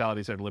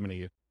municipalities that are limiting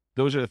you.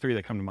 Those are the 3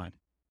 that come to mind.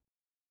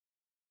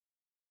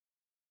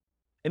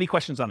 Any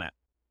questions on that?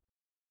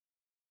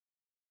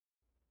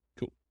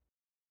 Cool.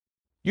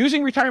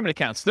 Using retirement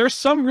accounts. There are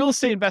some real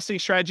estate investing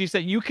strategies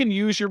that you can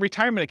use your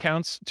retirement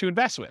accounts to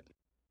invest with.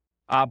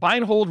 Buy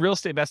and hold real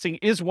estate investing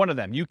is one of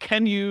them. You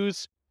can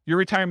use your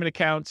retirement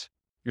account,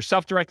 your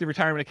self-directed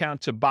retirement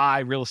account, to buy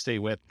real estate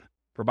with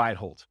for buy and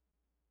hold.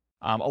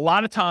 A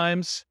lot of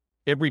times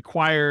it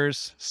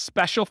requires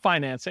special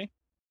financing.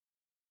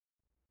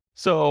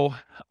 So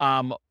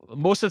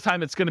most of the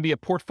time it's going to be a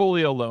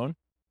portfolio loan,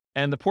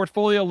 and the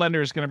portfolio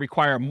lender is going to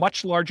require a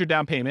much larger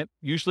down payment,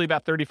 usually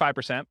about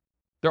 35%.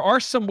 There are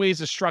some ways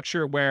to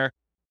structure where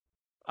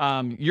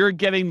you're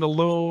getting the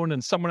loan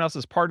and someone else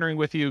is partnering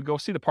with you. Go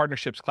see the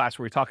partnerships class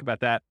where we talk about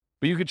that.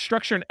 But you could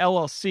structure an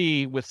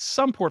LLC with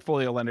some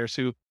portfolio lenders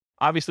who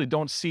obviously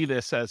don't see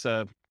this as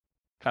a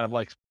kind of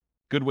like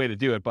good way to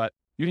do it. But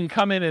you can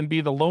come in and be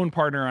the loan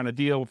partner on a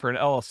deal for an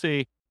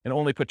LLC and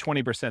only put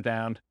 20%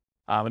 down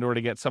in order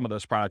to get some of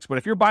those products. But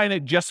if you're buying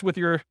it just with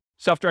your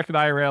self-directed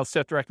IRA,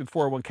 self-directed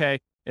 401k,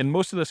 in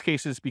most of those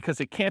cases,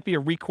 because it can't be a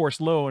recourse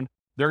loan,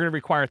 they're going to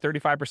require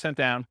 35%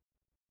 down.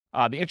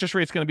 The interest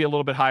rate is going to be a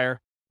little bit higher.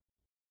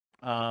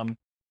 And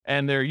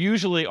they're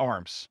usually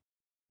ARMs.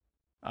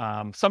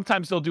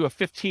 Sometimes they'll do a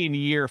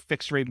 15-year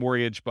fixed rate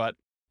mortgage, but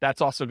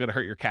that's also going to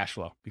hurt your cash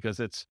flow because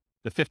it's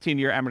the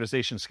 15-year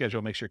amortization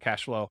schedule makes your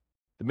cash flow,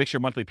 it makes your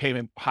monthly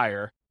payment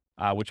higher,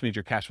 which means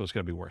your cash flow is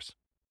going to be worse.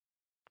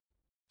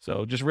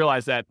 So just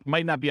realize that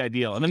might not be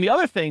ideal. And then the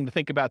other thing to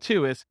think about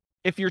too is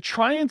if you're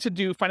trying to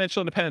do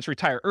financial independence,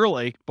 retire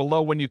early,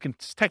 below when you can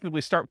technically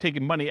start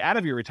taking money out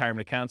of your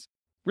retirement accounts,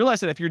 realize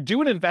that if you're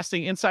doing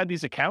investing inside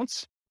these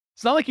accounts,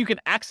 it's not like you can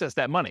access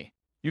that money.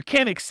 You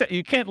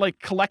can't like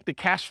collect the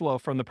cash flow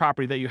from the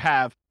property that you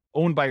have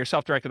owned by your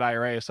self-directed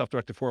IRA or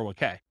self-directed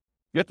 401k.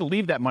 You have to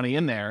leave that money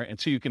in there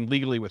until you can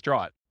legally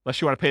withdraw it, unless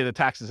you want to pay the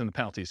taxes and the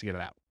penalties to get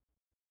it out.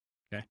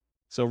 Okay.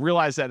 So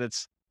realize that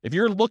if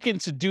you're looking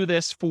to do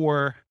this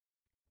for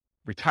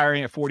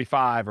retiring at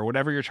 45 or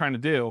whatever you're trying to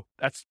do,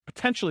 that's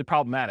potentially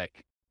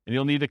problematic. And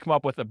you'll need to come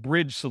up with a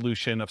bridge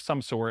solution of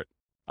some sort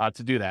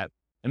to do that.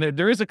 And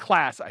there is a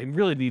class, I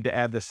really need to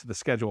add this to the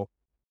schedule.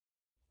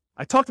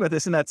 I talked about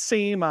this in that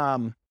same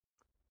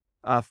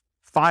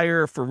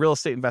Fire for Real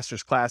Estate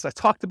Investors class. I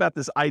talked about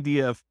this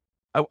idea of,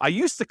 I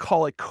used to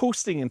call it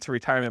coasting into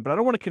retirement, but I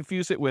don't want to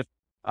confuse it with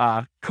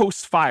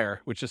Coast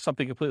Fire, which is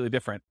something completely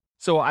different.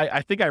 So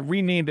I think I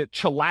renamed it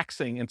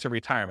chillaxing into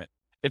retirement.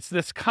 It's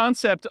this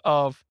concept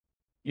of,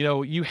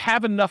 you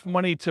have enough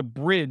money to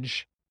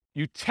bridge,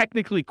 you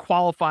technically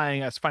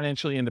qualifying as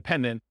financially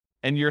independent,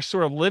 and you're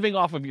sort of living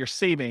off of your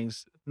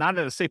savings, not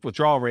at a safe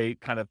withdrawal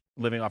rate, kind of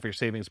living off your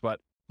savings, but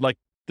like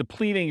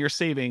depleting your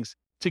savings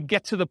to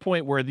get to the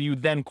point where you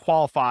then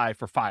qualify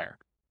for FIRE,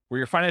 where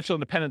your financial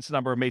independence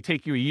number may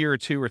take you a year or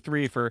 2 or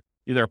 3 for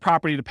either a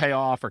property to pay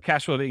off or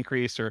cash flow to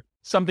increase or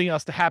something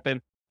else to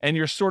happen. And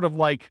you're sort of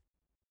like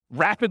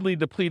rapidly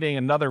depleting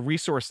another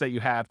resource that you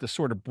have to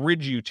sort of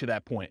bridge you to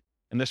that point.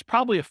 And there's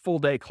probably a full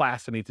day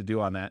class I need to do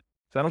on that.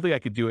 So I don't think I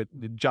could do it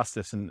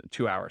justice in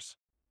 2 hours.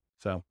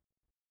 So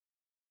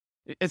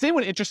is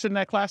anyone interested in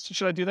that class?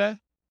 Should I do that?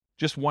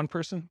 Just one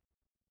person?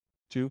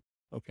 Two?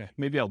 Okay.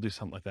 Maybe I'll do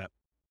something like that.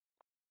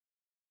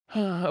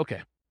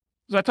 Okay.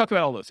 So I talked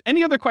about all those.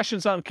 Any other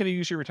questions on can you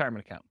use your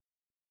retirement account?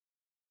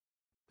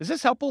 Is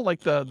this helpful?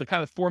 Like the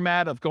kind of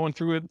format of going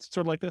through it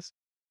sort of like this?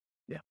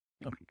 Yeah.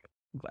 Okay, good.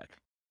 I'm glad.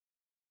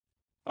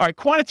 All right,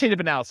 quantitative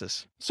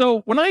analysis.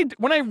 So when I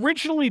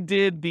originally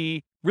did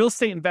the real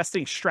estate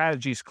investing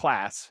strategies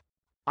class,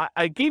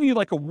 I gave you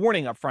like a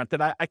warning up front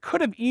that I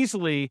could have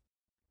easily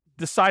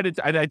decided,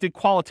 I did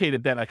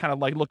qualitative then. I kind of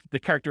like looked at the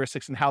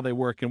characteristics and how they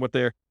work and what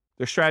their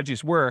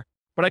strategies were.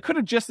 But I could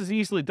have just as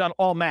easily done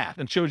all math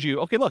and showed you,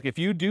 okay, look, if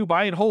you do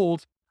buy and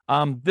hold,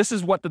 this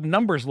is what the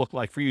numbers look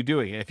like for you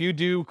doing it. If you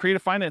do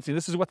creative financing,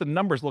 this is what the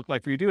numbers look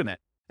like for you doing it.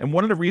 And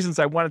one of the reasons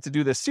I wanted to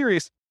do this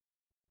series,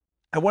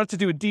 I wanted to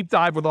do a deep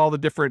dive with all the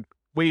different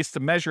ways to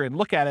measure and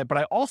look at it, but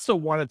I also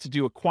wanted to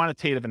do a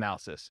quantitative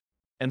analysis.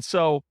 And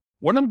so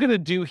what I'm going to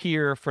do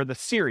here for the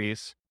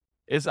series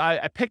is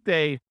I picked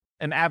an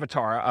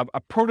avatar,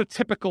 a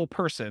prototypical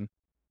person,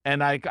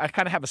 and I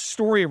kind of have a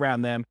story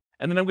around them.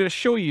 And then I'm going to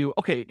show you,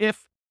 okay,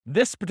 if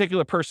this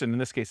particular person, in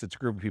this case, it's a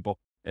group of people,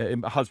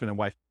 a husband and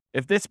wife,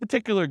 if this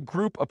particular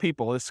group of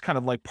people, this kind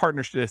of like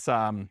partnership, this,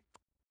 what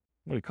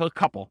do you call it,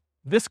 couple,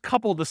 this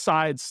couple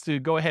decides to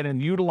go ahead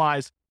and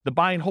utilize the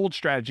buy and hold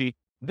strategy,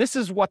 this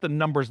is what the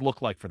numbers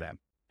look like for them.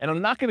 And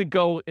I'm not going to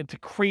go into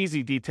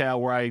crazy detail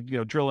where I,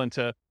 drill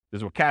into this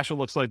is what cash flow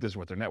looks like, this is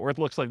what their net worth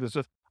looks like.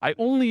 I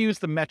only use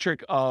the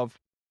metric of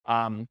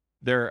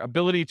their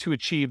ability to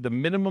achieve the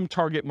minimum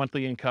target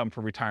monthly income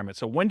for retirement.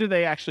 So when do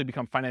they actually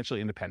become financially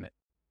independent?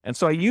 And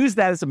so I use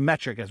that as a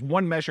metric, as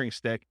one measuring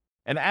stick.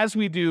 And as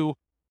we do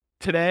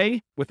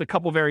today with a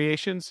couple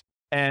variations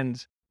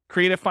and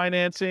creative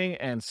financing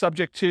and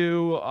subject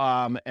to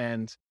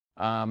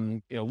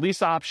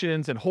lease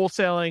options and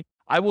wholesaling,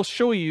 I will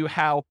show you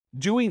how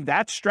doing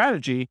that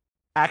strategy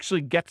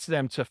actually gets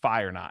them to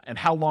FI or not and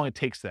how long it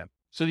takes them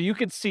so that you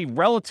can see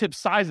relative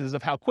sizes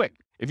of how quick.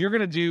 If you're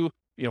going to do,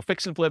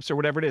 fix and flips or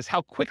whatever it is,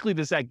 how quickly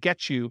does that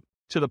get you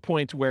to the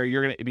point where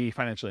you're going to be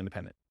financially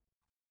independent?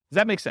 Does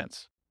that make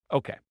sense?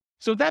 Okay.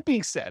 So that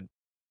being said,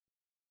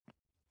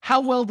 how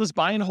well does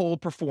buy and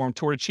hold perform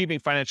toward achieving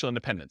financial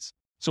independence?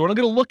 So what I'm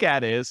going to look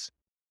at is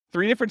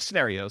 3 different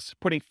scenarios,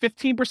 putting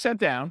 15%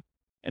 down,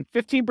 and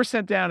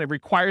 15% down, it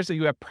requires that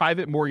you have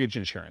private mortgage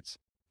insurance.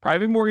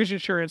 Private mortgage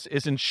insurance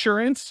is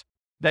insurance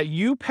that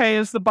you pay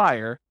as the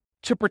buyer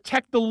to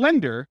protect the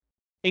lender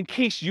in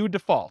case you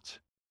default.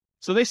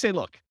 So they say,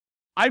 look,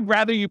 I'd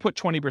rather you put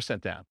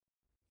 20% down.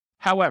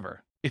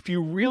 However, if you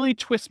really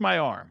twist my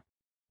arm,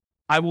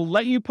 I will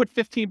let you put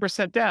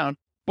 15% down,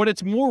 but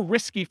it's more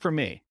risky for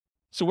me.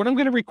 So what I'm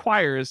going to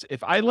require is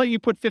if I let you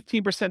put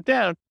 15%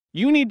 down,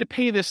 you need to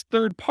pay this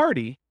third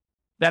party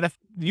that if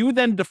you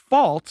then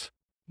default,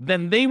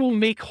 then they will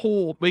make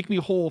me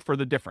whole for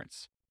the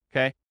difference.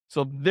 Okay.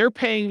 So you're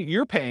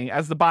paying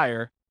as the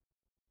buyer,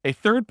 a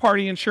third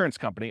party insurance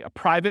company, a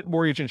private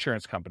mortgage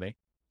insurance company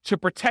to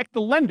protect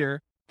the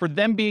lender for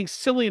them being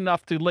silly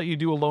enough to let you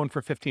do a loan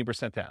for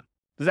 15% down.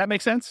 Does that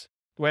make sense?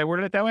 The way I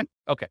worded it that way?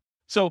 Okay.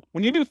 So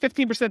when you do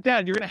 15%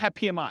 down, you're going to have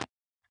PMI.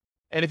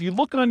 And if you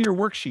look on your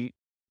worksheet,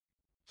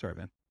 sorry,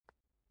 man,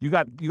 you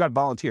got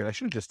volunteered. I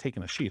should have just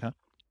taken a sheet,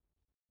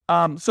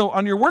 huh? So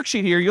on your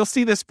worksheet here, you'll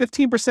see this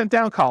 15%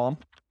 down column.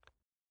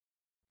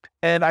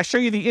 And I show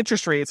you the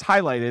interest rates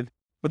highlighted,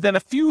 but then a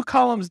few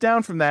columns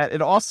down from that,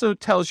 it also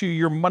tells you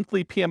your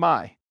monthly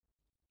PMI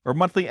or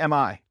monthly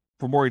MI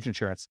for mortgage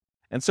insurance.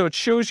 And so it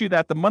shows you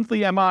that the monthly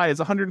MI is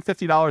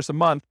 $150 a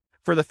month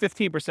for the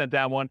 15%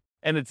 down one,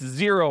 and it's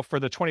 0 for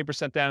the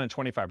 20% down and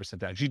 25%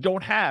 down. You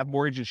don't have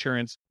mortgage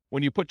insurance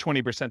when you put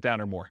 20%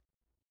 down or more.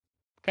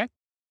 Okay?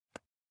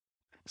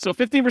 So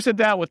 15%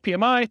 down with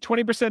PMI,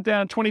 20%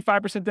 down,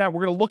 25% down.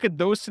 We're going to look at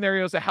those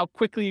scenarios of how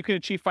quickly you can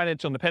achieve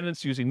financial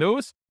independence using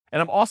those.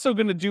 And I'm also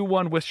going to do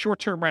one with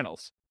short-term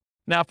rentals.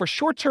 Now, for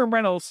short-term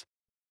rentals,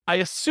 I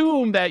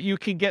assume that you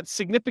can get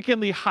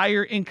significantly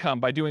higher income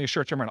by doing a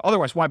short-term rental.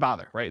 Otherwise, why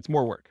bother, right? It's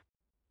more work.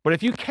 But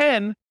if you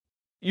can,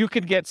 you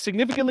could get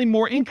significantly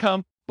more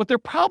income, but there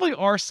probably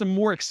are some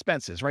more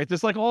expenses, right?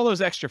 There's like all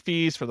those extra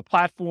fees for the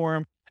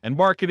platform and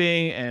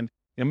marketing and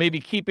maybe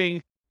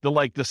keeping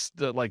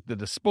the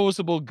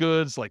disposable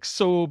goods like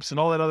soaps and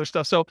all that other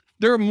stuff. So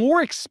there are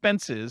more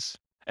expenses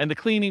and the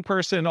cleaning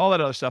person and all that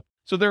other stuff.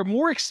 So there are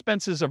more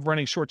expenses of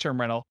running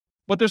short-term rental,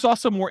 but there's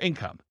also more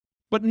income.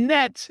 But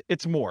net,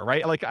 it's more,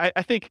 right? Like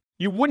I think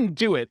you wouldn't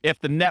do it if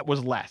the net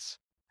was less.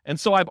 And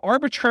so I've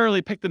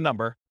arbitrarily picked a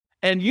number.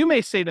 And you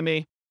may say to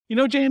me,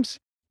 James,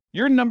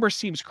 your number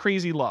seems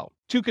crazy low,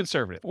 too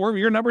conservative, or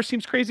your number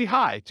seems crazy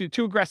high,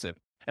 too aggressive.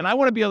 And I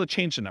want to be able to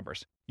change the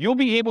numbers. You'll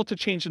be able to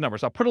change the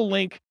numbers. I'll put a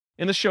link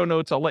in the show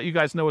notes. I'll let you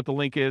guys know what the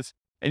link is,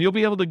 and you'll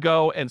be able to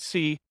go and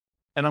see.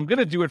 And I'm going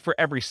to do it for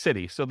every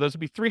city. So those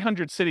will be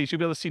 300 cities. You'll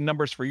be able to see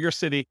numbers for your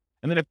city.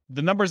 And then if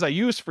the numbers I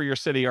use for your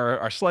city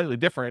are slightly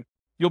different,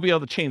 you'll be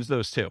able to change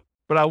those too.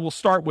 But I will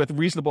start with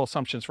reasonable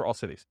assumptions for all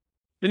cities.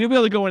 Then you'll be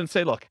able to go in and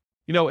say, look,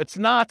 it's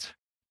not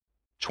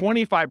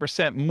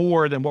 25%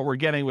 more than what we're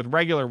getting with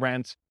regular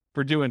rent.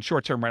 for doing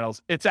short-term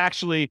rentals, it's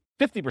actually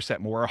 50%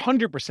 more,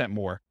 100%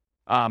 more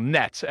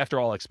net after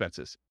all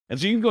expenses. And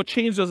so you can go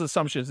change those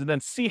assumptions and then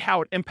see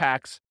how it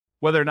impacts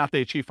whether or not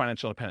they achieve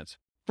financial independence.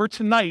 For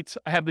tonight,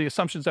 I have the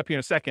assumptions up here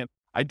in a second.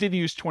 I did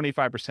use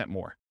 25%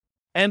 more.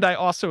 And I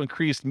also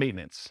increased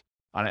maintenance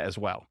on it as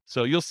well.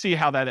 So you'll see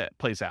how that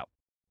plays out.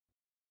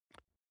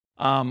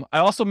 I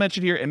also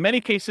mentioned here, in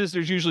many cases,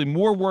 there's usually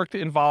more work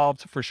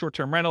involved for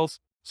short-term rentals.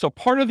 So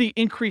part of the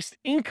increased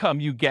income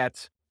you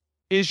get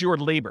is your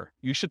labor.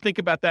 You should think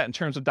about that in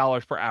terms of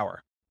dollars per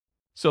hour.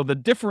 So the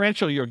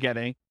differential you're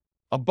getting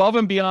above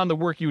and beyond the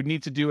work you would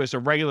need to do as a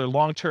regular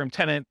long-term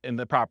tenant in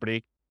the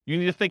property, you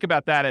need to think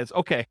about that as,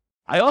 okay,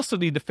 I also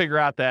need to figure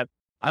out that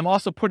I'm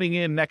also putting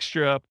in an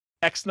extra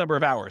X number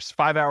of hours,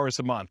 5 hours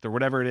a month or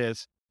whatever it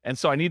is. And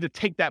so I need to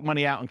take that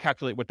money out and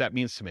calculate what that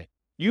means to me.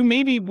 You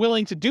may be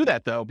willing to do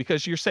that though,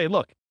 because you're saying,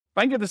 look, if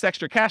I can get this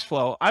extra cash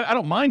flow, I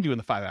don't mind doing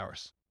the 5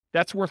 hours.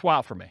 That's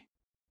worthwhile for me.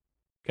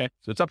 Okay.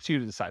 So it's up to you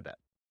to decide that.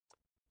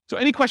 So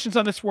any questions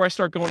on this before I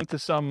start going into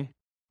some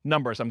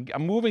numbers? I'm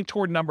moving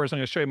toward numbers. I'm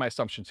going to show you my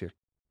assumptions here.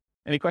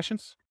 Any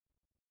questions?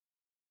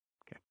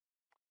 Okay.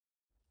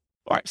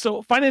 All right.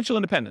 So financial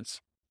independence.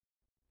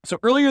 So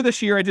earlier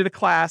this year, I did a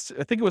class.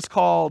 I think it was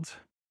called,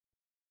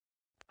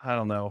 I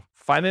don't know,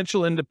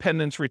 Financial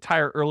Independence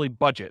Retire Early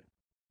Budget.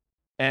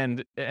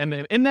 And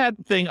in that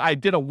thing, I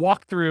did a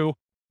walkthrough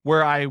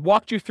where I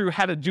walked you through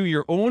how to do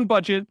your own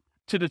budget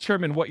to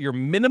determine what your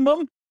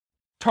minimum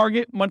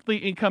target monthly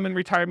income in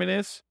retirement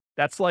is.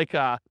 That's like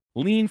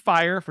lean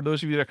fire, for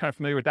those of you that are kind of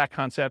familiar with that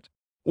concept,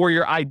 or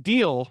your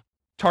ideal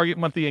target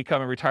monthly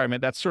income in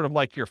retirement. That's sort of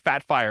like your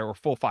fat fire or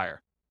full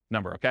fire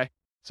number, okay?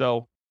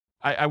 So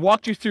I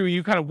walked you through,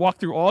 you kind of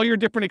walked through all your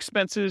different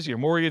expenses, your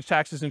mortgage,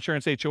 taxes,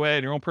 insurance, HOA,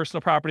 and your own personal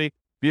property,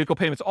 vehicle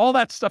payments, all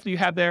that stuff that you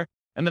have there.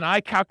 And then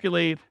I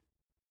calculate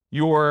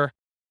your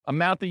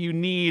amount that you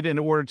need in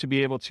order to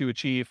be able to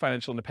achieve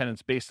financial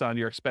independence based on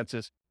your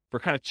expenses for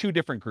kind of two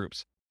different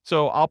groups.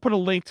 So I'll put a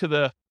link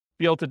to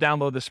be able to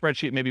download the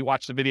spreadsheet, maybe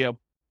watch the video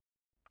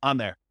on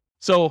there.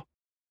 So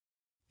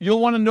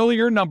you'll want to know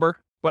your number,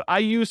 but I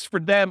used for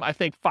them, I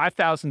think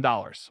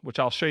 $5,000, which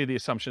I'll show you the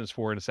assumptions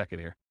for in a second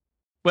here.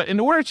 But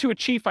in order to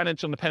achieve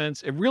financial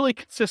independence, it really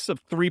consists of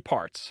three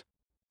parts.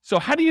 So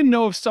how do you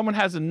know if someone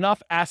has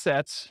enough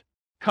assets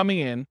coming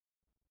in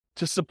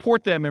to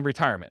support them in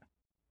retirement?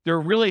 There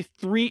are really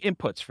three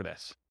inputs for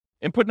this.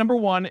 Input number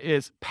one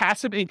is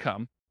passive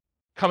income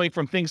coming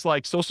from things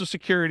like Social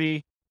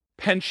Security,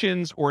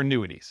 pensions, or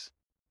annuities.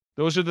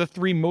 Those are the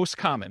three most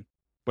common,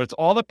 but it's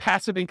all the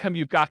passive income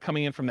you've got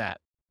coming in from that.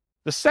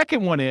 The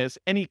second one is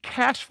any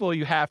cash flow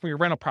you have from your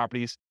rental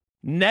properties,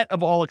 net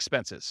of all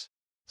expenses.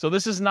 So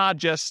this is not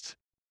just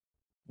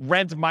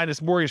rent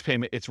minus mortgage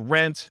payment. It's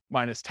rent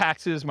minus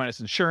taxes, minus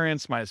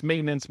insurance, minus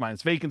maintenance,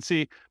 minus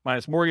vacancy,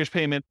 minus mortgage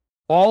payment.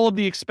 All of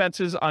the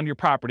expenses on your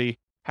property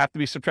have to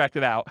be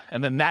subtracted out.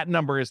 And then that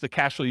number is the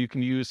cash flow you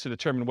can use to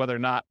determine whether or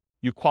not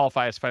you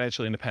qualify as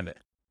financially independent.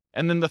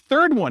 And then the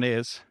third one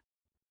is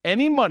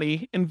any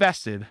money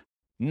invested,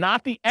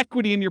 not the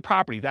equity in your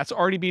property. That's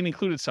already being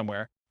included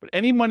somewhere, but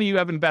any money you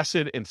have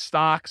invested in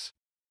stocks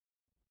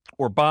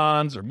or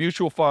bonds or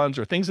mutual funds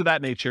or things of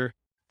that nature,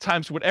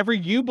 times whatever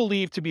you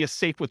believe to be a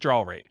safe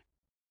withdrawal rate.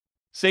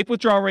 Safe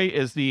withdrawal rate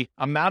is the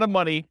amount of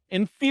money,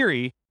 in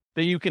theory,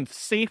 that you can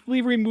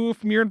safely remove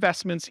from your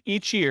investments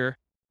each year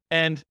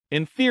and,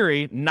 in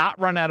theory, not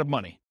run out of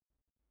money.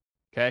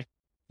 Okay?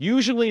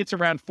 Usually it's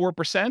around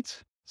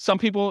 4%. Some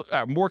people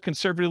more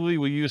conservatively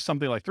will use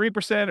something like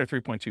 3% or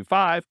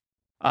 3.25.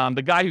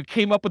 The guy who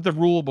came up with the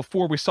rule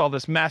before we saw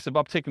this massive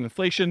uptick in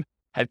inflation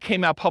had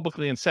came out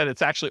publicly and said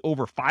it's actually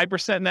over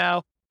 5%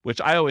 now, which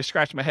I always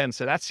scratched my head and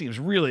said, that seems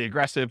really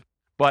aggressive.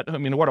 But I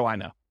mean, what do I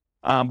know?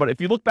 But if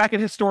you look back at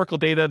historical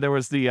data, there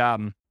was the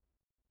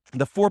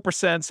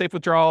 4% safe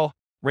withdrawal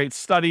rate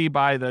study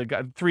by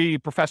the three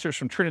professors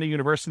from Trinity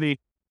University.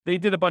 They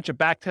did a bunch of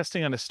back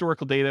testing on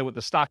historical data with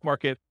the stock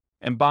market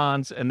and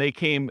bonds, and they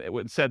came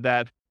and said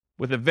that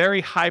with a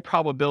very high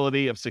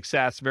probability of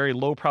success, very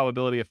low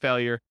probability of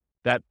failure,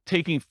 that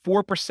taking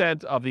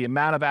 4% of the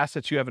amount of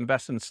assets you have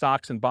invested in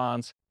stocks and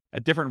bonds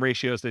at different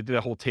ratios, they did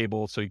a whole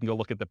table, so you can go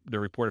look at the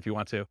report if you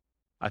want to.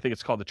 I think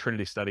it's called the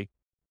Trinity study.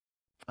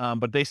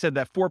 But they said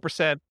that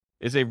 4%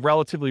 is a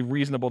relatively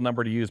reasonable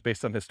number to use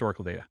based on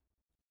historical data.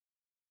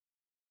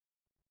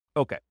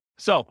 Okay,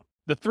 so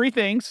the three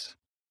things,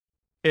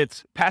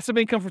 it's passive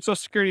income from Social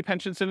Security,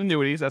 pensions, and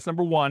annuities. That's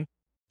number one.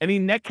 Any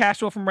net cash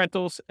flow from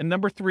rentals. And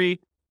number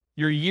three,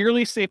 your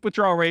yearly safe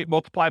withdrawal rate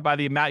multiplied by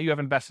the amount you have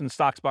invested in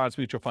stocks, bonds,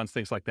 mutual funds,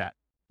 things like that.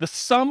 The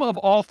sum of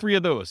all three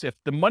of those, if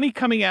the money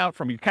coming out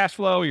from your cash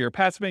flow, your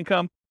passive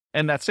income,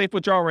 and that safe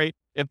withdrawal rate,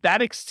 if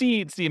that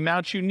exceeds the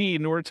amount you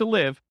need in order to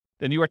live,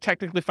 then you are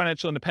technically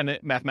financially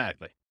independent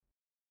mathematically.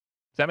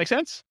 Does that make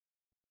sense?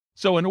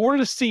 So in order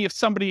to see if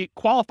somebody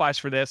qualifies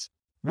for this,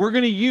 we're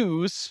going to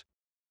use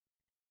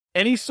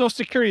any Social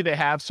Security they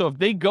have. So if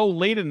they go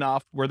late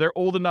enough where they're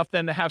old enough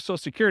then to have Social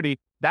Security,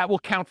 that will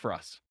count for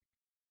us.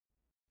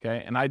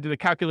 Okay. And I did a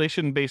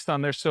calculation based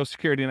on their Social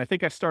Security, and I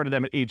think I started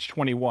them at age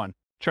 21,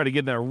 try to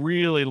give them a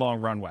really long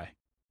runway.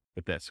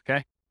 with this,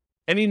 okay?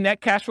 Any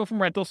net cash flow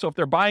from rentals. So if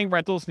they're buying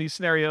rentals in these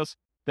scenarios,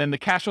 then the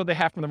cash flow they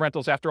have from the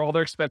rentals after all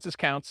their expenses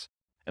counts.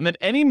 And then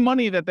any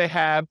money that they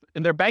have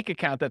in their bank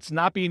account that's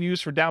not being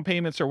used for down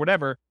payments or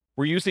whatever,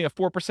 we're using a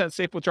 4%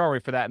 safe withdrawal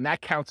rate for that, and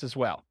that counts as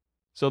well.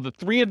 So the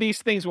three of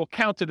these things will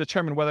count to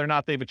determine whether or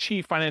not they've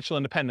achieved financial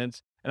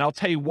independence, and I'll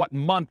tell you what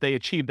month they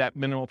achieved that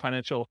minimum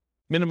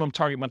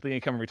target monthly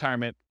income in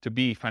retirement to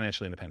be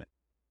financially independent.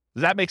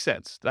 Does that make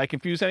sense? Did I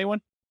confuse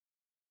anyone?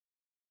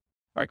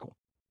 All right, cool.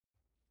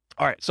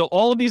 All right, so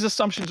all of these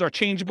assumptions are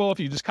changeable if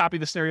you just copy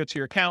the scenario to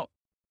your account.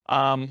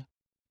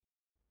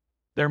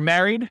 They're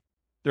married.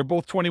 They're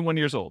both 21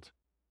 years old.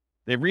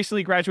 They've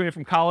recently graduated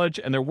from college,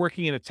 and they're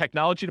working in a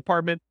technology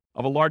department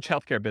of a large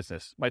healthcare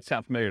business. Might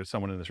sound familiar to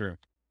someone in this room.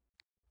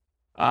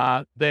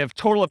 They have a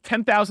total of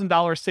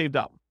 $10,000 saved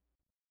up.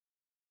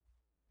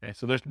 Okay,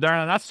 so they're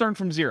not starting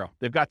from zero.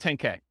 They've got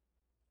 10K.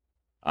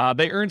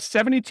 They earn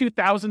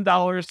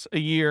 $72,000 a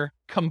year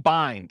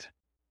combined.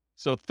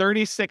 So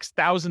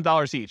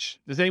 $36,000 each.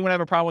 Does anyone have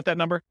a problem with that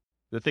number?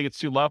 Do they think it's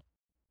too low?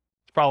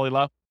 It's probably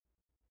low.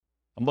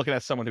 I'm looking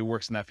at someone who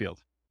works in that field.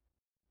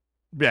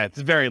 Yeah,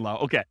 it's very low.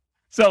 Okay.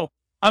 So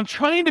I'm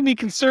trying to be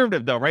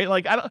conservative though, right?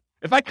 Like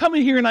if I come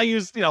in here and I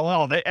use,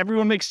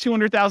 everyone makes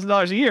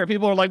 $200,000 a year.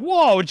 People are like,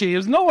 whoa,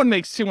 James, no one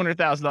makes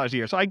 $200,000 a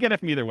year. So I get it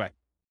from either way.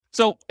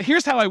 So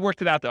here's how I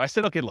worked it out though. I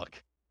said, okay,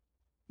 look,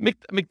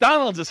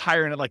 McDonald's is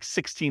hiring at like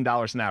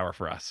 $16 an hour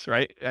for us,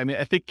 right? I mean,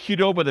 I think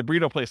Qdoba, the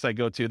burrito place I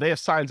go to, they have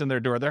signs on their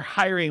door. They're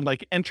hiring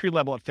like entry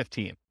level at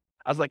 15.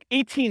 I was like,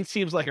 18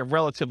 seems like a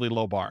relatively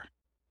low bar,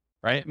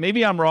 right?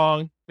 Maybe I'm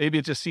wrong. Maybe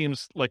it just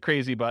seems like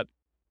crazy, but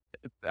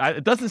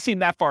it doesn't seem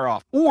that far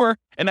off.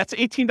 And that's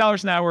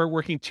 $18 an hour,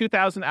 working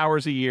 2,000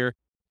 hours a year,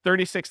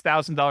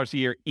 $36,000 a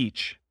year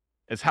each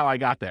is how I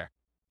got there.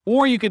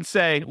 Or you could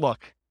say,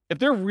 look, if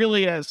they're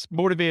really as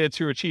motivated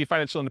to achieve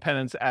financial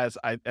independence as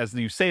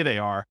you say they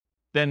are,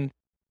 then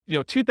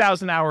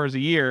 2,000 hours a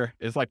year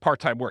is like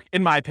part-time work,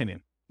 in my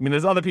opinion. I mean,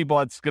 there's other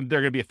people they're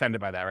going to be offended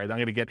by that, right? I'm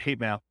going to get hate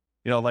mail,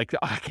 I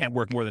can't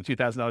work more than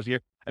 $2,000 a year.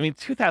 I mean,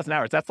 2,000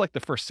 hours, that's like the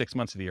first 6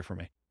 months of the year for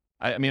me.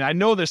 I mean, I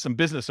know there's some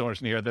business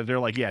owners in here that they're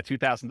like, yeah,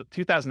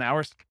 2,000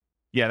 hours.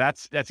 Yeah,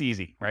 that's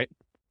easy, right?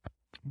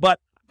 But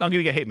I'm going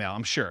to get hate mail,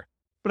 I'm sure.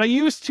 But I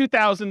use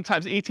 2,000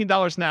 times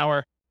 $18 an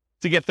hour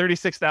to get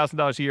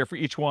 $36,000 a year for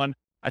each one.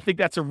 I think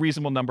that's a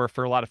reasonable number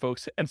for a lot of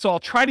folks. And so I'll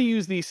try to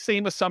use these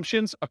same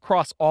assumptions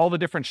across all the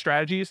different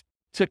strategies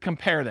to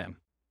compare them.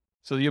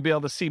 So you'll be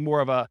able to see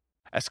more of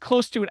as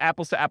close to an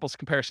apples to apples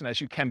comparison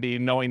as you can be,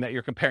 knowing that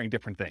you're comparing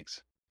different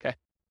things. Okay.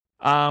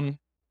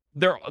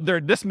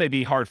 This may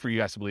be hard for you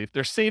guys to believe.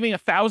 They're saving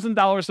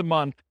 $1,000 a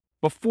month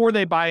before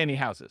they buy any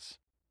houses.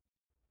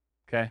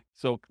 Okay.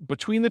 So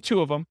between the two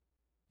of them,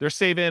 they're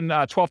saving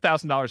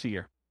 $12,000 a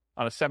year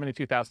on a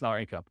 $72,000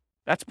 income.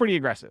 That's pretty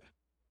aggressive,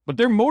 but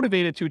they're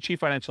motivated to achieve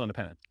financial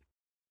independence.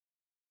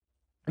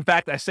 In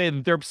fact, I say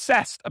that they're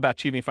obsessed about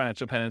achieving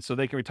financial independence so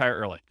they can retire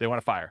early. They want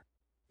to fire.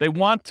 They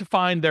want to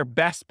find their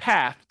best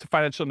path to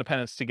financial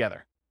independence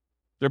together.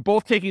 They're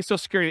both taking Social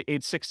Security at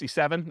age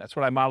 67. That's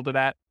what I modeled it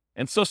at.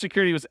 And Social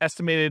Security was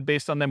estimated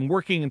based on them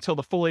working until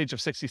the full age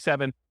of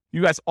 67.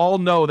 You guys all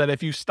know that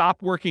if you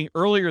stop working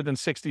earlier than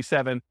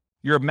 67,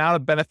 your amount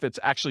of benefits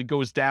actually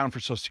goes down for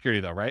Social Security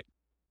though, right?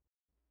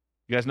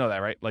 You guys know that,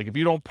 right? Like if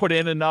you don't put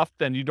in enough,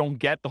 then you don't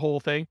get the whole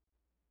thing.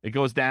 It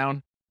goes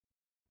down.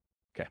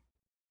 Okay.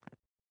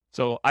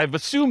 So I've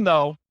assumed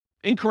though,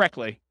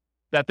 incorrectly,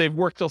 that they've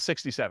worked till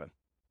 67.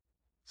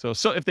 So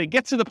if they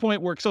get to the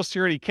point where Social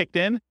Security kicked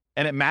in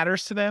and it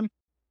matters to them,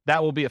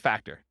 that will be a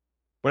factor.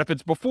 But if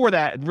it's before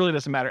that, it really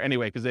doesn't matter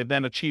anyway, because they've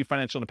then achieved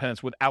financial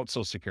independence without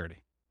Social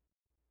Security.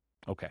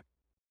 Okay.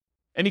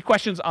 Any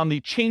questions on the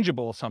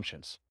changeable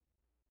assumptions?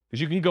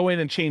 Because you can go in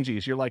and change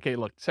these. You're like, hey,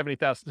 look,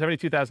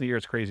 72,000 a year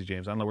is crazy,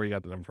 James. I don't know where you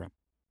got the number from.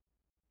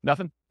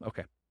 Nothing?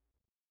 Okay.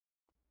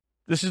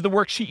 This is the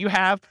worksheet you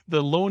have,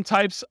 the loan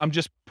types. I'm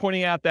just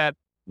pointing out that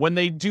when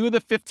they do the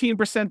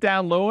 15%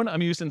 down loan,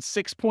 I'm using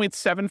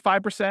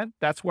 6.75%.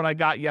 That's what I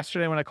got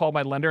yesterday when I called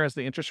my lender as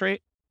the interest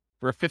rate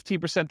for a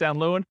 15% down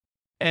loan.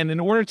 And in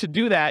order to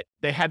do that,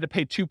 they had to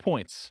pay 2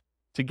 points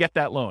to get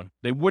that loan.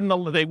 They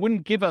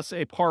wouldn't give us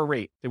a par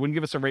rate. They wouldn't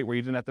give us a rate where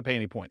you didn't have to pay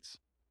any points.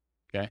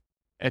 Okay.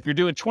 And if you're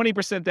doing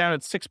 20% down at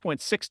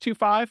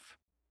 6.625,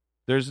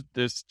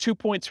 there's 2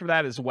 points for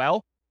that as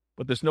well,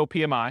 but there's no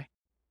PMI.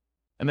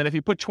 And then if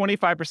you put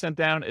 25%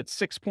 down at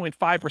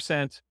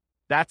 6.5%,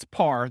 that's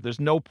par. There's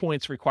no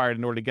points required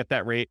in order to get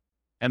that rate,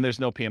 and there's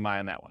no PMI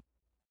on that one.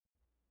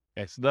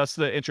 Okay, so that's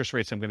the interest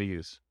rates I'm going to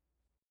use.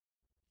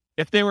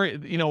 If they were,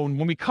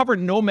 when we cover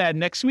Nomad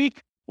next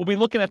week, we'll be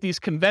looking at these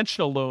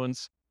conventional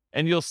loans,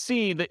 and you'll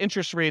see the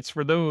interest rates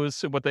for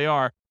those, what they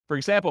are. For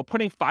example,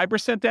 putting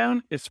 5%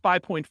 down is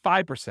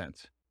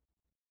 5.5%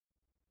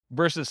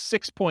 versus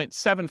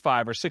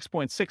 6.75 or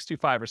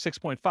 6.625 or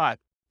 6.5.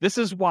 This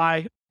is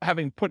why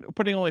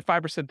putting only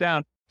 5%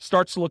 down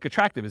starts to look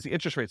attractive, is the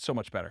interest rate's so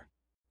much better.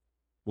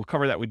 We'll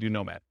cover that. We do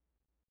Nomad.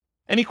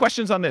 Any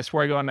questions on this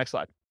before I go on next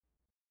slide?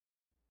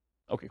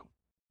 Okay, cool.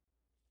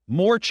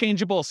 More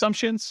changeable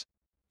assumptions.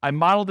 I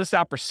modeled this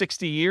out for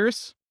 60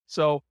 years.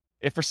 So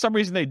if for some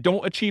reason they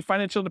don't achieve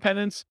financial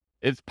independence,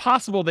 it's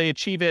possible they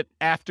achieve it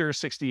after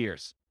 60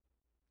 years.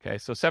 Okay,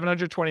 so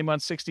 720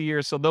 months, 60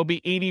 years. So they'll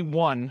be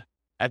 81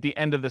 at the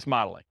end of this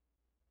modeling.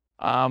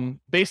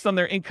 Based on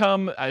their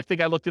income, I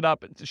think I looked it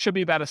up. It should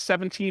be about a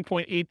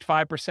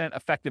 17.85%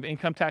 effective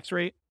income tax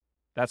rate.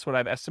 That's what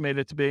I've estimated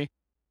it to be.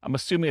 I'm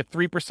assuming a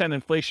 3%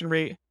 inflation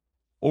rate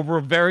over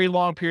a very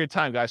long period of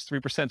time, guys.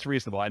 3% is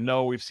reasonable. I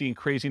know we've seen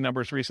crazy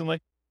numbers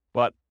recently,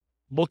 but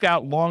look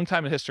out long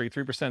time in history.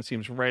 3%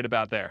 seems right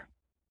about there.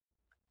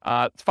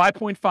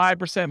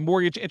 5.5%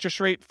 mortgage interest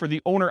rate for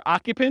the owner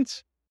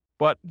occupant,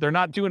 but they're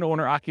not doing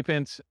owner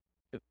occupant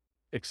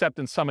except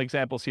in some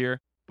examples here,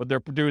 but they're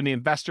doing the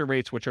investor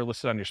rates, which are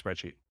listed on your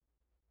spreadsheet.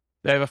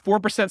 They have a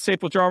 4%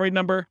 safe withdrawal rate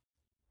number.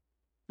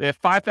 They have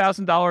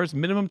 $5,000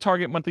 minimum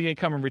target monthly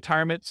income in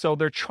retirement. So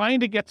they're trying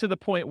to get to the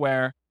point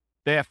where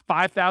they have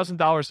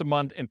 $5,000 a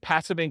month in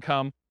passive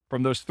income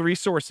from those three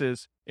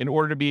sources in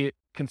order to be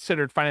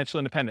considered financially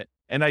independent.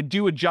 And I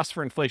do adjust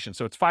for inflation.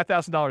 So it's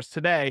 $5,000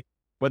 today,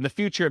 but in the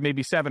future, it may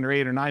be $7,000 or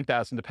 $8,000 or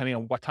 $9,000, depending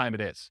on what time it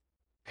is.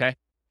 Okay.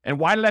 And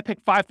why did I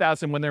pick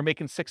 $5,000 when they're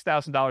making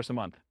 $6,000 a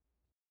month?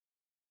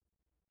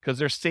 Because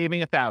they're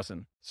saving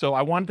 $1,000. So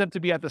I want them to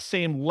be at the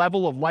same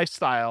level of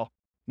lifestyle,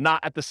 not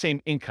at the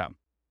same income.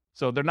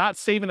 So they're not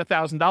saving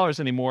 $1,000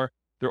 anymore.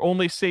 They're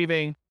only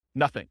saving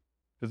nothing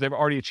because they've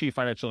already achieved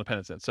financial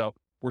independence. So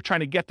we're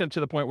trying to get them to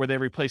the point where they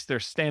replace their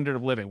standard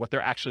of living, what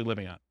they're actually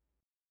living on.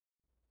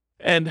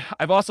 And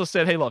I've also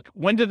said, hey, look,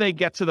 when do they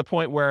get to the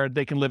point where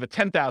they can live a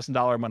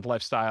 $10,000 a month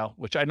lifestyle,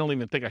 which I don't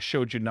even think I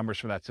showed you numbers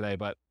for that today,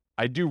 but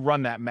I do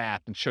run that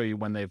math and show you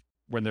when they're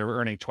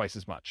earning twice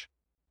as much.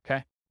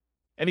 Okay.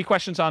 Any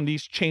questions on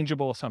these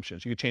changeable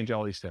assumptions? You can change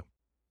all these too.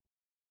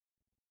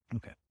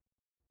 Okay.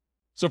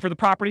 So for the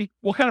property,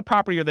 what kind of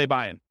property are they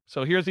buying?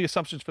 So here's the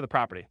assumptions for the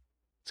property.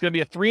 It's going to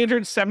be a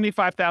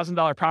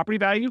 $375,000 property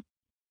value,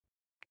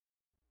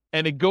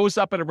 and it goes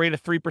up at a rate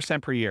of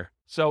 3% per year.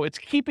 So it's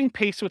keeping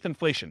pace with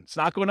inflation. It's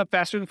not going up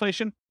faster than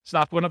inflation. It's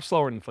not going up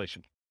slower than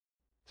inflation.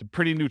 It's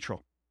pretty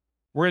neutral.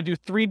 We're going to do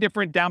 3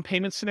 different down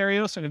payment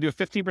scenarios. So I'm going to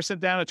do a 15%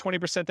 down, a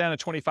 20% down, a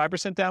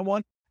 25% down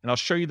one, and I'll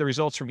show you the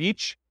results from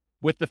each.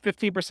 With the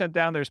 15%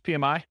 down, there's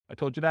PMI. I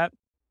told you that.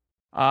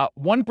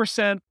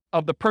 1%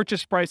 of the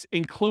purchase price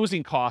in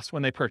closing costs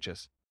when they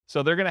purchase.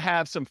 So they're going to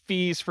have some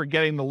fees for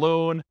getting the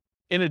loan.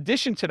 In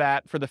addition to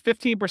that, for the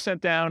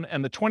 15% down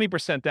and the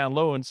 20% down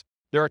loans,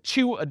 there are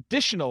 2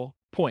 additional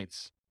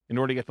points in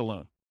order to get the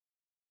loan.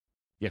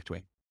 You have to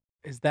wait.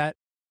 Is that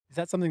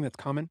something that's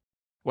common?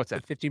 What's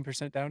that? The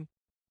 15% down?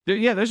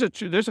 There's a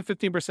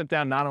 15%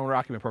 down non-owner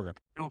occupant program.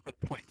 No, for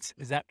the points.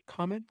 Is that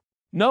common?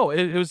 No,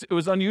 it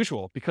was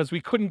unusual because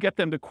we couldn't get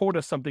them to quote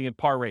us something at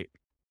par rate.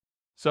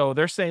 So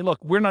they're saying, look,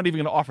 we're not even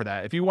going to offer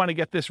that. If you want to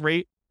get this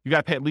rate, you got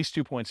to pay at least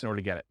 2 points in order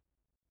to get it.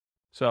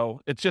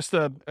 So it's just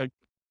a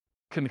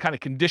kind of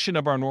condition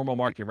of our normal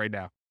market right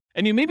now.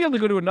 And you may be able to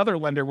go to another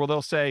lender where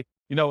they'll say,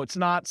 it's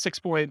not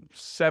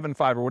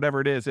 6.75 or whatever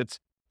it is. It's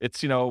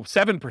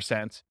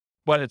 7%,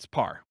 but it's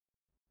par.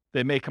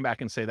 They may come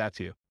back and say that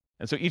to you.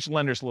 And so each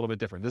lender's a little bit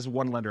different. This is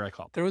one lender I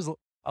called. There was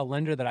a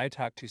lender that I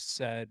talked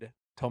to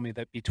told me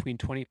that between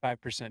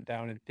 25%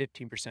 down and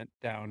 15%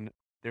 down,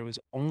 there was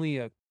only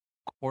a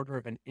quarter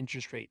of an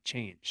interest rate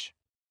change.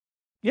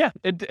 Yeah,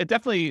 it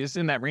definitely is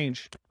in that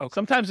range. Okay.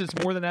 Sometimes it's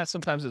more than that.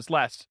 Sometimes it's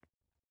less.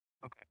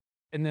 Okay.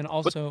 And then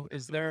also,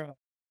 is there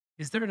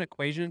an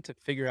equation to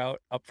figure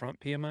out upfront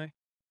PMI?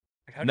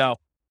 No.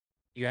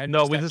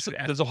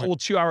 There's a whole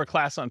 2-hour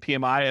class on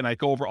PMI, and I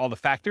go over all the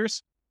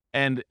factors,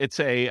 and it's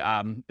a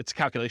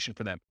calculation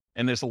for them.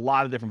 And there's a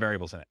lot of different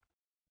variables in it,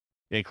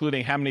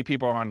 including how many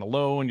people are on the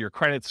loan, your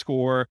credit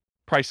score,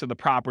 price of the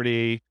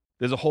property.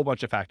 There's a whole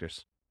bunch of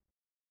factors.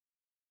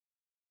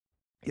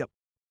 Yep.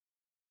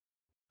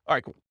 All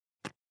right, cool.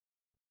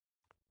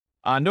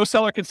 No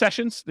seller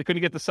concessions. They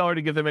couldn't get the seller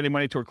to give them any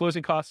money toward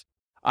closing costs.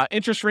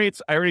 Interest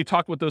rates, I already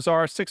talked what those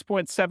are.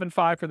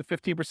 6.75 for the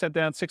 15%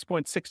 down,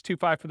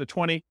 6.625 for the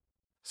 20,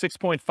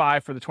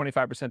 6.5 for the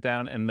 25%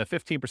 down, and the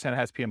 15%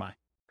 has PMI.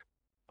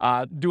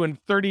 Doing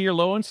 30-year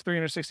loans,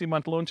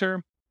 360-month loan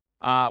term.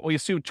 We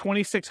assume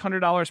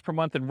 $2,600 per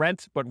month in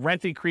rent, but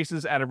rent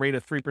increases at a rate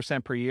of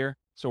 3% per year.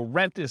 So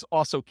rent is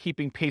also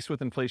keeping pace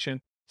with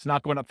inflation. It's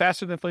not going up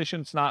faster than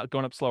inflation. It's not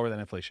going up slower than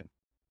inflation.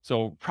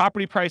 So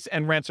property price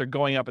and rents are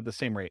going up at the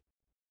same rate.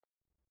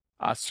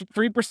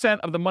 3%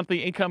 of the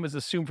monthly income is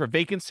assumed for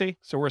vacancy.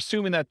 So we're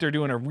assuming that they're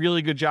doing a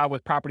really good job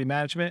with property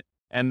management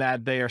and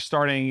that they are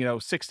starting,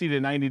 60 to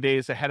 90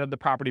 days ahead of the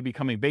property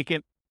becoming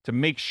vacant to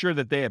make sure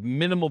that they have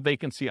minimal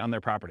vacancy on their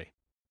property.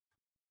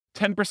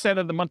 10%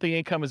 of the monthly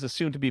income is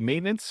assumed to be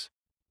maintenance.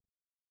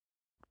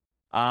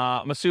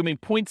 I'm assuming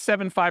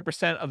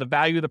 0.75% of the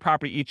value of the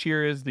property each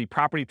year is the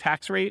property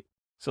tax rate.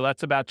 So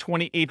that's about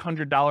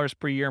 $2,800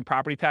 per year in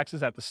property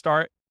taxes at the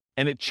start.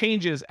 And it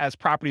changes as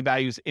property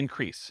values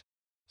increase.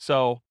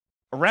 So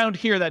around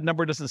here, that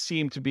number doesn't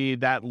seem to be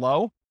that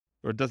low,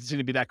 or it doesn't seem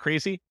to be that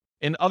crazy.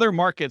 In other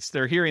markets,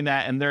 they're hearing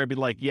that and they'll be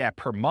like, yeah,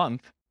 per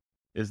month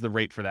is the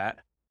rate for that.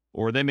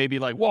 Or they may be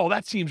like, whoa,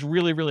 that seems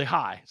really, really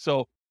high.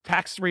 So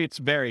Tax rates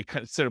vary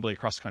considerably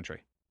across the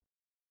country.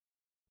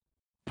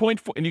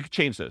 0.4, and you can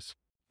change those.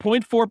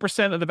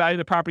 0.4% of the value of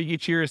the property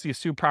each year is the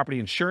assumed property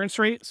insurance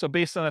rate. So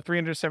based on a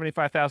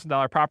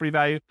 $375,000 property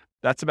value,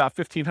 that's about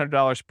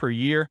 $1,500 per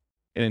year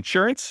in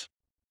insurance.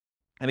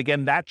 And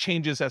again, that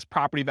changes as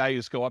property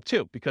values go up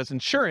too, because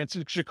insurance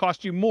should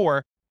cost you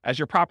more as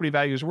your property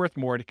value is worth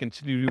more to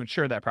continue to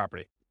insure that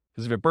property.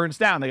 Because if it burns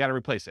down, they got to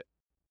replace it.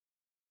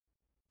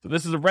 So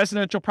this is a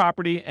residential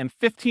property, and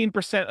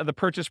 15% of the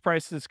purchase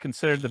price is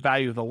considered the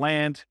value of the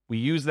land. We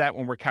use that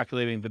when we're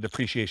calculating the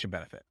depreciation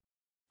benefit.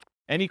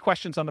 Any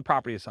questions on the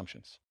property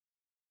assumptions?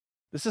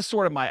 This is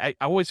sort of I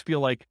always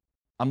feel like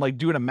I'm like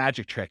doing a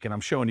magic trick and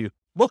I'm showing you,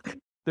 look,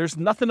 there's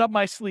nothing up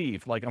my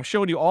sleeve. Like I'm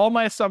showing you all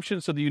my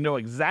assumptions so that you know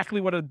exactly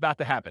what is about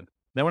to happen.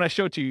 Then when I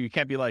show it to you, you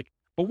can't be like,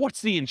 but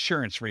what's the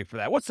insurance rate for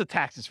that? What's the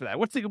taxes for that?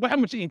 How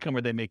much income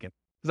are they making?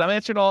 Because I'm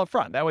answering all up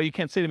front. That way you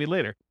can't say to me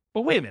later,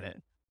 but wait a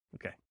minute.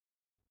 Okay.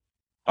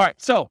 All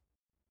right. So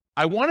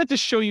I wanted to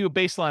show you a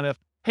baseline of,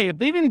 hey, if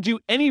they didn't do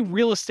any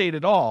real estate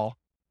at all,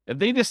 if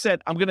they just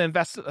said, I'm going to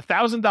invest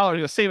 $1,000, I'm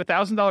going to save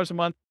 $1,000 a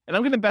month, and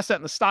I'm going to invest that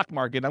in the stock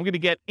market, I'm going to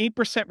get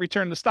 8%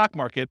 return in the stock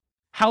market,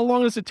 how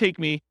long does it take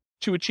me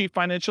to achieve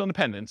financial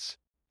independence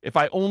if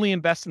I only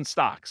invest in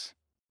stocks?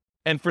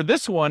 And for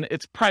this one,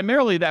 it's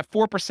primarily that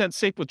 4%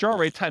 safe withdrawal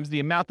rate times the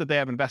amount that they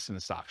have invested in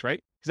stocks,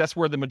 right? Because that's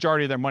where the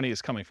majority of their money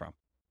is coming from.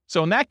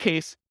 So in that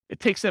case, it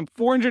takes them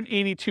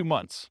 482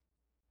 months,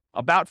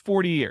 about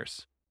 40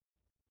 years.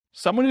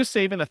 Someone who's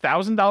saving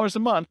 $1,000 a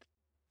month,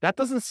 that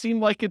doesn't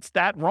seem like it's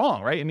that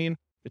wrong, right? I mean,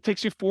 it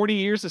takes you 40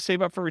 years to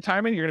save up for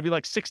retirement. You're going to be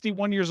like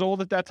 61 years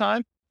old at that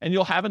time, and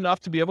you'll have enough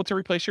to be able to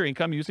replace your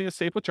income using a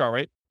safe withdrawal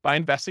rate by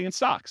investing in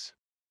stocks.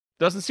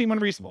 Doesn't seem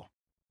unreasonable.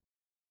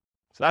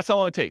 So that's how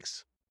long it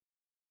takes.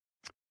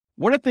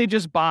 What if they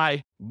just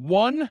buy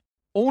one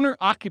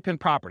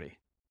owner-occupant property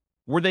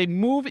where they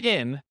move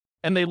in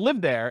and they live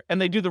there and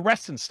they do the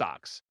rest in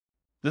stocks?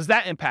 Does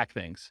that impact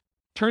things?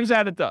 Turns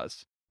out it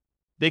does.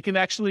 They can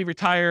actually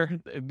retire,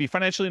 be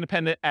financially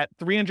independent at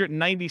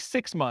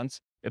 396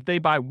 months if they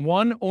buy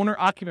one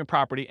owner-occupant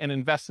property and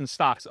invest in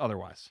stocks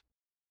otherwise.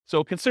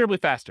 So considerably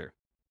faster.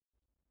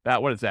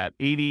 What is that,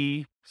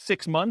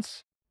 86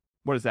 months?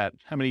 What is that?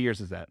 How many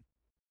years is that?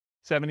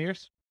 7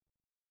 years?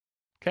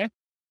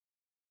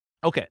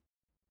 Okay.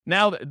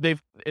 Now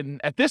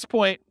at this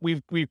point,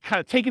 we've kind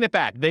of taken it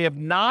back. They have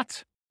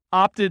not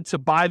opted to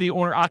buy the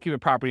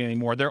owner-occupant property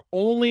anymore. They're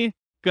only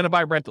going to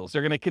buy rentals.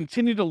 They're going to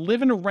continue to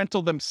live in a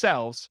rental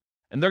themselves,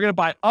 and they're going to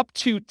buy up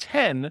to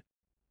 10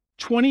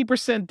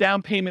 20%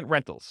 down payment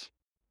rentals.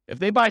 If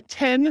they buy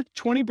 10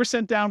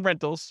 20% down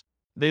rentals,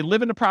 they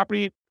live in a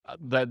property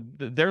that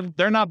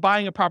they're not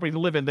buying a property to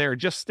live in. They're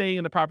just staying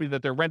in the property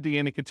that they're renting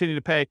in and continue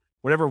to pay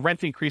whatever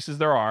rent increases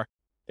there are.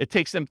 It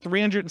takes them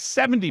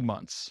 370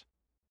 months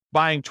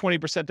buying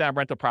 20% down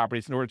rental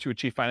properties in order to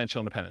achieve financial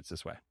independence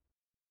this way.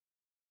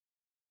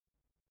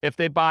 If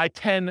they buy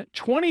 10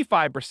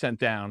 25%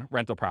 down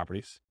rental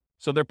properties,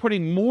 so they're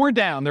putting more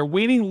down, they're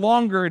waiting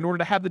longer in order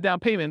to have the down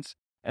payments,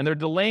 and they're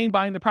delaying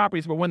buying the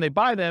properties, but when they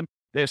buy them,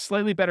 they have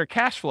slightly better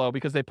cash flow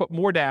because they put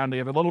more down, they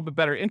have a little bit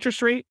better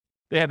interest rate,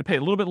 they had to pay a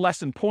little bit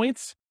less in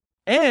points,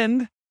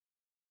 and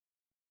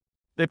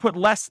they put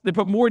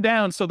more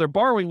down, so they're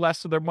borrowing less,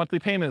 so their monthly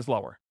payment is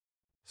lower.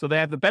 So they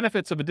have the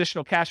benefits of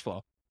additional cash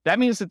flow. That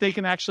means that they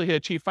can actually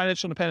achieve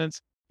financial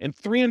independence in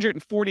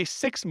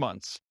 346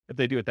 months if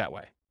they do it that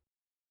way.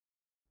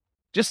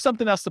 Just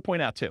something else to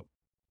point out too.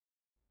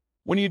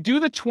 When you do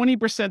the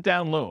 20%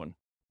 down loan,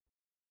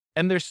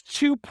 and there's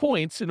 2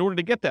 points in order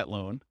to get that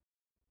loan,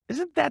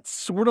 isn't that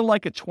sort of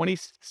like a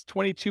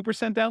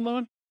 22% down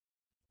loan?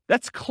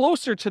 That's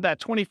closer to that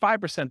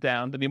 25%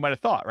 down than you might have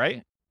thought,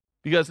 right?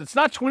 Because it's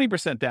not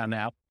 20% down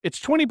now, it's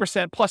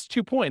 20% plus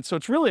 2 points. So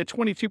it's really a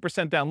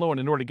 22% down loan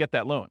in order to get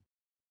that loan.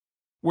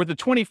 Where the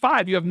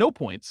 25, you have no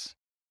points.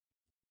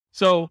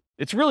 So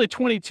it's really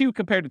 22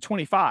 compared to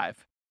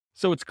 25.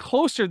 So it's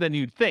closer than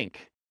you'd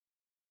think.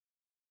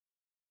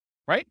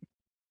 Right?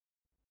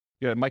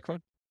 You got a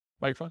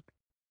microphone?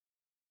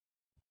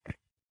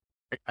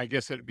 I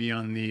guess it'd be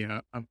on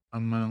the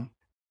amount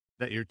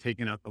that you're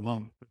taking out the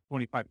loan,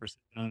 25%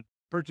 on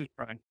purchase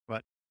price,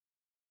 but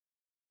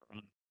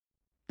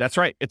that's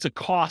right. It's a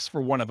cost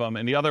for one of them,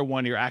 and the other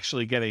one you're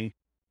actually getting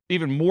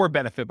even more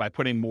benefit by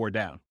putting more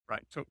down.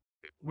 right. So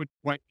it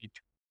might be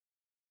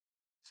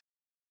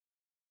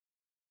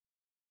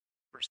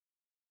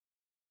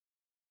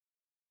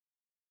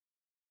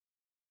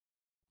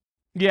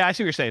Yeah, I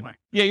see what you're saying. Right.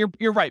 Yeah,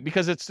 you're right,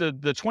 because it's the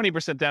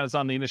 20% down is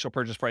on the initial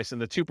purchase price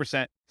and the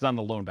 2% is on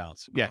the loan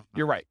balance. Yeah,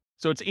 you're right.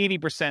 So it's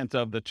 80%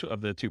 of the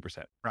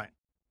 2%. Right.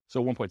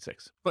 So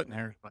 1.6. splitting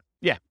hairs, but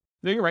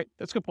No, you're right.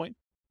 That's a good point.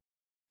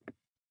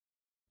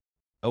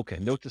 Okay,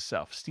 note to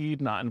self.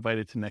 Steve not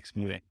invited to next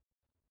meeting.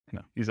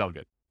 No, he's all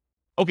good.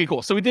 Okay,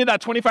 cool. So we did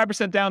that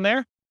 25% down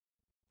there.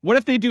 What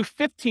if they do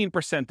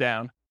 15%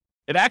 down?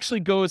 It actually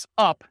goes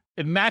up.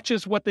 It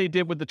matches what they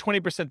did with the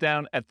 20%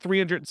 down at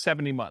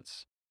 370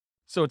 months.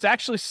 So it's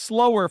actually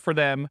slower for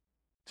them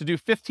to do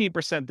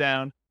 15%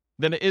 down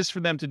than it is for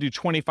them to do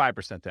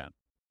 25% down.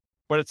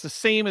 but it's the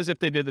same as if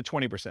they did the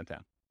 20%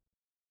 down.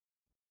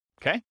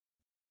 Okay?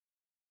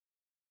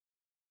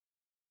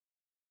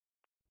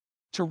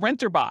 To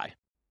rent or buy.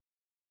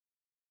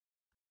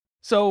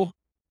 So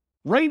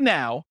right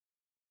now,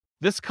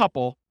 this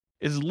couple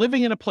is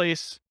living in a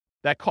place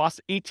that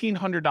costs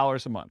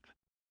 $1,800 a month.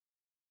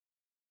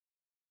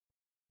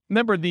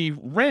 Remember, the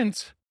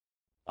rent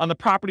on the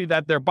property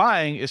that they're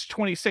buying is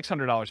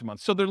 $2,600 a month.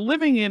 So they're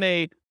living in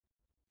a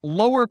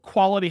lower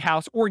quality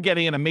house or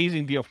getting an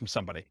amazing deal from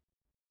somebody.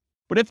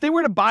 But if they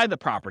were to buy the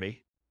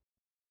property,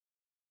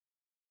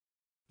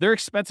 their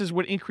expenses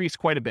would increase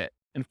quite a bit.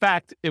 In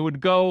fact, it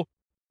would go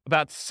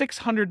about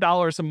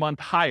 $600 a month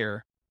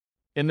higher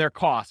in their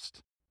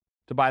cost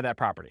to buy that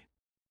property.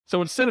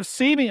 So instead of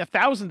saving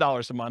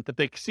 $1,000 a month, if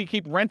they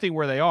keep renting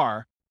where they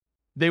are,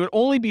 they would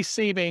only be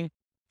saving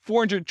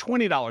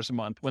 $420 a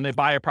month when they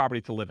buy a property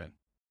to live in.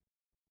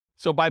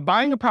 So by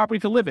buying a property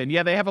to live in,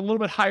 yeah, they have a little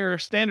bit higher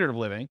standard of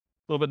living,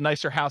 a little bit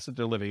nicer house that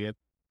they're living in,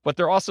 but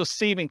they're also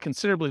saving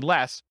considerably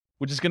less,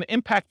 which is going to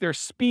impact their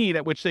speed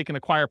at which they can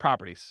acquire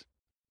properties.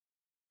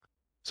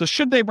 So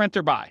should they rent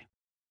or buy?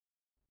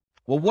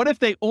 Well, what if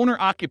they own or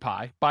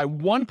occupy, buy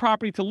one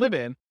property to live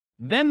in,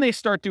 then they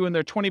start doing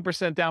their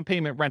 20% down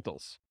payment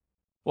rentals?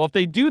 Well, if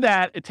they do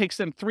that, it takes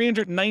them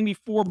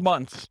 394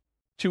 months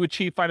to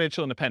achieve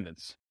financial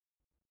independence.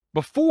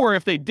 Before,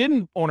 if they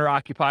didn't own or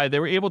occupy, they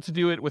were able to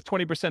do it with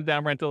 20%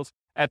 down rentals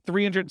at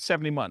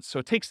 370 months. So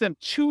it takes them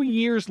 2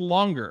 years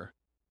longer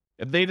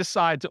if they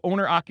decide to own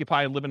or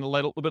occupy and live in a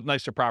little bit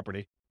nicer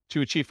property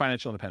to achieve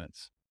financial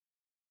independence.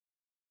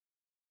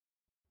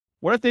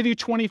 What if they do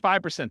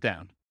 25%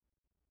 down?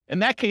 In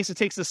that case, it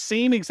takes the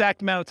same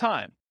exact amount of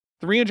time,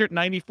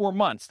 394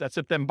 months. That's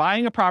if them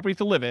buying a property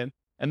to live in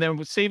and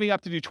then saving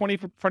up to do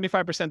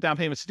 25% down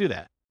payments to do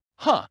that.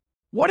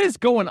 What is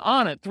going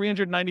on at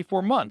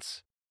 394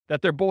 months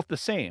that they're both the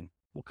same?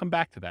 We'll come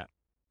back to that.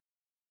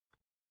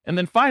 And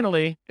then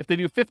finally, if they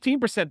do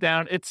 15%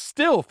 down, it's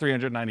still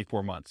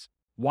 394 months.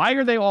 Why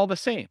are they all the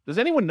same? Does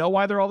anyone know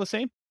why they're all the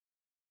same?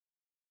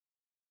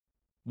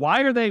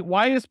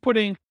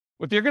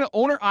 If you're going to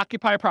own or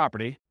occupy a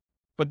property,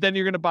 but then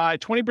you're going to buy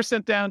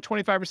 20% down,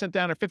 25%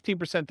 down, or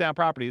 15% down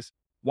properties,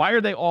 why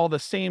are they all the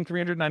same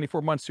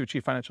 394 months to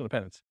achieve financial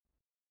independence?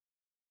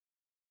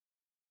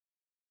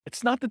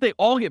 It's not that they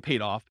all get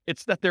paid off.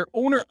 It's that their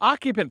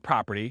owner-occupant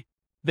property,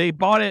 they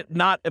bought it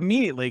not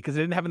immediately because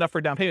they didn't have enough for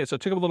a down payment, so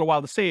it took them a little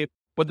while to save,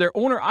 but their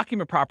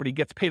owner-occupant property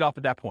gets paid off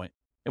at that point.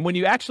 And when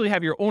you actually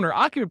have your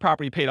owner-occupant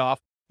property paid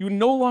off, you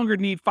no longer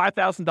need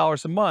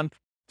 $5,000 a month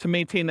to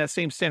maintain that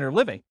same standard of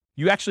living.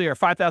 You actually are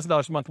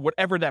 $5,000 a month,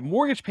 whatever that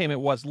mortgage payment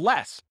was,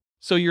 less.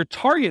 So your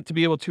target to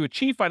be able to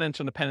achieve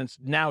financial independence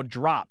now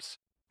drops.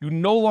 You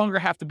no longer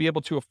have to be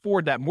able to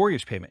afford that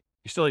mortgage payment.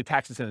 You still need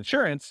taxes and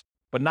insurance,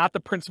 but not the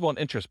principal and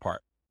interest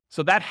part.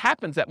 So that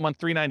happens at month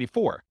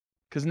 394,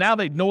 because now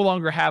they no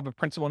longer have a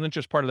principal and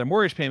interest part of their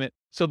mortgage payment.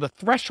 So the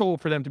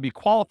threshold for them to be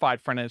qualified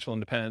for financial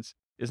independence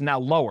is now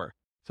lower.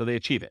 So they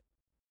achieve it.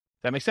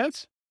 That make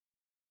sense?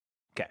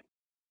 Okay.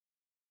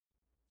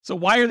 So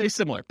why are they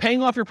similar?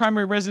 Paying off your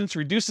primary residence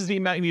reduces the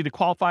amount you need to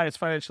qualify as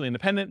financially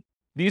independent.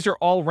 These are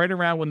all right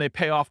around when they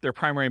pay off their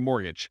primary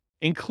mortgage,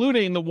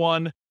 including the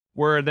one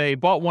where they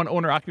bought one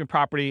owner-occupant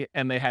property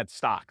and they had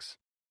stocks,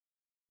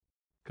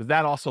 because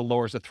that also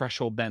lowers the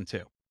threshold then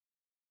too.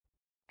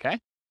 Okay?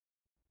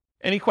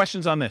 Any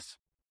questions on this?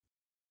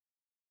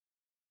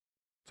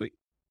 Sweet.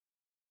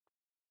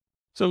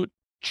 So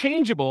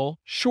changeable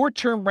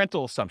short-term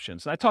rental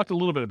assumptions. And I talked a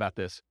little bit about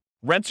this.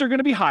 Rents are going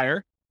to be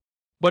higher,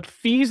 but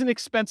fees and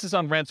expenses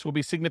on rents will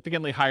be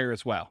significantly higher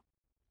as well.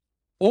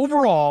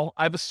 Overall,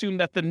 I've assumed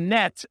that the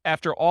net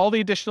after all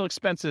the additional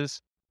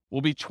expenses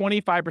will be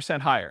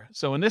 25% higher.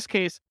 So in this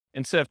case,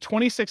 instead of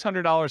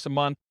 $2,600 a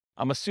month,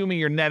 I'm assuming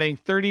you're netting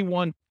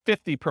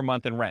 $3,150 per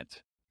month in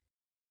rent.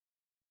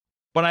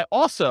 But I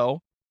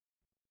also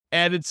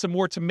added some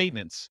more to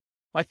maintenance.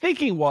 My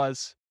thinking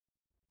was,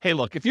 hey,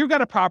 look, if you've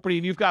got a property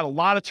and you've got a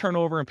lot of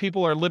turnover and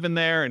people are living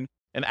there and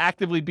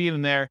actively being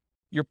in there,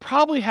 you're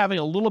probably having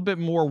a little bit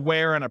more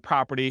wear on a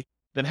property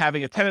than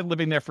having a tenant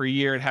living there for a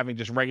year and having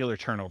just regular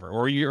turnover,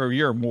 or a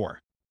year or more.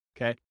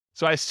 Okay.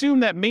 So I assume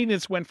that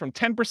maintenance went from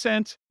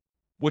 10%,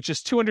 which is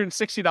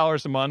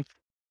 $260 a month,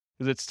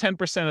 because it's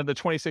 10% of the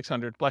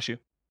 $2,600, bless you,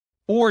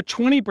 or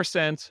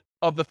 20%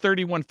 of the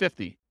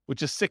 $3,150,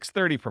 which is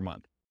 $630 per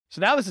month.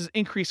 So now this has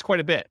increased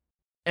quite a bit.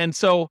 And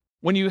so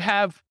when you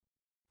have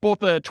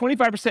both a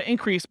 25%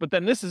 increase, but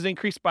then this is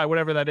increased by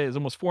whatever that is,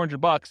 almost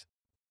 $400,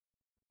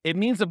 it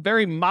means a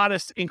very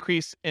modest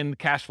increase in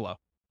cash flow.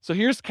 So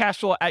here's cash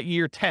flow at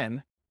year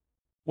 10.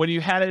 When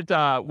you had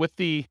it with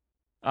the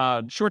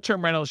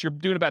short-term rentals, you're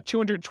doing about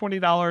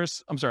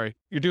 $220. I'm sorry,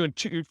 you're doing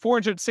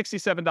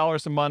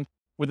 $467 a month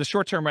with a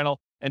short-term rental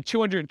and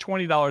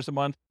 $220 a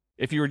month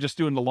if you were just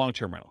doing the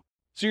long-term rental.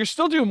 So you're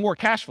still doing more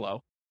cash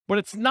flow, but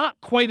it's not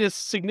quite as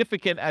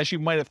significant as you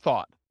might have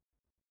thought.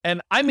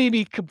 And I may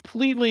be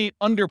completely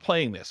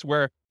underplaying this,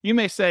 where you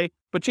may say,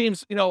 but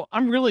James,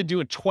 I'm really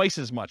doing twice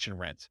as much in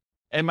rent,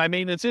 and my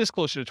maintenance is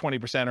closer to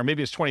 20%, or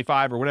maybe it's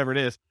 25 or whatever it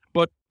is,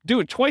 but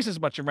doing twice as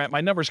much in rent,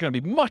 my number is going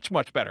to be much,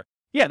 much better.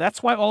 Yeah,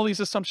 that's why all these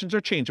assumptions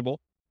are changeable.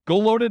 Go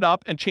load it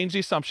up and change the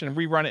assumption and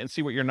rerun it and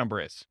see what your number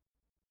is.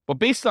 But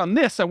based on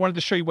this, I wanted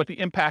to show you what the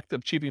impact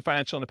of achieving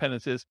financial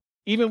independence is,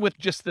 even with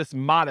just this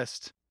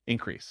modest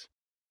increase.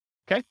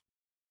 Okay?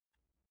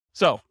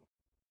 So,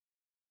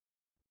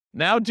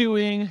 now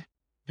doing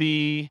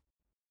the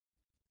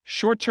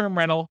short-term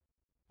rental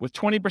with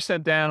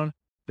 20% down,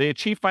 they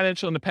achieve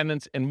financial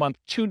independence in month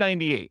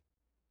 298.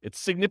 It's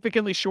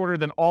significantly shorter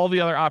than all the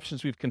other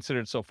options we've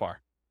considered so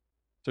far.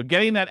 So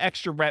getting that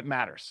extra rent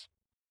matters.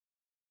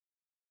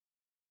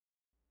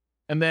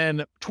 And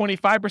then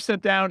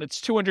 25% down,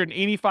 it's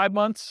 285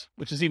 months,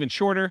 which is even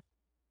shorter.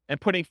 And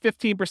putting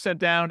 15%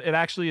 down, it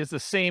actually is the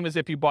same as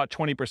if you bought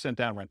 20%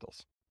 down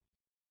rentals.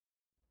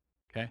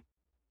 Okay.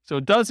 So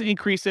it does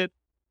increase it.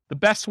 The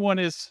best one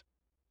is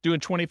doing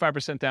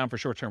 25% down for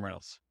short-term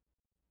rentals.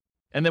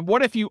 And then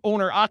what if you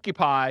own or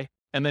occupy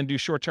and then do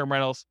short-term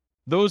rentals?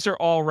 Those are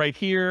all right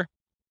here.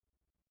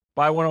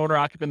 Buy one owner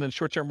occupant, then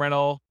short-term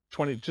rental,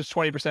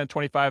 20%,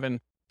 25 and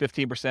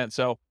 15%.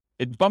 So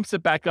it bumps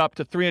it back up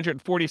to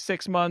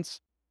 346 months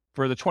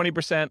for the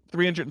 20%,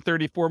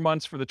 334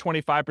 months for the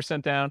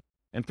 25% down,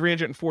 and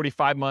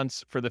 345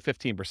 months for the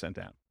 15%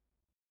 down.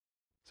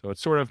 So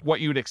it's sort of what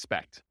you'd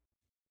expect.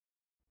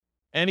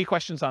 Any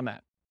questions on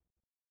that?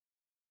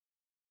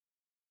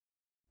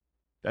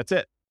 That's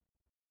it.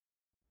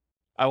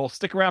 I will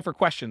stick around for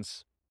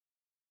questions.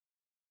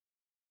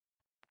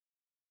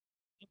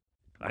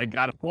 I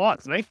got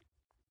applause, right?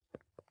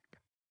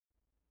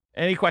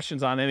 Any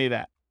questions on any of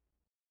that?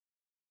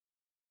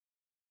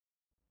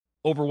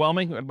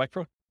 Overwhelming?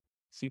 Microphone?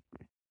 See.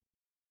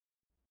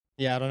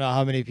 Yeah, I don't know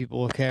how many people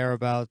will care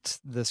about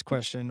this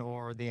question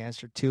or the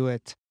answer to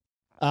it.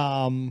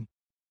 It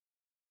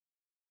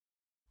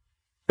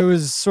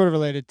was sort of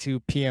related to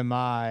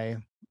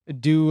PMI.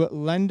 Do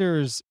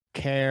lenders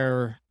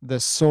care the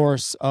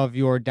source of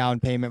your down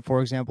payment?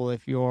 For example,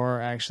 if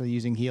you're actually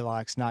using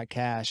HELOCs, not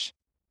cash,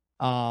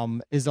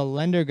 is a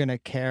lender going to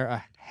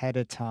care ahead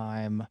of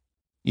time,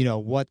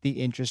 what the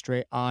interest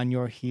rate on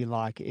your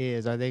HELOC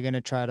is? Are they going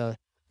to try to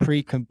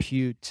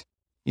pre-compute,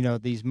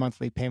 these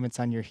monthly payments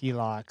on your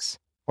HELOCs?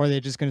 Or are they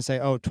just going to say,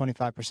 oh,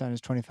 25% is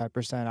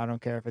 25%. I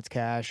don't care if it's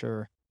cash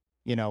or,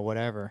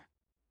 whatever.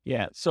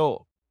 Yeah.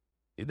 So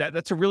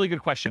that's a really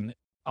good question.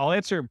 I'll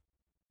answer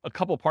a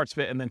couple parts of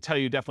it and then tell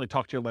you definitely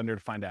talk to your lender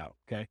to find out.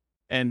 Okay.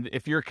 And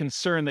if you're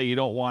concerned that you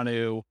don't want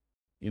to,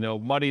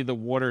 muddy the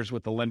waters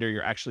with the lender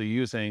you're actually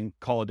using,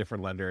 call a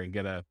different lender and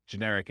get a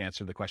generic answer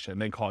to the question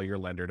and then call your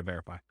lender to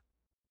verify.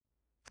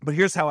 But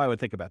here's how I would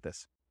think about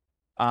this.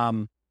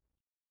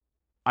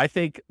 I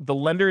think the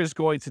lender is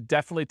going to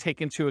definitely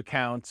take into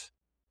account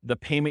the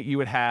payment you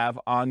would have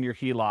on your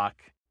HELOC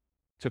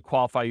to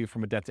qualify you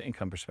from a debt to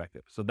income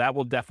perspective. So that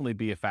will definitely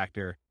be a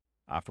factor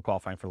for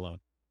qualifying for a loan.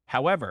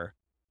 However,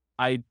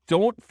 I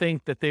don't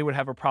think that they would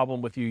have a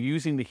problem with you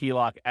using the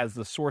HELOC as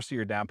the source of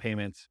your down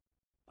payments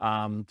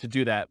to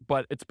do that.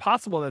 But it's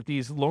possible that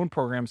these loan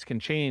programs can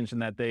change and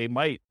that they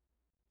might,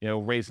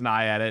 raise an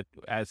eye at it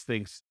as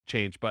things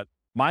change. But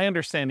my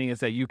understanding is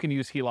that you can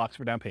use HELOCs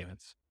for down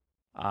payments,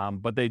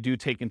 but they do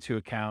take into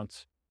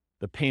account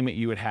the payment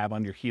you would have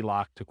on your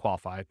HELOC to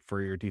qualify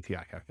for your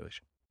DTI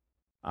calculation.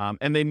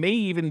 And they may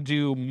even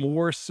do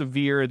more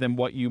severe than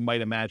what you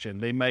might imagine.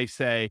 They may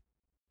say,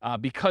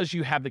 because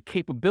you have the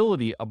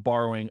capability of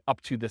borrowing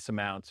up to this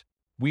amount,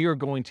 we are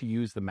going to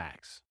use the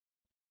max.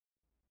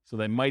 So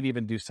they might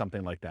even do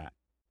something like that.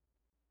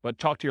 But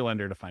talk to your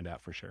lender to find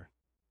out for sure.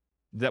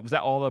 Was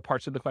that all the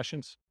parts of the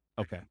questions?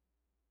 Okay.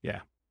 Yeah.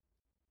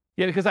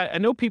 Yeah, because I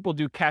know people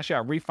do cash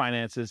out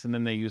refinances and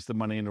then they use the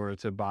money in order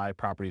to buy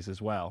properties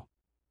as well.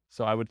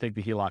 So I would think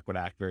the HELOC would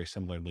act very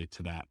similarly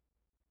to that.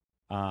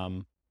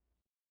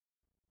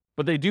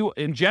 But they do,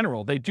 in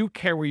general, they do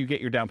care where you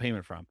get your down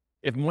payment from.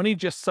 If money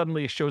just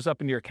suddenly shows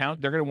up in your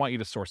account, they're going to want you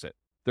to source it.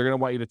 They're going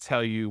to want you to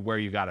tell you where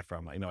you got it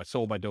from. I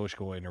sold my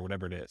Dogecoin or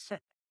whatever it is.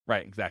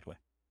 Right, exactly.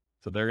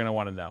 So they're going to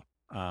want to know.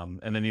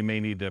 And then you may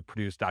need to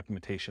produce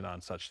documentation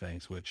on such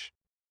things, which,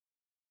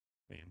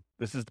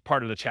 this is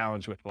part of the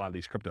challenge with a lot of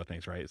these crypto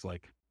things, right? It's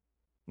like,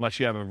 unless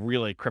you have a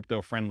really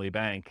crypto-friendly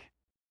bank,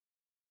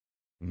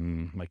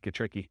 might get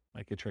tricky.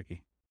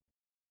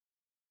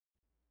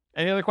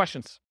 Any other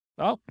questions?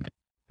 Oh.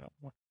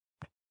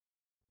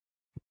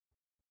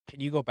 Can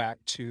you go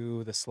back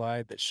to the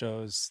slide that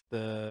shows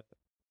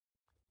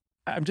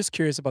I'm just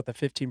curious about the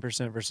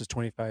 15% versus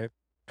 20%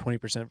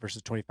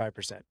 versus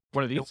 25%.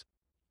 What are these?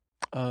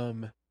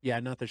 Yeah,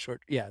 not the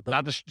short. Yeah.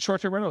 Not the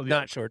short-term rental?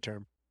 Not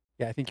short-term.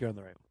 Yeah, I think you're on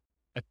the right one.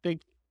 I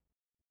think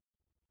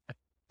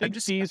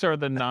these are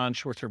the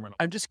non-short-term rental.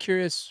 I'm just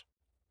curious.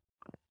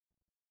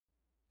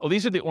 Oh,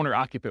 these are the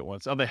owner-occupant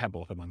ones. Oh, they have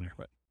both of them on there,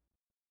 but.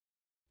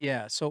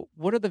 Yeah. So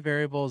what are the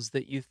variables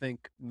that you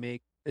think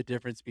make the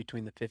difference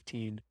between the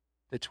 15,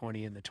 the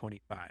 20, and the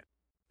 25?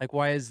 Like,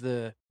 why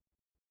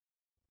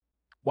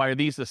are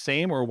these the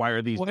same or why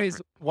are these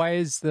different? Why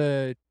is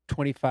the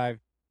 25%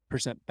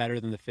 better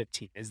than the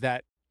 15? Is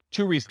that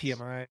two reasons?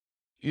 PMI?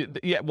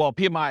 Yeah, well,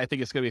 PMI, I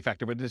think it's going to be a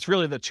factor, but it's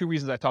really the two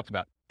reasons I talked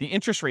about. The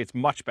interest rate's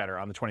much better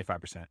on the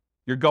 25%.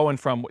 You're going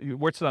from,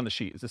 what's it on the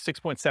sheet? Is it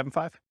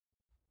 6.75?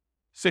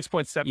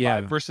 6.75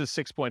 Yeah. versus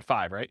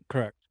 6.5, right?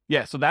 Correct.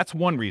 Yeah, so that's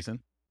one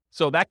reason.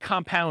 So that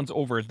compounds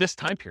over this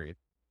time period,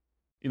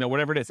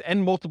 whatever it is,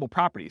 and multiple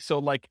properties. So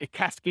like it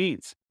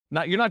cascades.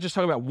 You're not just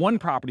talking about one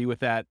property with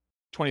that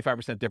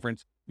 25%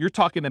 difference. You're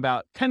talking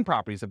about 10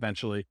 properties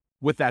eventually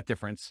with that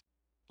difference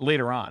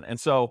later on. And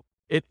so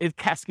it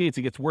cascades,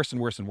 it gets worse and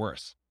worse and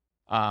worse,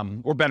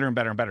 or better and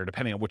better and better,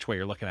 depending on which way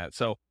you're looking at it.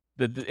 So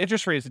the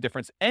interest rate is the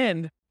difference.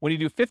 And when you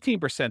do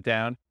 15%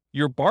 down,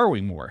 you're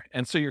borrowing more.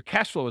 And so your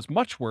cash flow is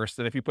much worse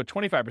than if you put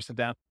 25%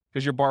 down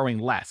because you're borrowing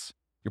less.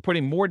 You're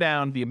putting more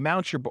down. The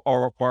amount you're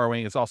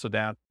borrowing is also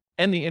down,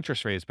 and the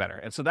interest rate is better.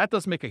 And so that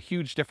does make a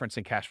huge difference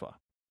in cash flow.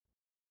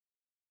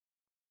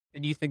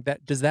 And you think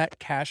does that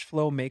cash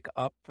flow make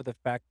up for the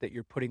fact that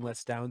you're putting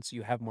less down so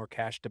you have more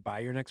cash to buy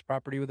your next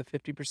property with a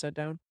 50%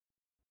 down?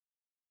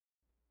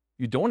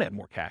 You don't have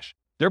more cash.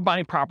 They're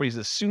buying properties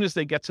as soon as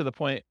they get to the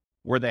point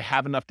where they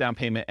have enough down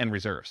payment and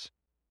reserves.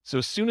 So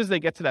as soon as they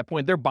get to that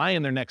point, they're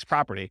buying their next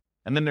property,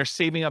 and then they're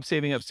saving up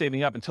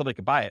until they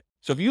could buy it.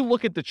 So if you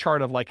look at the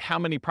chart of like how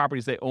many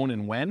properties they own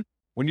and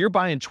when you're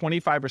buying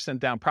 25%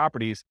 down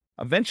properties,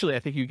 eventually I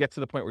think you get to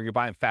the point where you're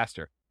buying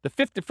faster.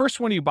 The first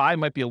one you buy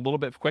might be a little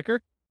bit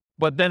quicker,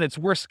 but then it's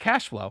worse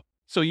cash flow.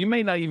 So you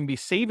may not even be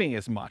saving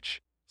as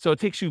much. So it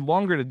takes you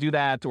longer to do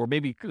that, or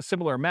maybe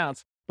similar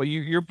amounts, but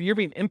you're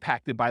being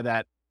impacted by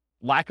that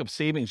lack of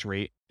savings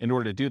rate in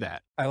order to do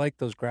that. I like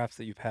those graphs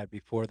that you've had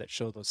before that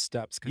show those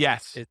steps.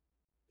 Yes.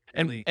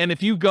 Really... And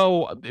if you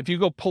go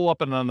pull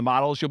up on the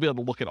models, you'll be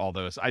able to look at all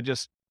those.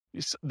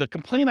 The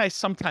complaint I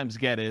sometimes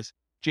get is,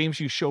 James,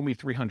 you show me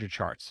 300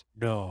 charts.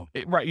 No.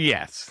 Right.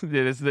 Yes. It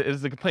is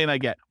the complaint I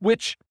get,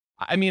 which,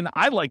 I mean,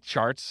 I like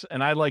charts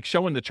and I like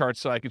showing the charts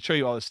so I can show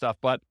you all this stuff.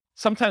 But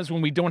sometimes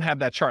when we don't have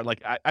that chart,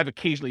 like I've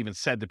occasionally even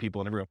said to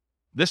people in the room,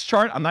 this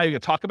chart, I'm not even gonna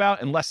talk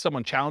about unless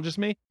someone challenges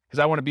me, because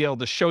I want to be able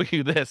to show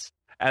you this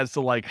as to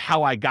like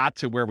how I got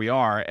to where we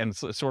are. And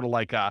it's sort of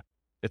like,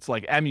 it's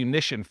like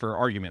ammunition for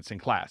arguments in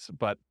class.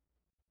 But,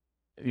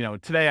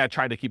 today I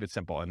tried to keep it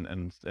simple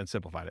and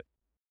simplified it.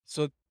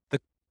 So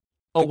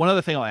one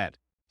other thing I'll add.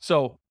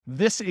 So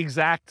this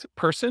exact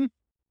person,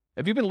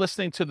 have you been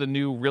listening to the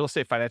new Real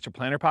Estate Financial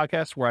Planner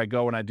podcast where I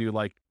go and I do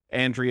like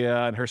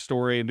Andrea and her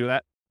story and do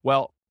that?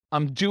 Well,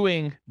 I'm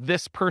doing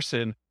this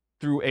person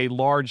through a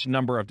large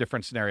number of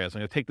different scenarios. I'm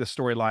going to take this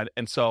storyline.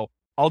 And so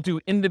I'll do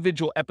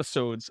individual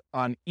episodes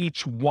on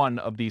each one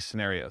of these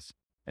scenarios.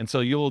 And so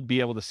you'll be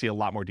able to see a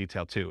lot more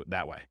detail too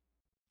that way.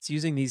 It's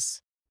using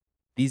these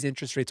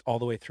interest rates all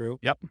the way through?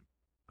 Yep.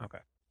 Okay.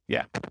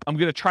 Yeah. I'm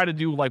going to try to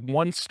do like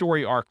one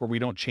story arc where we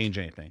don't change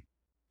anything.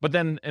 But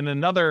then in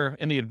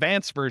the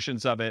advanced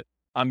versions of it,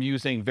 I'm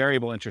using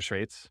variable interest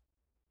rates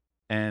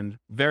and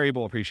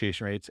variable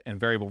appreciation rates and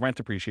variable rent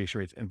appreciation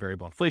rates and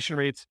variable inflation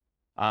rates.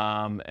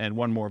 And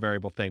one more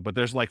variable thing, but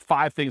there's like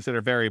 5 things that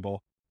are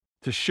variable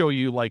to show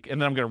you and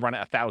then I'm going to run it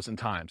 1,000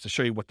 times to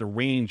show you what the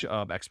range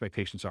of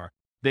expectations are.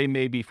 They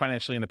may be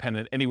financially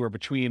independent anywhere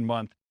between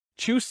month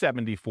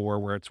 274,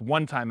 where it's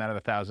 1 time out of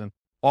 1,000,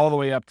 all the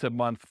way up to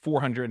month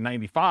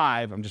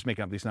 495. I'm just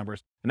making up these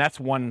numbers. And that's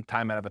 1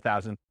 time out of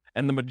 1,000.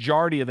 And the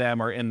majority of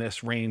them are in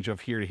this range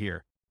of here to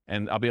here.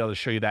 And I'll be able to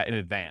show you that in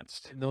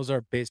advance. And those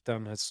are based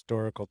on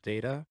historical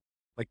data,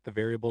 like the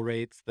variable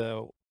rates,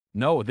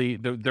 No,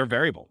 they're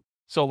variable.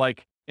 So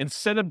like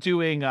instead of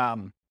doing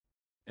an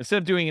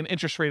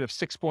interest rate of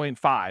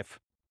 6.5,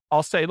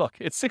 I'll say, look,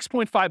 it's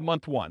 6.5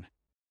 month 1,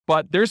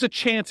 but there's a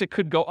chance it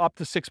could go up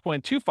to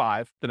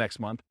 6.25 the next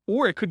month,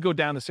 or it could go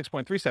down to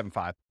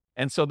 6.375.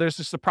 And so there's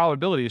just a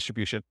probability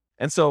distribution.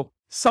 And so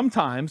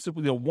sometimes,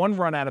 1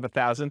 run out of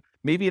 1,000,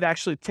 maybe it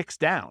actually ticks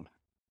down,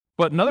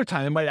 but another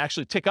time it might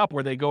actually tick up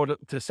where they go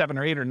to 7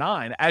 or 8 or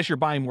 9 as you're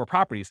buying more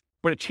properties,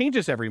 but it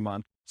changes every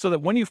month so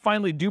that when you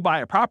finally do buy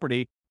a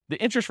property,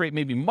 the interest rate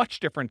may be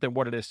much different than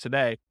what it is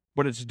today,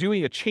 but it's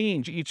doing a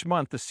change each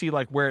month to see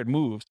like where it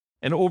moves,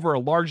 and over a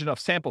large enough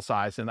sample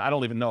size. And I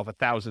don't even know if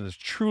 1,000 is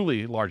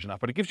truly large enough,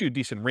 but it gives you a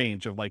decent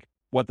range of like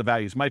what the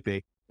values might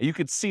be. And you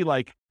could see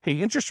like, hey,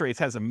 interest rates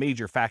has a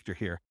major factor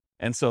here.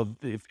 And so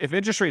if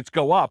interest rates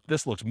go up,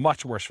 this looks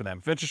much worse for them.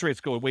 If interest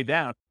rates go way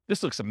down,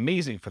 this looks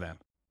amazing for them.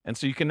 And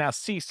so you can now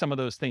see some of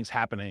those things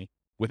happening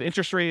with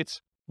interest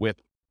rates,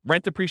 with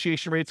rent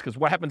appreciation rates, because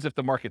what happens if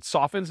the market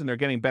softens and they're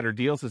getting better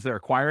deals as they're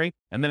acquiring,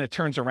 and then it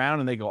turns around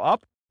and they go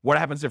up? What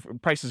happens if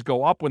prices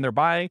go up when they're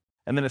buying,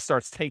 and then it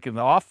starts taking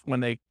off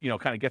when they,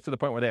 kind of get to the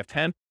point where they have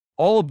 10?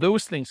 All of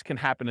those things can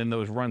happen in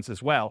those runs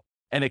as well.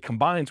 And it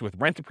combines with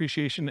rent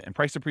appreciation and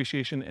price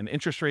appreciation and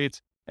interest rates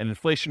and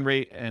inflation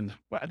rate. And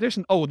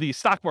the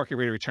stock market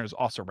rate of return is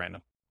also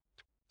random.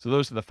 So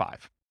those are the 5.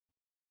 Does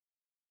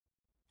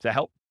that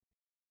help?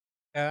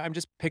 I'm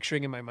just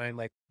picturing in my mind,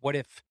 like, what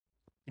if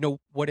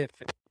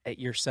at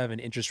year 7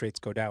 interest rates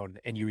go down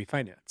and you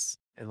refinance?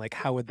 And like,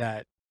 how would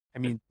that,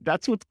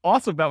 that's what's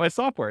awesome about my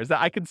software, is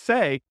that I could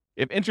say,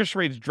 if interest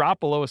rates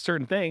drop below a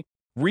certain thing,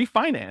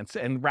 refinance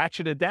and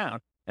ratchet it down.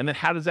 And then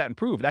how does that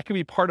improve? That could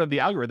be part of the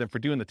algorithm for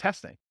doing the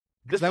testing.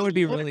 That would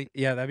be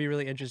that'd be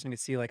really interesting to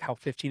see like how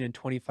 15 and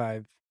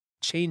 25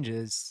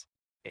 changes,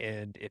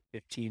 and if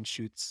 15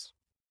 shoots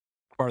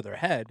farther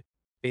ahead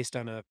based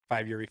on a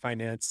 5-year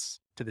refinance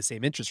to the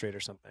same interest rate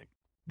or something.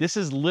 This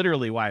is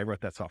literally why I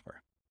wrote that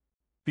software,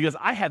 because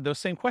I had those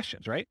same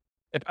questions, right?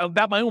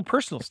 About my own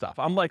personal stuff.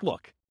 I'm like,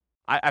 look,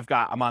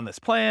 I'm on this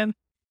plan.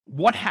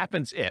 What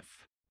happens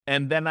if?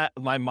 And then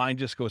my mind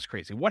just goes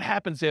crazy. What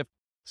happens if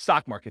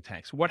stock market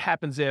tanks? What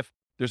happens if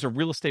there's a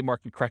real estate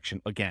market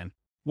correction again?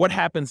 What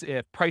happens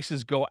if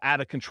prices go out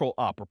of control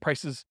up, or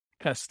prices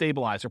kind of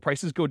stabilize, or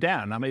prices go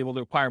down and I'm able to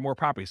acquire more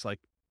properties? Like,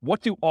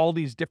 what do all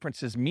these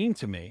differences mean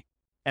to me?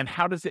 And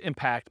how does it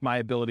impact my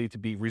ability to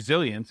be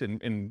resilient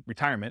in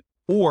retirement?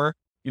 Or,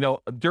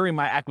 during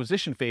my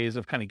acquisition phase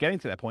of kind of getting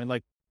to that point,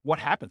 like, what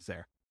happens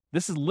there?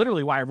 This is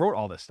literally why I wrote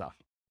all this stuff.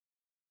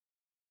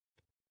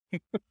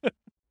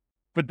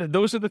 But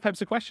those are the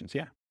types of questions.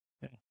 Yeah.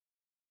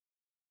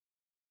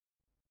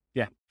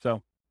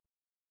 So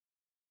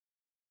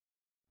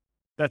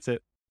that's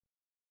it.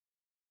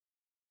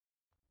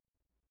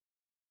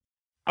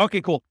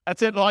 Okay, cool.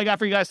 That's it. All I got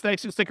for you guys.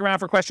 Thanks for sticking around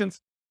for questions.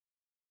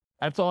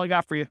 That's all I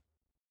got for you.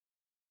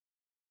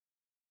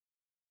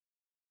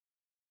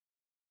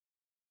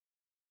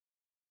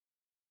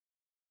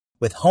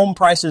 With home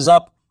prices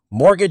up,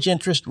 mortgage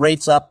interest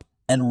rates up,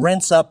 and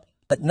rents up,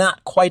 but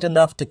not quite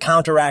enough to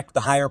counteract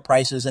the higher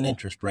prices and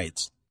interest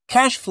rates.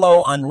 Cash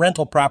flow on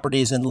rental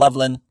properties in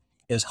Loveland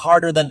is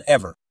harder than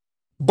ever.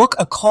 Book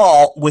a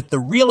call with the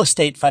Real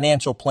Estate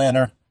Financial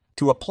Planner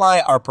to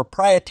apply our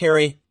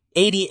proprietary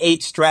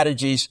 88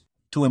 strategies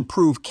to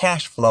improve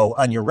cash flow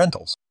on your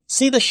rentals.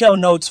 See the show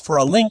notes for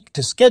a link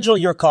to schedule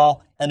your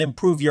call and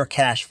improve your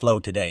cash flow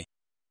today.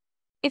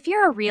 If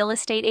you're a real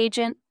estate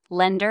agent,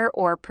 lender,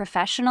 or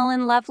professional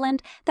in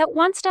Loveland that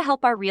wants to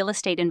help our real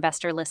estate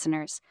investor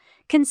listeners,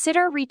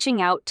 consider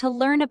reaching out to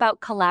learn about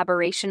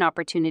collaboration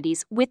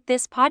opportunities with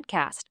this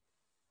podcast.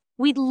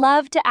 We'd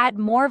love to add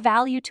more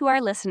value to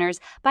our listeners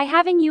by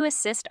having you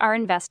assist our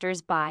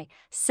investors buy,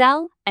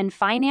 sell, and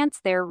finance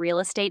their real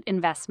estate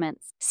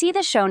investments. See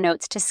the show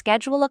notes to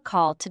schedule a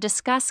call to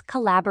discuss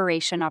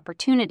collaboration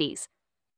opportunities.